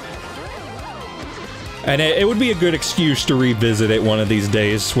 And it would be a good excuse to revisit it one of these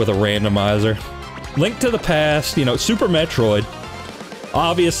days with a randomizer. Link to the Past, you know, Super Metroid.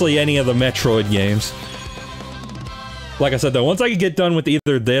 Obviously any of the Metroid games. Like I said though, once I get done with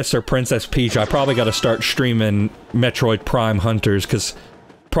either this or Princess Peach, I probably gotta start streaming Metroid Prime Hunters, because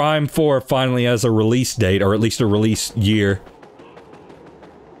Prime 4 finally has a release date, or at least a release year.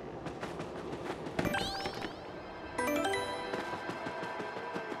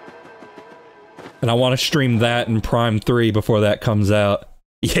 And I want to stream that in Prime 3 before that comes out.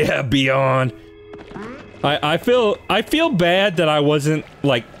 Yeah, Beyond! I feel bad that I wasn't,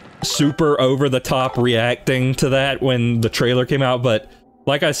 like, super over-the-top reacting to that when the trailer came out, but,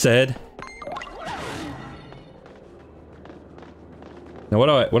 like I said... Now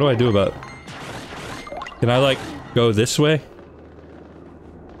what do I do about it? Can I, like, go this way?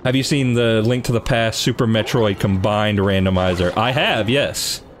 Have you seen the Link to the Past Super Metroid combined randomizer? I have,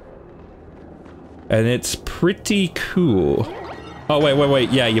 yes. And it's pretty cool. Oh, wait,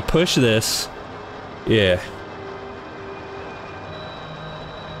 yeah, you push this. Yeah.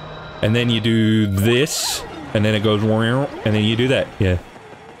 And then you do this, and then it goes, and then you do that, yeah.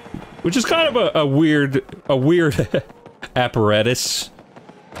 Which is kind of a weird apparatus.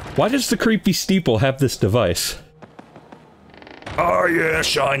 Why does the creepy steeple have this device? Oh yeah,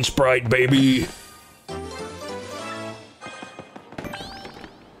 shine sprite, baby!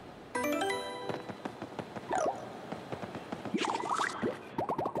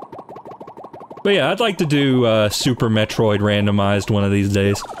 But But yeah, I'd like to do Super Metroid randomized one of these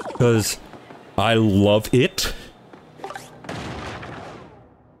days, because I love it.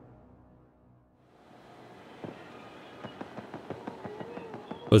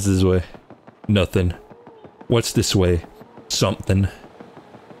 What's this way? Nothing. What's this way? Something.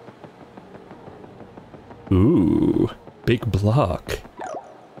 Ooh, big block.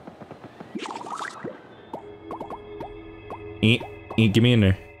 Get me in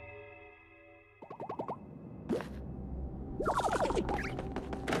there.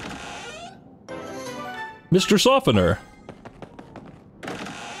 Mr. Softener.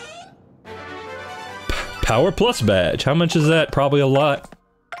 Power Plus badge. How much is that? Probably a lot.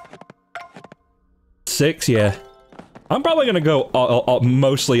 6, yeah. I'm probably gonna go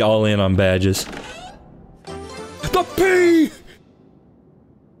mostly all in on badges. The P!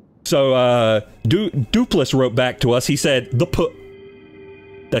 So, Dupless wrote back to us. He said, the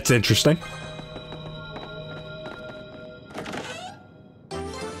P. That's interesting.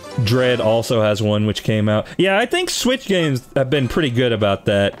 Dread also has one which came out. Yeah, I think Switch games have been pretty good about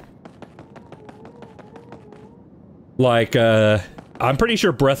that. Like, I'm pretty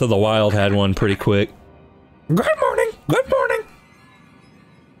sure Breath of the Wild had one pretty quick. Good morning! Good morning!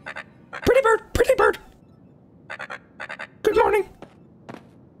 Pretty bird! Pretty bird! Good morning!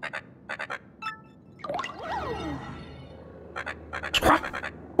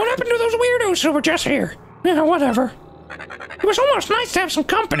 What happened to those weirdos who were just here? Yeah, whatever. It was almost nice to have some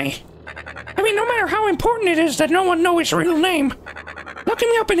company. I mean, no matter how important it is that no one know his real name. Locking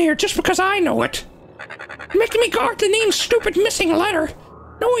me up in here just because I know it. Making me guard the name's stupid missing letter.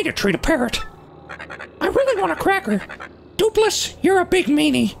 No way to treat a parrot. I really want a cracker. Dupless, you're a big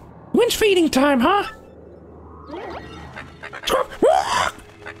meanie. When's feeding time, huh? Ah,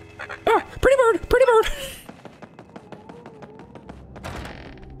 pretty bird, pretty bird.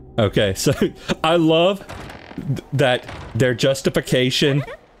 Okay, so I love that their justification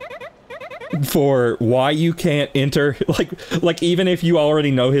for why you can't enter, like even if you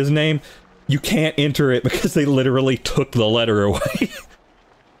already know his name, you can't enter it because they literally took the letter away.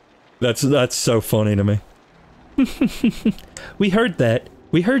 That's so funny to me. We heard that.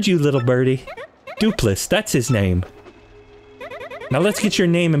 We heard you, little birdie. Dupless, that's his name. Now let's get your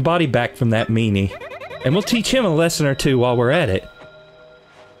name and body back from that meanie, and we'll teach him a lesson or two while we're at it.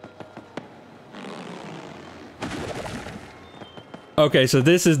 Okay, so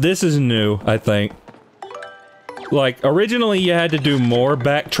this is new, I think. Like, originally you had to do more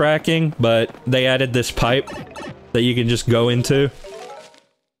backtracking, but they added this pipe that you can just go into.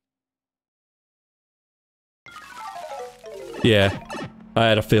 Yeah, I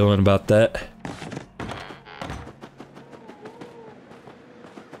had a feeling about that.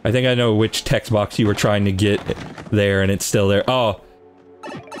 I think I know which text box you were trying to get there, and it's still there. Oh.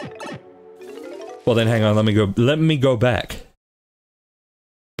 Well then, hang on, let me go back.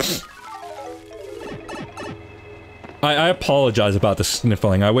 I apologize about the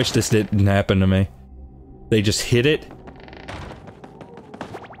sniffling. I wish this didn't happen to me. They just hit it.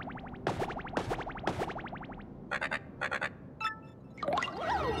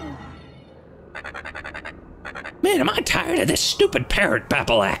 Man, am I tired of this stupid parrot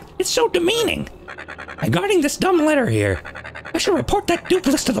babble act. It's so demeaning. Regarding this dumb letter here, I should report that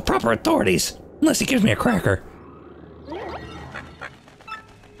Dupless to the proper authorities. Unless he gives me a cracker.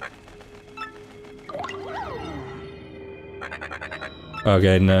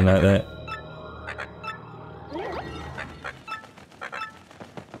 Okay, no, not that.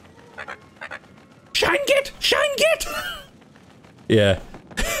 Shine get! Shine get! Yeah.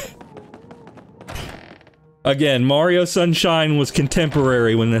 Again, Mario Sunshine was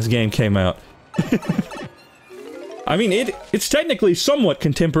contemporary when this game came out. I mean, it's technically somewhat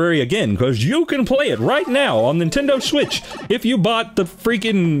contemporary again, because you can play it right now on Nintendo Switch if you bought the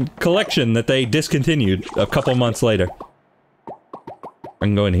freaking collection that they discontinued a couple months later. I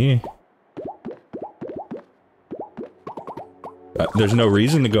can go in here. There's no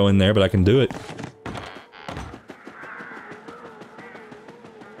reason to go in there, but I can do it.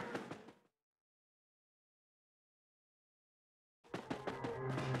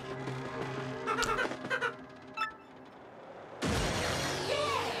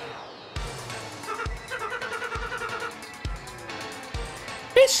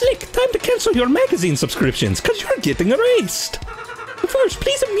 Hey Slick, time to cancel your magazine subscriptions, cause you're getting erased. First,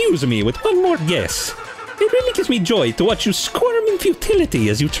 please amuse me with one more guess. It really gives me joy to watch you squirm in futility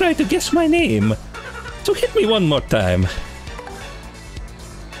as you try to guess my name. So hit me one more time.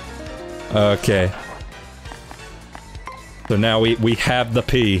 Okay. So now we have the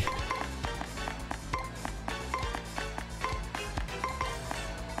P.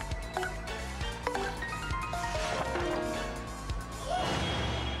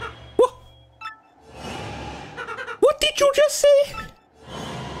 did you just say?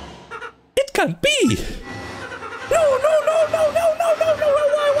 It can't be. No, no, no, no, no, no, no, no,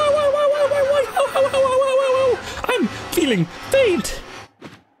 why? I'm feeling faint.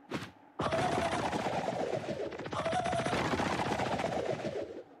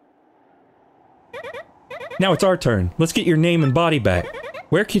 Now it's our turn. Let's get your name and body back.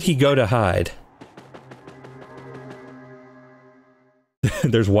 Where could he go to hide?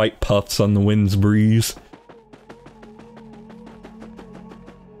 There's white puffs on the wind's breeze.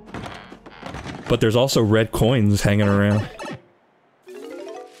 But there's also red coins hanging around.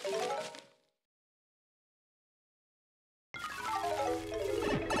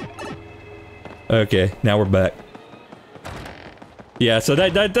 Okay, now we're back. Yeah, so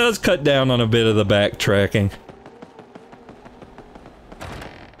that does cut down on a bit of the backtracking.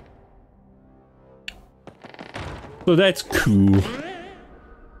 So that's cool.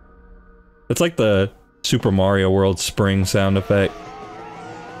 It's like the Super Mario World spring sound effect.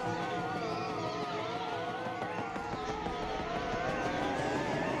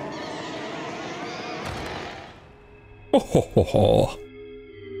 Oh ho ho ho.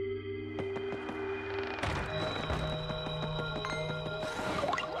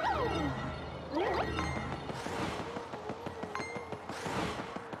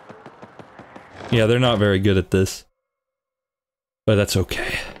 Yeah, they're not very good at this. But that's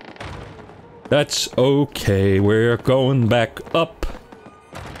okay. That's okay, we're going back up.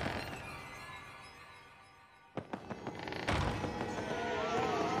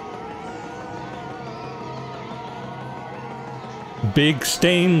 Big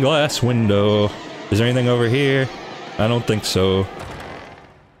stained glass window. Is there anything over here? I don't think so.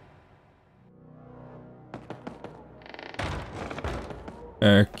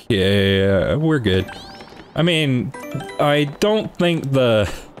 Okay, we're good. I mean, I don't think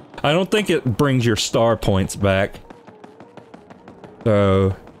it brings your star points back.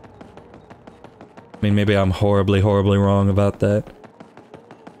 So... I mean, maybe I'm horribly, horribly wrong about that.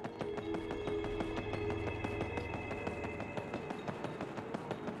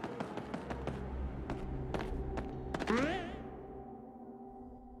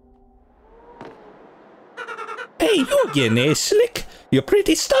 Hey, you again, eh, Slick? You're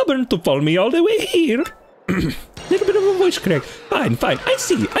pretty stubborn to follow me all the way here. Little bit of a voice crack. Fine, fine. I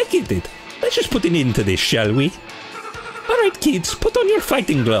see. I get it. Let's just put an end to this, shall we? Alright, kids. Put on your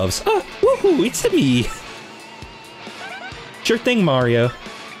fighting gloves. Ah, woohoo, it's me. Sure thing, Mario.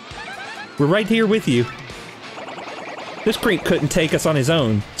 We're right here with you. This creep couldn't take us on his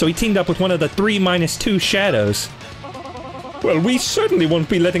own, so he teamed up with one of the 3-2 shadows. Well, we certainly won't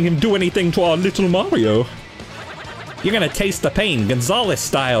be letting him do anything to our little Mario. You're gonna taste the pain, Gonzalez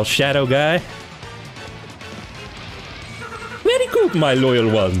style, Shadow Guy. Very good, my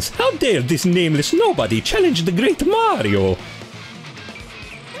loyal ones. How dare this nameless nobody challenge the great Mario?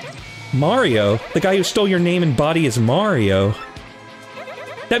 Mario? The guy who stole your name and body is Mario.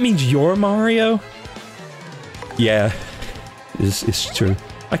 That means you're Mario? Yeah, it's true.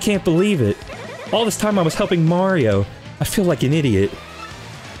 I can't believe it. All this time I was helping Mario. I feel like an idiot.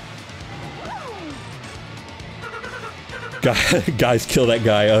 Guys kill that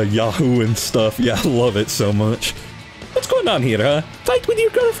guy, Yahoo and stuff. Yeah, I love it so much. What's going on here, huh? Fight with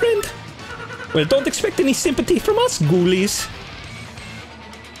your girlfriend? Well, don't expect any sympathy from us, ghoulies.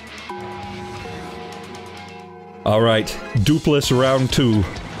 Alright, Dupless round 2.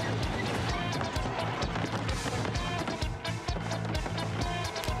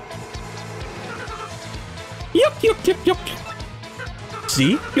 Yup.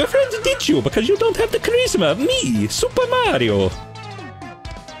 See? Your friends ditch you because you don't have the charisma of me, Super Mario.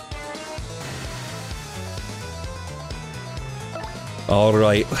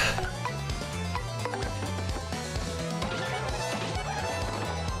 Alright.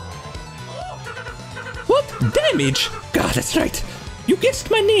 What? Damage? God, that's right. You guessed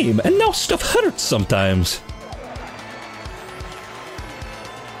my name, and now stuff hurts sometimes.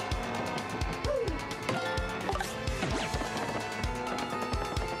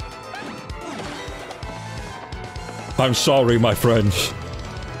 I'm sorry, my friends,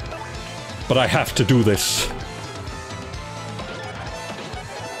 but I have to do this.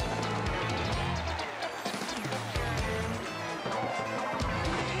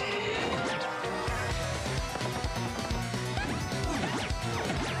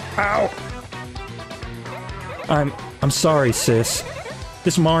 Ow! I'm sorry, sis.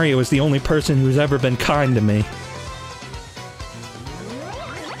 This Mario is the only person who's ever been kind to me.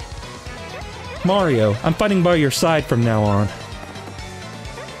 Mario, I'm fighting by your side from now on.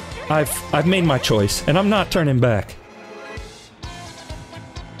 I've made my choice, and I'm not turning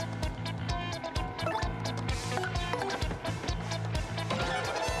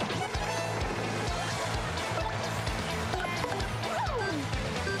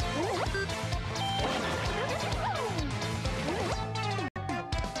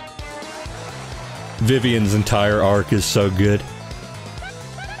Vivian's entire arc is so good.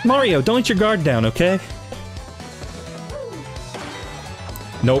 Mario, don't let your guard down, okay?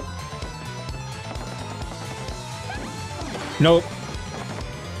 Nope. Nope.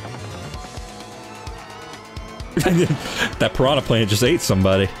 That piranha plant just ate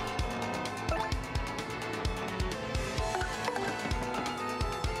somebody.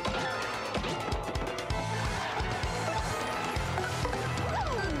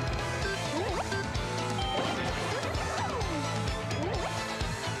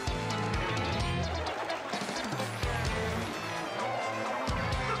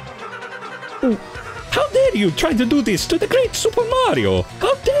 How dare you try to do this to the great Super Mario?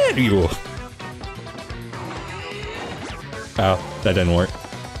 How dare you? Oh, that didn't work.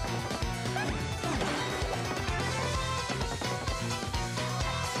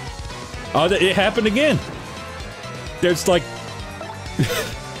 Oh, it happened again! There's like...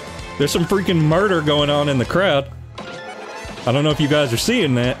 there's some freaking murder going on in the crowd. I don't know if you guys are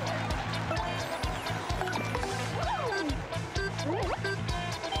seeing that.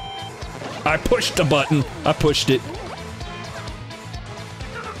 I pushed the button. I pushed it.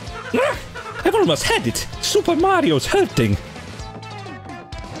 I've almost had it. Super Mario's hurting.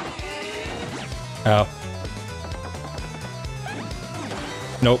 Ow.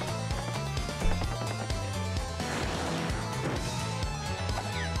 Nope.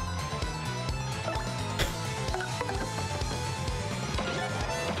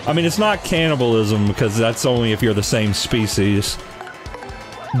 I mean, it's not cannibalism, because that's only if you're the same species.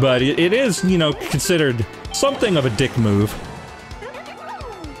 But it is, you know, considered something of a dick move.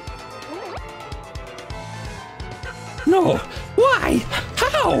 No! Why?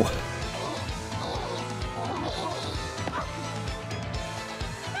 How?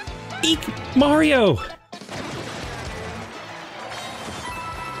 Eek! Mario!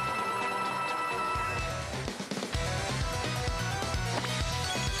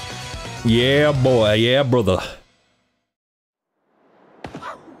 Yeah, boy. Yeah, brother.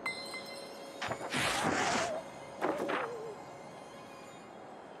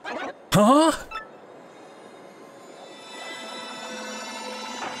 Huh?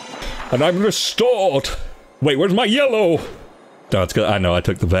 And I'm restored! Wait, where's my yellow? No, it's good. I know, I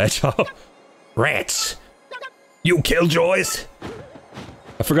took the badge off. Rats! You killjoys!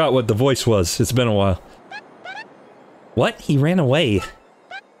 I forgot what the voice was. It's been a while. What? He ran away.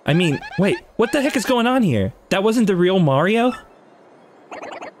 I mean, wait, what the heck is going on here? That wasn't the real Mario?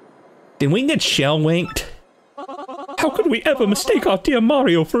 Did we get shell-winked? How could we ever mistake our dear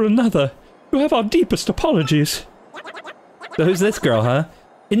Mario for another? You have our deepest apologies. So who's this girl, huh?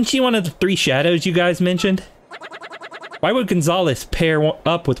 Isn't she one of the three shadows you guys mentioned? Why would Gonzalez pair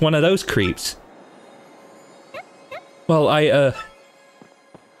up with one of those creeps? Well,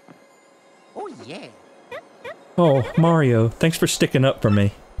 Oh, yeah. Oh, Mario, thanks for sticking up for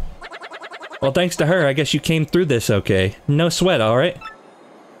me. Well, thanks to her, I guess you came through this okay. No sweat, alright?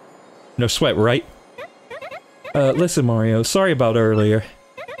 No sweat, right? Listen, Mario, sorry about earlier.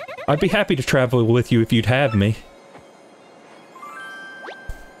 I'd be happy to travel with you if you'd have me.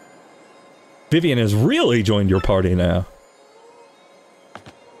 Vivian has really joined your party now.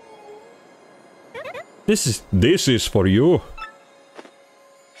 This is for you.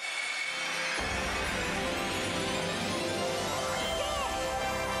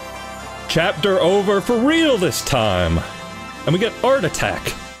 Chapter over for real this time. And we get Art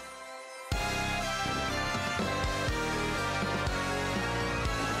Attack.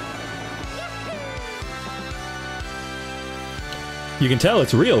 You can tell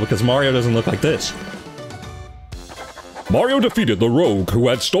it's real because Mario doesn't look like this. Mario defeated the rogue who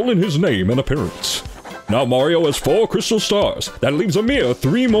had stolen his name and appearance. Now Mario has 4 crystal stars. That leaves a mere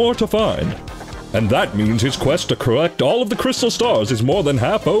 3 more to find. And that means his quest to collect all of the crystal stars is more than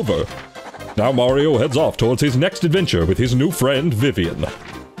half over. Now Mario heads off towards his next adventure with his new friend, Vivian.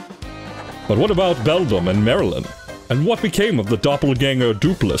 But what about Beldum and Marilyn? And what became of the doppelganger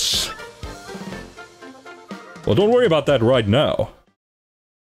Dupless? Well, don't worry about that right now.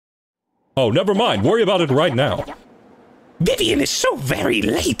 Oh, never mind. Worry about it right now. Vivian is so very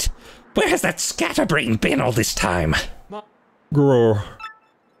late! Where has that scatterbrain been all this time? Grr.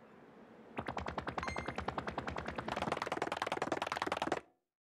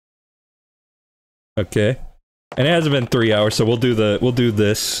 Okay. And it hasn't been 3 hours, so we'll do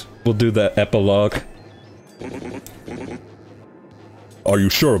the epilogue. Are you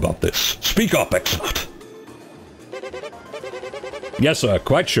sure about this? Speak up, Excellent. Yes, sir,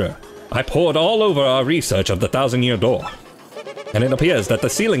 quite sure. I pored all over our research of the Thousand-Year Door. And it appears that the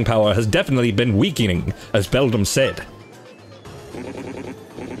sealing power has definitely been weakening, as Beldum said.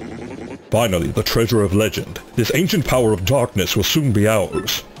 Finally, the treasure of legend. This ancient power of darkness will soon be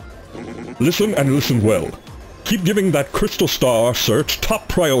ours. Listen and listen well. Keep giving that crystal star search top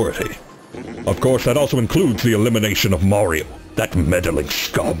priority. Of course, that also includes the elimination of Mario, that meddling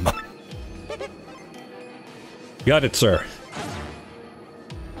scum. Got it, sir.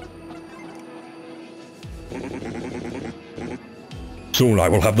 Soon I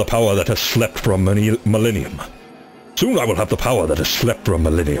will have the power that has slept for a millennium. Soon I will have the power that has slept for a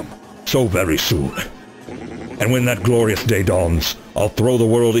millennium. So very soon. And when that glorious day dawns, I'll throw the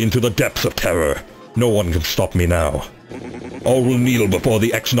world into the depths of terror. No one can stop me now. All will kneel before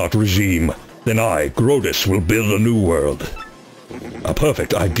the X-Naut regime. Then I, Grodus, will build a new world. A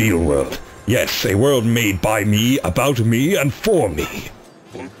perfect, ideal world. Yes, a world made by me, about me, and for me.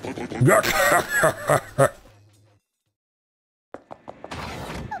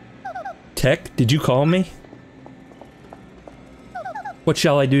 Tech, did you call me? What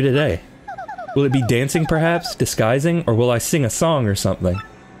shall I do today? Will it be dancing, perhaps? Disguising? Or will I sing a song or something?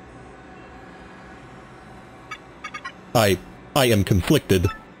 I am conflicted.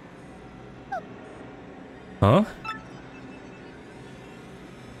 Huh?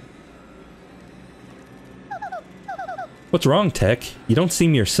 What's wrong, Tech? You don't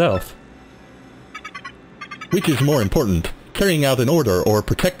seem yourself. Which is more important, carrying out an order or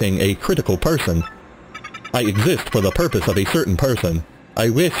protecting a critical person? I exist for the purpose of a certain person. I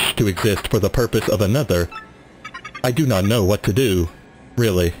wish to exist for the purpose of another. I do not know what to do,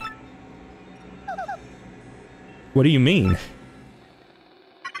 really. What do you mean?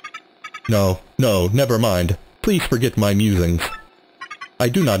 No, never mind. Please forget my musings. I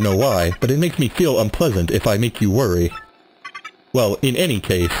do not know why, but it makes me feel unpleasant if I make you worry. Well, in any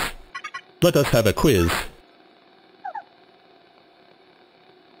case, let us have a quiz.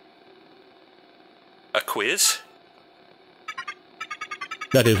 A quiz?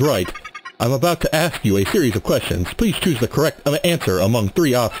 That is right. I'm about to ask you a series of questions. Please choose the correct answer among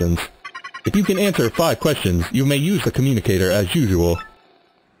 3 options. If you can answer 5 questions, you may use the communicator as usual.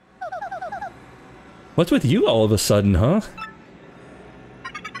 What's with you all of a sudden, huh?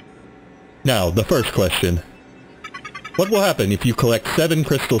 Now, the first question. What will happen if you collect 7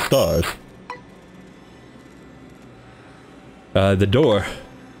 crystal stars? The door.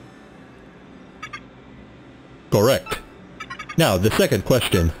 Correct. Now, the second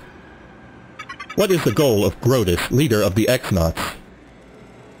question. What is the goal of Grodus, leader of the X-Nauts?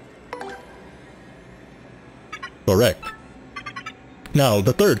 Correct. Now,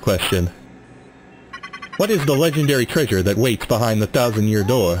 the third question. What is the legendary treasure that waits behind the 1,000-year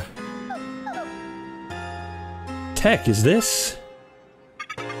door? Tech, is this?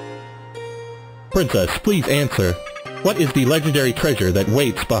 Princess, please answer. What is the legendary treasure that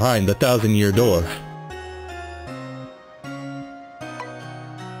waits behind the 1,000-year door?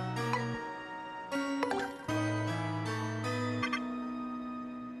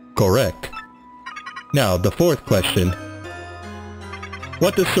 Correct. Now, the fourth question.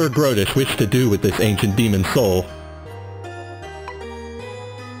 What does Sir Grodus wish to do with this ancient demon soul?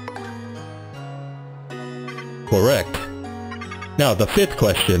 Correct. Now, the fifth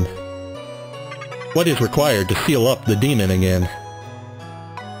question. What is required to seal up the demon again?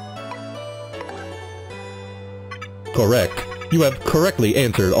 Correct. You have correctly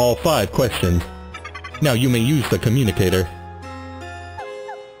answered all 5 questions. Now you may use the communicator.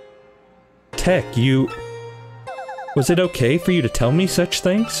 Tech, you... Was it okay for you to tell me such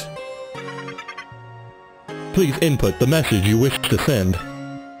things? Please input the message you wish to send.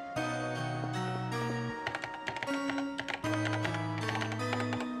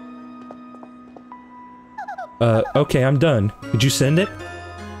 Okay, I'm done. Did you send it?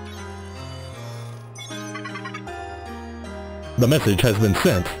 The message has been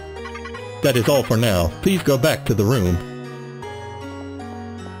sent. That is all for now. Please go back to the room.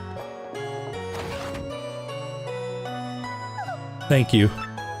 Thank you.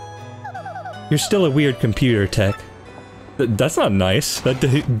 You're still a weird computer, Tech. That's not nice. That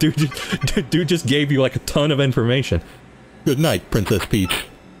dude just gave you like a ton of information. Good night, Princess Peach.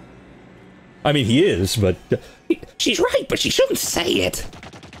 I mean, he is, but... She's right, but she shouldn't say it.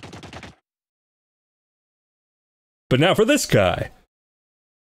 But now for this guy.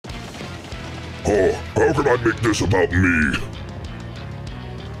 Oh, how can I make this about me?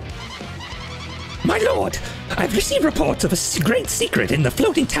 My lord, I've received reports of a great secret in the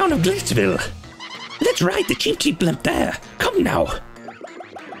floating town of Glitchville. Let's ride the cheap blimp there. Come now.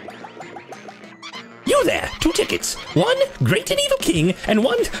 You there, 2 tickets. 1 great and evil king, and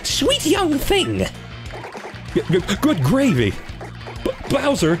 1 sweet young thing. Good gravy.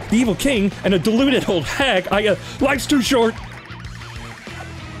 Bowser, the evil king, and a deluded old hag. Life's too short.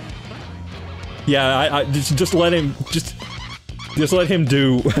 Yeah, I just let him, just let him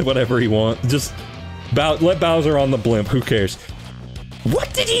do whatever he wants. Just let Bowser on the blimp, who cares?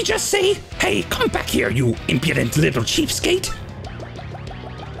 What did he just say? Hey, come back here, you impudent little cheapskate!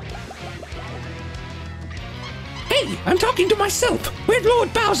 Hey, I'm talking to myself! Where'd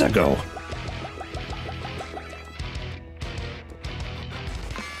Lord Bowser go?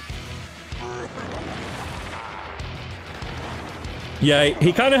 Yeah,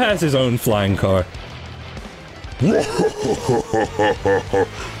 he kind of has his own flying car. Forget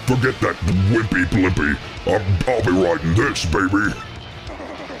that wimpy blimpy. I'll be riding this, baby.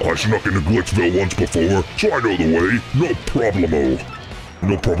 I snuck into Glitzville once before, so I know the way. No problemo.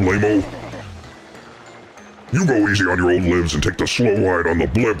 No problemo. You go easy on your old limbs and take the slow ride on the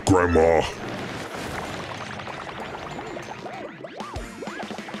blimp, Grandma.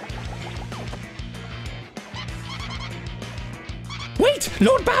 Wait,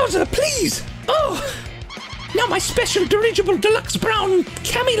 Lord Bowser, please! Oh! Now my special dirigible deluxe brown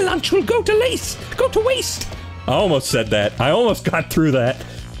cami lunch will go to waste! I almost said that. I almost got through that.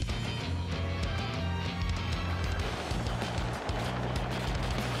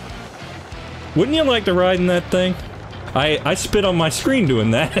 Wouldn't you like to ride in that thing? I spit on my screen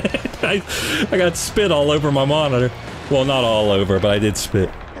doing that. I got spit all over my monitor. Well, not all over, but I did spit.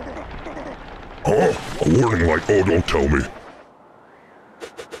 Huh? A warning light? Oh, don't tell me.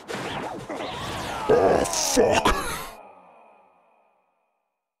 Oh, fuck.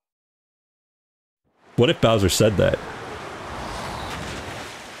 What if Bowser said that?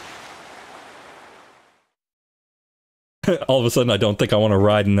 All of a sudden, I don't think I want to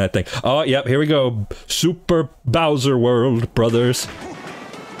ride in that thing. Oh, yep, here we go. Super Bowser World, brothers.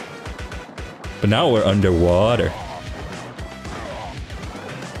 But now we're underwater.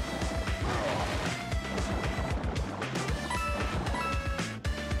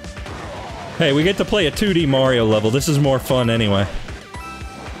 Hey, we get to play a 2D Mario level. This is more fun anyway.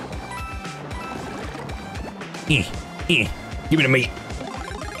 Give me the meat.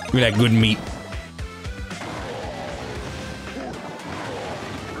 Give me that good meat.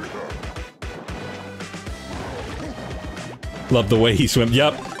 Love the way he swims.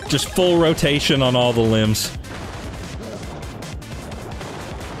 Yep, just full rotation on all the limbs.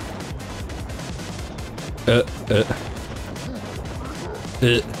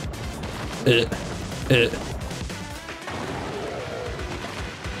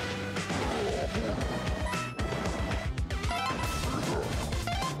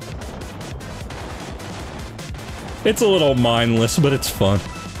 It's a little mindless, but it's fun.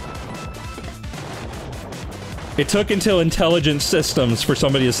 It took until Intelligent Systems for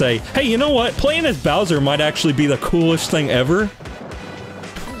somebody to say, hey, you know what? Playing as Bowser might actually be the coolest thing ever.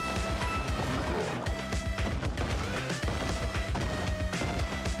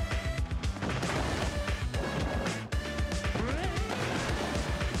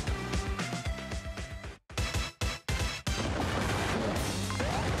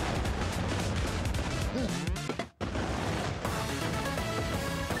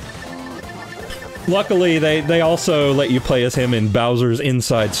 Luckily, they also let you play as him in Bowser's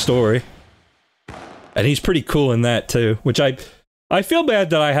Inside Story. And he's pretty cool in that, too. Which I feel bad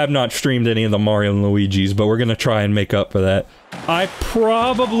that I have not streamed any of the Mario and Luigi's, but we're gonna try and make up for that. I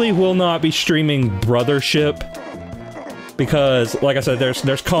probably will not be streaming Brothership. Because, like I said,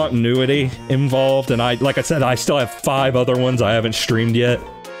 there's continuity involved, and like I said, I still have 5 other ones I haven't streamed yet.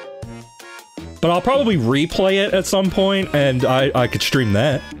 But I'll probably replay it at some point, and I could stream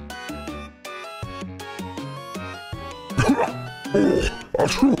that.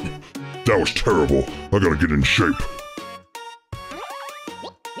 That was terrible. I gotta get in shape.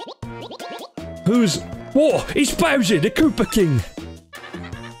 Who's... Whoa! It's Bowser, the Koopa King!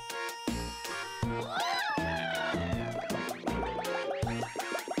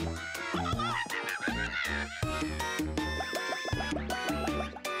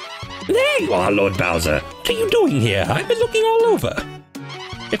 There you are, Lord Bowser! What are you doing here? I've been looking all over.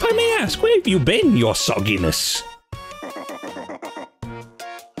 If I may ask, where have you been, your sogginess?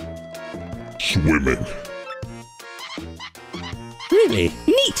 Swimming. Really?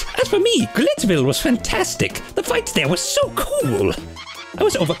 Neat! As for me, Glitzville was fantastic. The fights there were so cool. I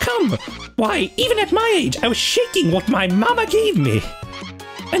was overcome. Why, even at my age, I was shaking what my mama gave me.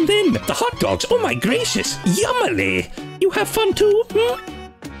 And then, the hot dogs, oh my gracious, yummily. You have fun too, hmm?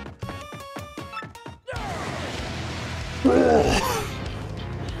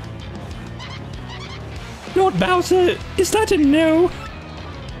 Lord Bowser, is that a no?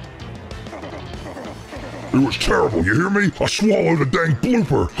 It was terrible, you hear me? I swallowed a dang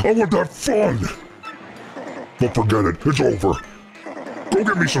blooper. I want that fun. But forget it, it's over. Go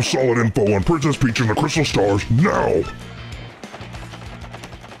Go get me some solid info on Princess Peach and the Crystal Stars, now!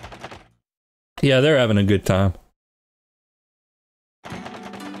 Yeah, they're having a good time. I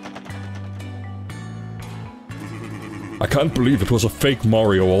can't believe it was a fake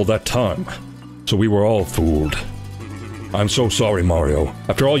Mario all that time. So we were all fooled. I'm so sorry, Mario.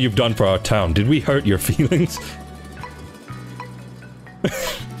 After all you've done for our town, did we hurt your feelings?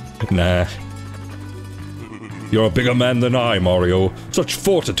 Nah. You're a bigger man than I, Mario. Such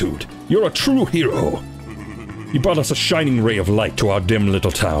fortitude. You're a true hero. You brought us a shining ray of light to our dim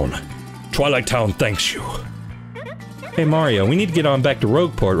little town. Twilight Town thanks you. Hey Mario, we need to get on back to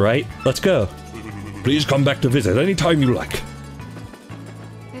Rogueport, right? Let's go. Please come back to visit anytime you like.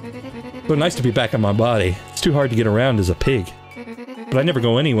 So nice to be back in my body. It's too hard to get around as a pig. But I never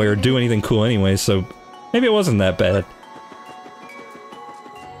go anywhere or do anything cool anyway, so maybe it wasn't that bad.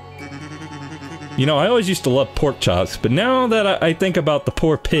 You know, I always used to love pork chops, but now that I think about the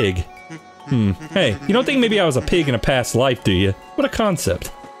poor pig... Hey, you don't think maybe I was a pig in a past life, do you? What a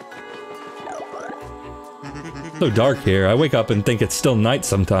concept. So dark here, I wake up and think it's still night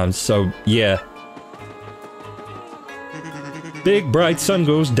sometimes, so yeah. Big bright sun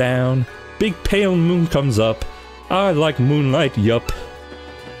goes down, big pale moon comes up. I like moonlight, yup.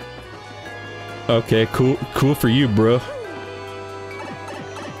 Okay, cool for you, bro.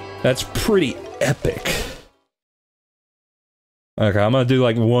 That's pretty epic. Okay, I'm gonna do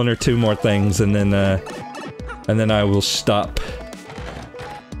like one or two more things and then I will stop.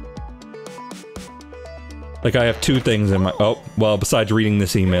 Like I have two things in my- oh, well, besides reading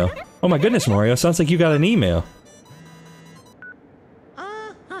this email. Oh my goodness, Mario, sounds like you got an email.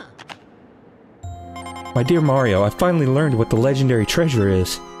 My dear Mario, I finally learned what the legendary treasure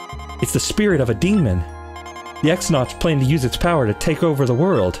is. It's the spirit of a demon. The X-Nauts plan to use its power to take over the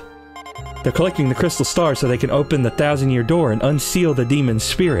world. They're collecting the crystal stars so they can open the 1,000-year door and unseal the demon's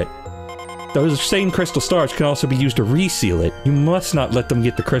spirit. Those same crystal stars can also be used to reseal it. You must not let them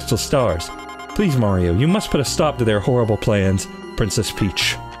get the crystal stars. Please, Mario, you must put a stop to their horrible plans, Princess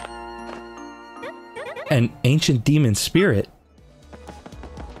Peach. An ancient demon spirit?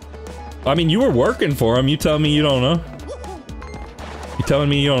 I mean, you were working for him, you telling me you don't know? You telling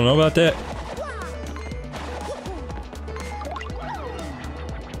me you don't know about that?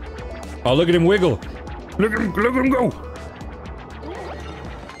 Oh, look at him wiggle! Look at him go!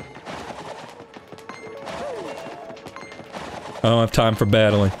 I don't have time for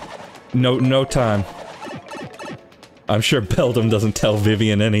battling. No time. I'm sure Beldam doesn't tell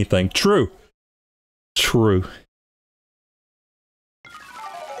Vivian anything. True. True.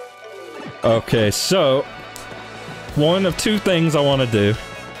 Okay, so... one of two things I want to do.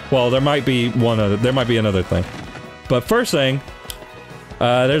 Well, there might be another thing. But first thing...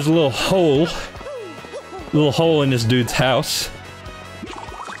 there's a little hole in this dude's house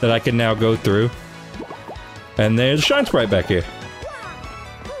that I can now go through. And there's a shine sprite back here.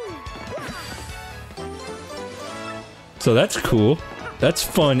 So that's cool. That's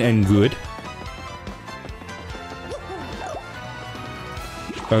fun and good.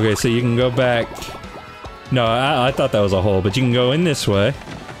 Okay, so you can go back... No, I thought that was a hole, but you can go in this way.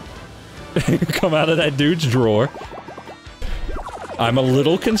 Come out of that dude's drawer. I'm a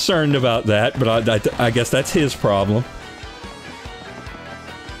little concerned about that, but I guess that's his problem.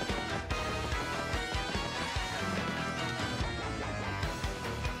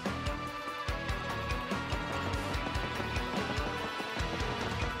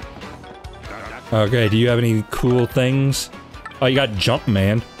 Okay, do you have any cool things? Oh, you got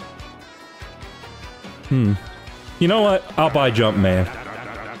Jumpman. You know what? I'll buy Jumpman.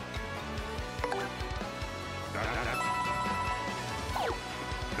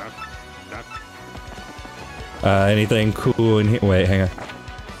 Anything cool in here? Wait, hang on.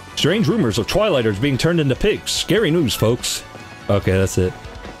 Strange rumors of Twilighters being turned into pigs. Scary news, folks. Okay, that's it.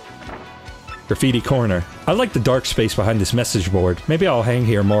 Graffiti corner. I like the dark space behind this message board. Maybe I'll hang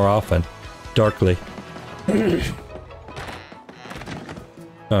here more often. Darkly.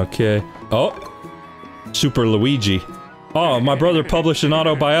 Okay. Oh! Super Luigi. Oh, my brother published an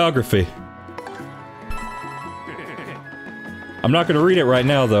autobiography. I'm not gonna read it right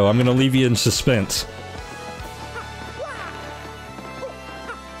now, though. I'm gonna leave you in suspense.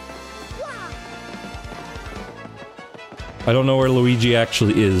 I don't know where Luigi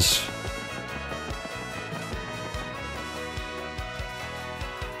actually is.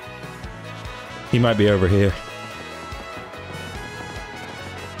 He might be over here.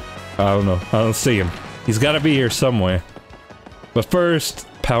 I don't know. I don't see him. He's gotta be here somewhere. But first,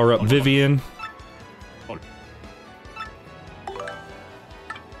 power up Vivian.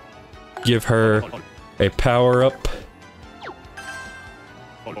 Give her a power up.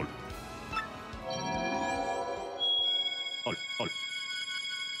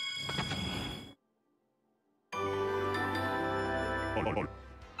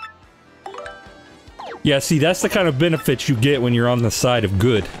 Yeah, see, that's the kind of benefits you get when you're on the side of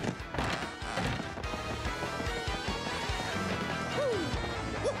good.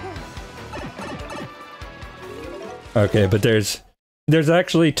 Okay, but there's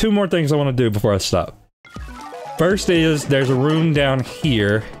actually two more things I want to do before I stop. First is, there's a room down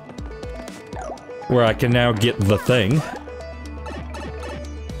here where I can now get the thing.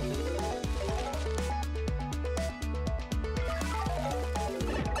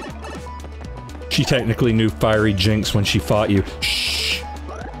 She technically knew Fiery Jinx when she fought you. Shh!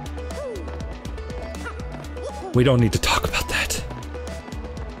 We don't need to talk about that.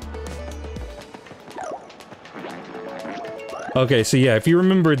 Okay, so yeah, if you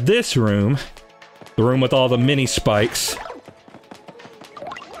remember this room, the room with all the mini spikes.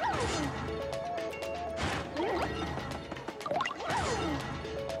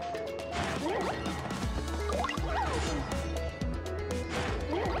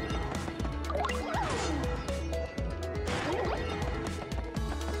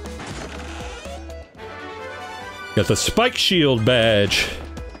 Got the Spike Shield badge.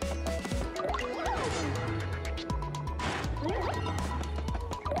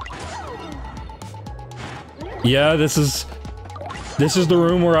 Yeah, this is the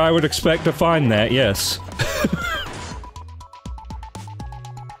room where I would expect to find that, yes.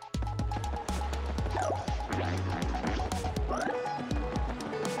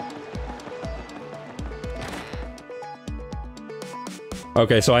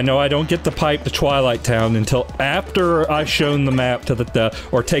 Okay, so I know I don't get the pipe to Twilight Town until after I've shown the map to the,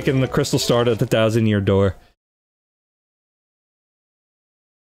 or taken the crystal star to the 1,000-year door.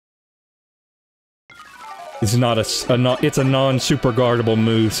 It's not it's a non-super guardable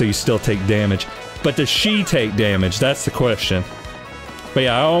move, so you still take damage. But does she take damage? That's the question. But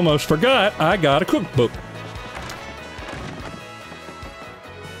yeah, I almost forgot I got a cookbook.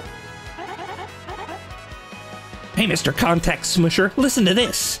 Hey, Mr. Contact Smusher, listen to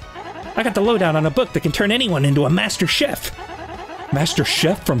this. I got the lowdown on a book that can turn anyone into a master chef. Master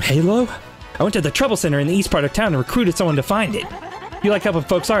Chef from Halo? I went to the Trouble Center in the east part of town and recruited someone to find it. If you like helping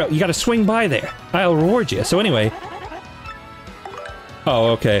folks out, you gotta swing by there. I'll reward you. So anyway...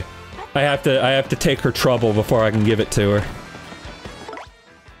 Oh, okay. I have to take her trouble before I can give it to her.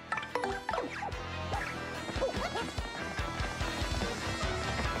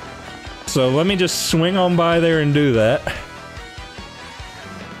 So let me just swing on by there and do that.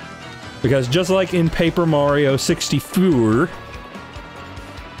 Because just like in Paper Mario 64,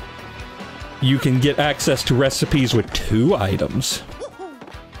 you can get access to recipes with 2 items.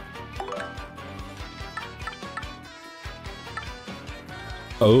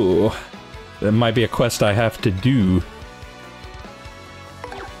 Oh, that might be a quest I have to do.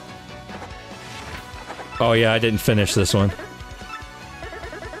 Oh yeah, I didn't finish this one.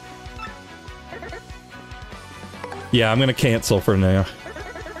 Yeah, I'm gonna cancel for now.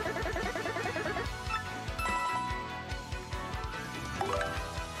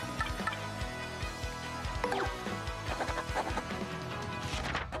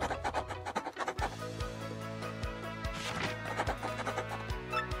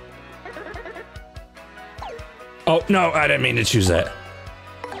 Oh, no, I didn't mean to choose that.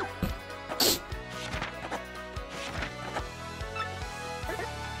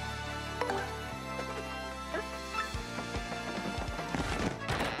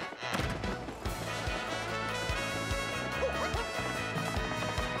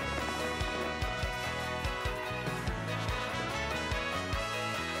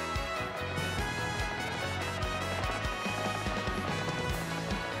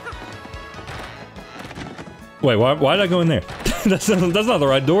 Wait, why did I go in there? that's not the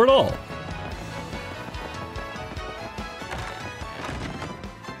right door at all.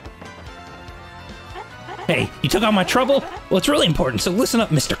 Hey, you took on my trouble? Well, it's really important, so listen up,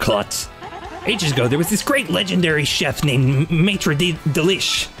 Mr. Klutz. Ages ago, there was this great legendary chef named Maitre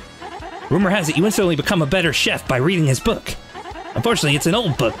Delish. Rumor has it you instantly become a better chef by reading his book. Unfortunately, it's an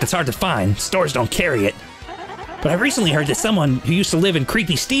old book that's hard to find. Stores don't carry it. But I recently heard that someone who used to live in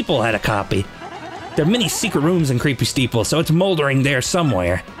Creepy Steeple had a copy. There are many secret rooms in Creepy Steeple, so it's moldering there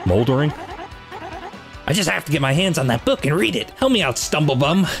somewhere. Moldering? I just have to get my hands on that book and read it. Help me out,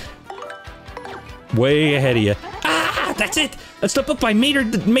 Stumblebum. Way ahead of you. Ah, that's it! That's the book by Maitre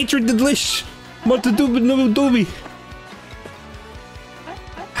Delish. What to do with no doobie?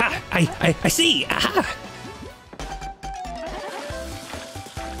 Ha! I see! Aha!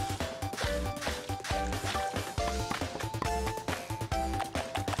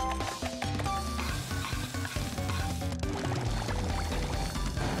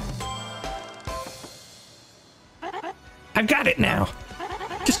 I've got it now.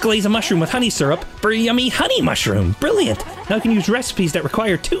 Just glaze a mushroom with honey syrup for a yummy honey mushroom. Brilliant. Now I can use recipes that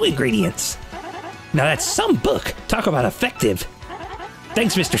require 2 ingredients. Now that's some book. Talk about effective.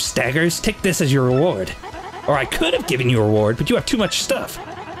 Thanks, Mr. Staggers. Take this as your reward. Or I could have given you a reward, but you have too much stuff.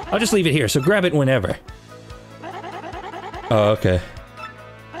 I'll just leave it here, so grab it whenever. Oh, okay.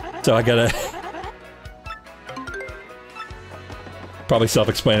 So I gotta... Probably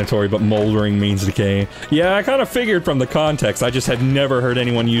self-explanatory, but moldering means decaying. Yeah, I kind of figured from the context. I just had never heard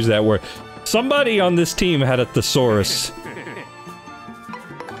anyone use that word. Somebody on this team had a thesaurus.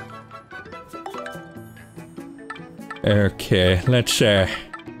 Okay, let's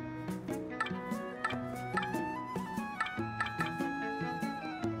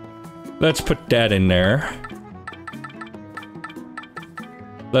put that in there.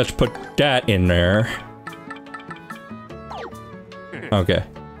 Let's put that in there. Okay.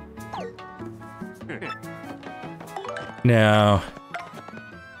 Now,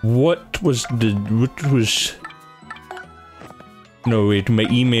 what was... No, wait, my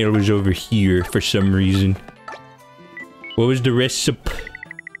email was over here for some reason. What was the recipe?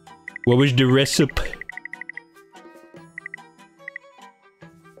 What was the recipe?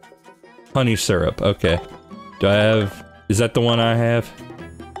 Honey syrup, okay. Do I have... Is that the one I have?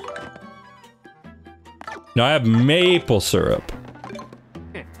 No, I have maple syrup.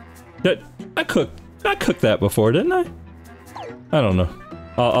 That... I cooked that before, didn't I? I don't know.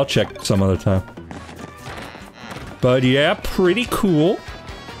 I'll check some other time. But yeah, pretty cool.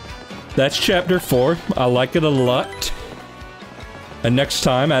 That's chapter 4. I like it a lot. And next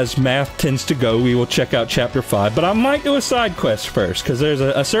time, as math tends to go, we will check out chapter 5. But I might do a side quest first, because there's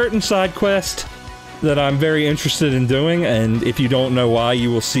a certain side quest that I'm very interested in doing, and if you don't know why,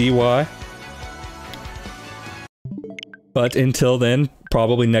 you will see why. But until then,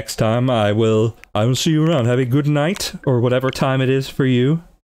 probably next time, I will see you around. Have a good night, or whatever time it is for you.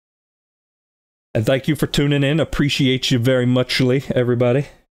 And thank you for tuning in. Appreciate you very muchly, everybody.